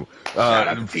Tisha Campbell.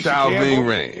 Child Ving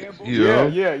Rhames.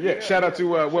 Yeah. Shout out to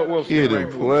what was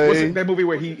that movie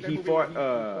where he fought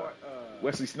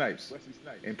Wesley Snipes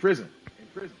in prison?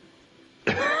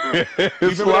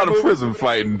 It's a lot of prison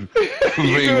fighting.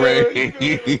 Ving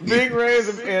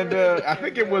Rhames and I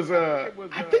think it was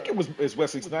it's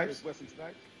Wesley Snipes.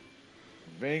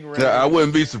 Ving Rhames. I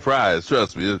wouldn't be surprised.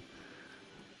 Trust me.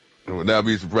 I would not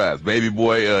be surprised. Baby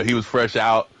Boy, he was fresh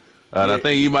out. And I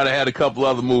think he might have had a couple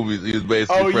other movies. He was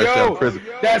basically fresh out of prison.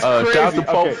 That's crazy. Shout out to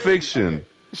Pulp Fiction.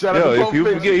 Shout out to Pulp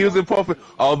Fiction. Forget he was in Pulp Fiction.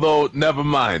 Although, never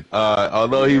mind.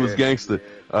 Although he was gangster,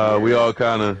 we all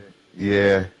kind of,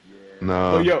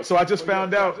 no. So I just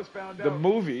found out the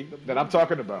movie that I'm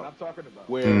talking about,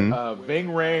 where Ving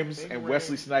Rhames and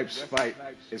Wesley Snipes fight,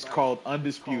 is called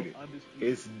Undisputed.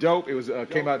 It's dope. It was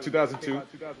came out in 2002.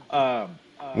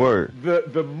 Word.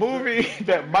 The movie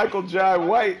that Michael J.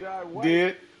 White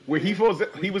did, where he was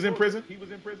in prison,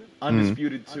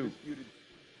 Undisputed 2.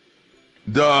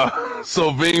 Duh.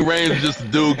 So Ving Rhames is just a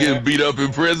dude getting beat up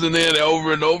in prison then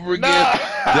over and over again?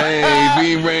 Dang,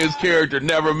 Ving Rhames' character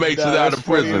never makes it out of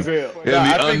prison. In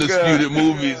the Undisputed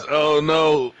movies. Oh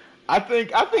no. I think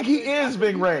he is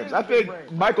Ving Rhames. I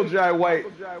think Michael J. White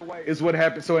is what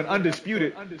happened. So in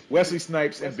Undisputed, Wesley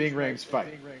Snipes and Ving Rhames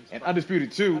fight. In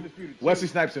Undisputed 2, Wesley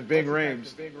Snipes and Ving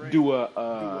Rhames do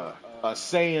a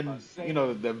Saiyan,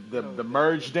 the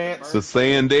merge dance. The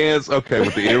Saiyan dance? Okay,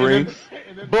 with the earrings?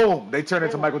 Boom! They turn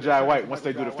into Michael J. White once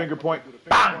they do the finger point.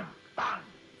 Bang!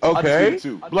 Okay.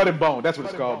 Blood and Bone. That's what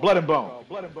it's called. Blood and Bone.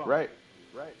 Right.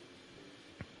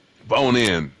 Bone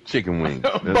in, chicken wing.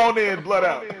 Bone in, blood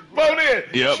out. Bone in.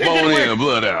 Yep, bone in,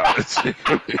 blood out.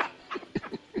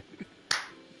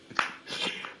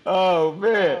 Oh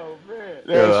man.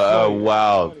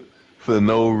 Wow. for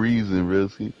no reason,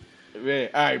 Risky. Man,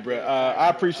 all right, bro. I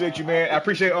appreciate you, man. I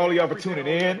appreciate all of y'all for tuning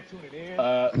in. This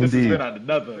has Indeed. been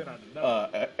another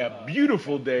a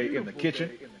beautiful day in the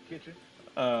kitchen.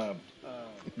 Um,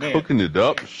 man, Cooking it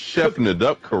up, chefing it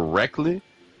up correctly.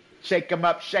 shake 'em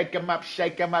up, shake 'em up,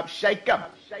 shake 'em up, shake 'em.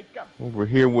 Over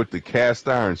here with the cast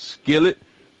iron skillet,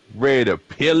 ready to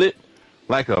peel it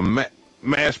like a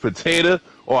mashed potato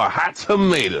or a hot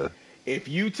tomato. If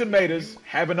you tomatoes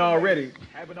haven't already,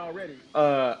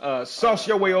 sauce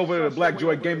your way over to the Black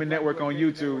Joy Gaming Network on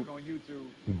YouTube.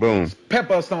 Boom.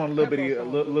 Pepper us on a little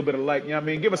bit of like, you know what I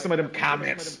mean? Give us some of them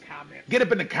comments. Get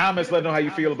up in the comments, let us know how you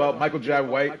feel about Michael Jai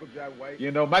White.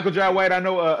 You know, Michael Jai White, I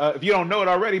know, if you don't know it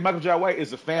already, Michael Jai White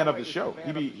is a fan of the show.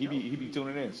 He be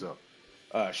tuning in, so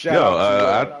shout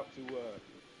out to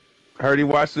heard he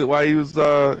watched it while he was,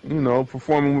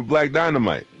 performing with Black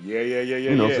Dynamite. Yeah.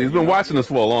 So he's been watching us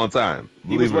for a long time.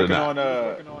 He was Believe it or working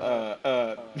not.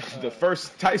 on the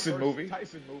first Tyson movie,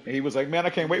 and he was like, "Man, I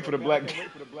can't wait for the Black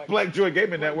Joy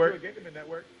Gaming Network."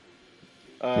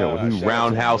 When he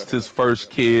roundhoused his first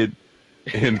kid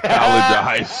in college or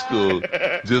high school,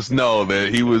 just know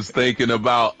that he was thinking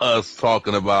about us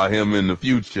talking about him in the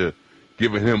future,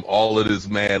 giving him all of this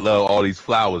mad love, all these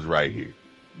flowers right here.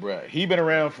 Bruh, he been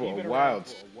around for a while.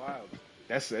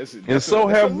 That's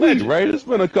have we, right? It's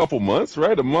been a couple months,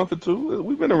 right? A month or two.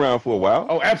 We've been around for a while.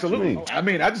 Oh, absolutely. I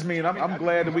mean, I'm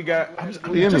glad that we got. I'm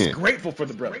just grateful for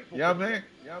the brother. You know what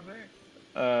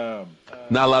I mean?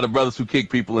 Not a lot of brothers who kick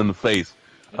people in the face,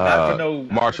 not for no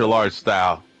martial arts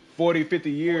style. 40, 50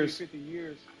 years.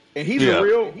 And he's a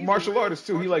real martial artist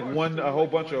too. He like won a whole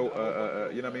bunch of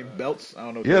you know what I mean, belts.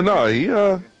 I don't know. He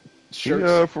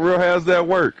for real has that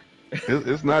work.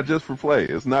 It's not just for play.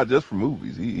 It's not just for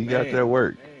movies. He got that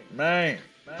work. Man.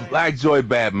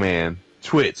 BlackJoyBatman,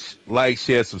 Twitch. Like,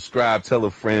 share, subscribe. Tell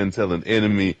a friend. Tell an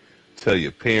enemy. Tell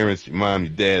your parents. Your mom,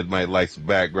 your dad might like some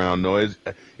background noise.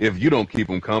 If you don't keep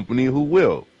them company, who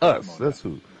will? Us. That's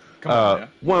who.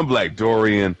 One Black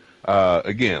Dorian.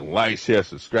 Again, like, share,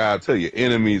 subscribe. Tell your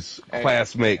enemies,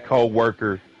 classmate,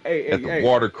 co-worker at the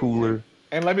water cooler.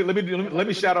 And let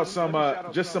me shout out some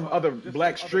other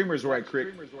black streamers right quick.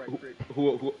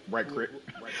 Who right quick?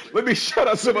 Let me shout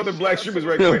out some other black streamers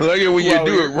right quick. Look at when you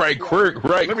do it right quick,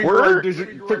 right quick. Let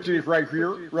me quick to right here,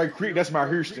 right quick. That's my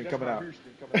Hurston coming out.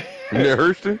 Yeah,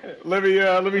 Hurston. Let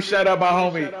me shout out my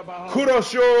homie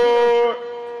Kuroshore.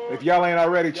 If y'all ain't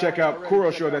already, check out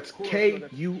Kuroshore. That's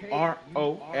Kuroshor.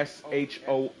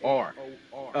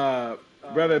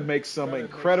 Brother makes some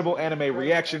incredible anime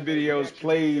reaction videos,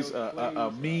 plays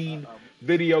a mean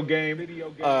video game,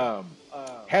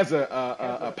 has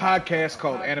a podcast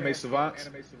called Anime Savants.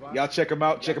 Y'all check him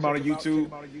out. Check him out on YouTube.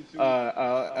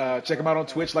 Check him out on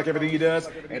Twitch, like everything he does.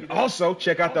 And also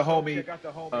check out the homie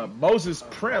Moses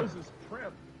Prim,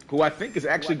 who I think is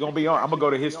actually going to be on. I'm going to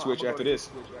go to his Twitch after this.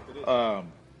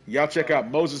 Y'all check out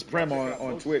Moses Prim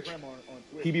on Twitch.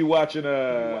 He be watching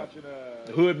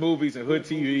hood movies and hood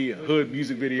TV and hood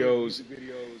music videos,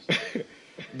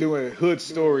 doing hood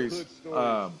stories,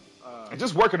 and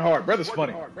just working hard. Brother's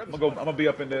funny. I'm gonna be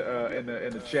up in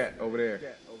the chat over there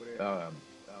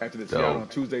after this y'all on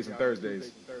Tuesdays and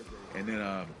Thursdays, and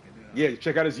then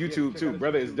check out his YouTube too.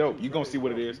 Brother is dope. You gonna see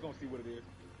what it is.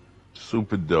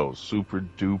 Super dope, super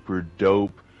duper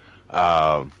dope.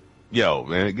 Yo,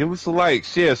 man, give us a like,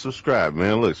 share, subscribe,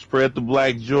 man. Look, spread the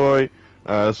Black Joy.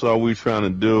 That's all we're trying to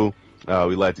do.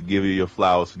 We'd like to give you your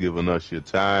flowers for giving us your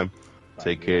time.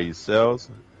 Take care of yourselves.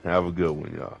 Have a good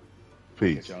one, y'all.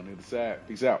 Peace. Y'all on the other side.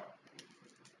 Peace out.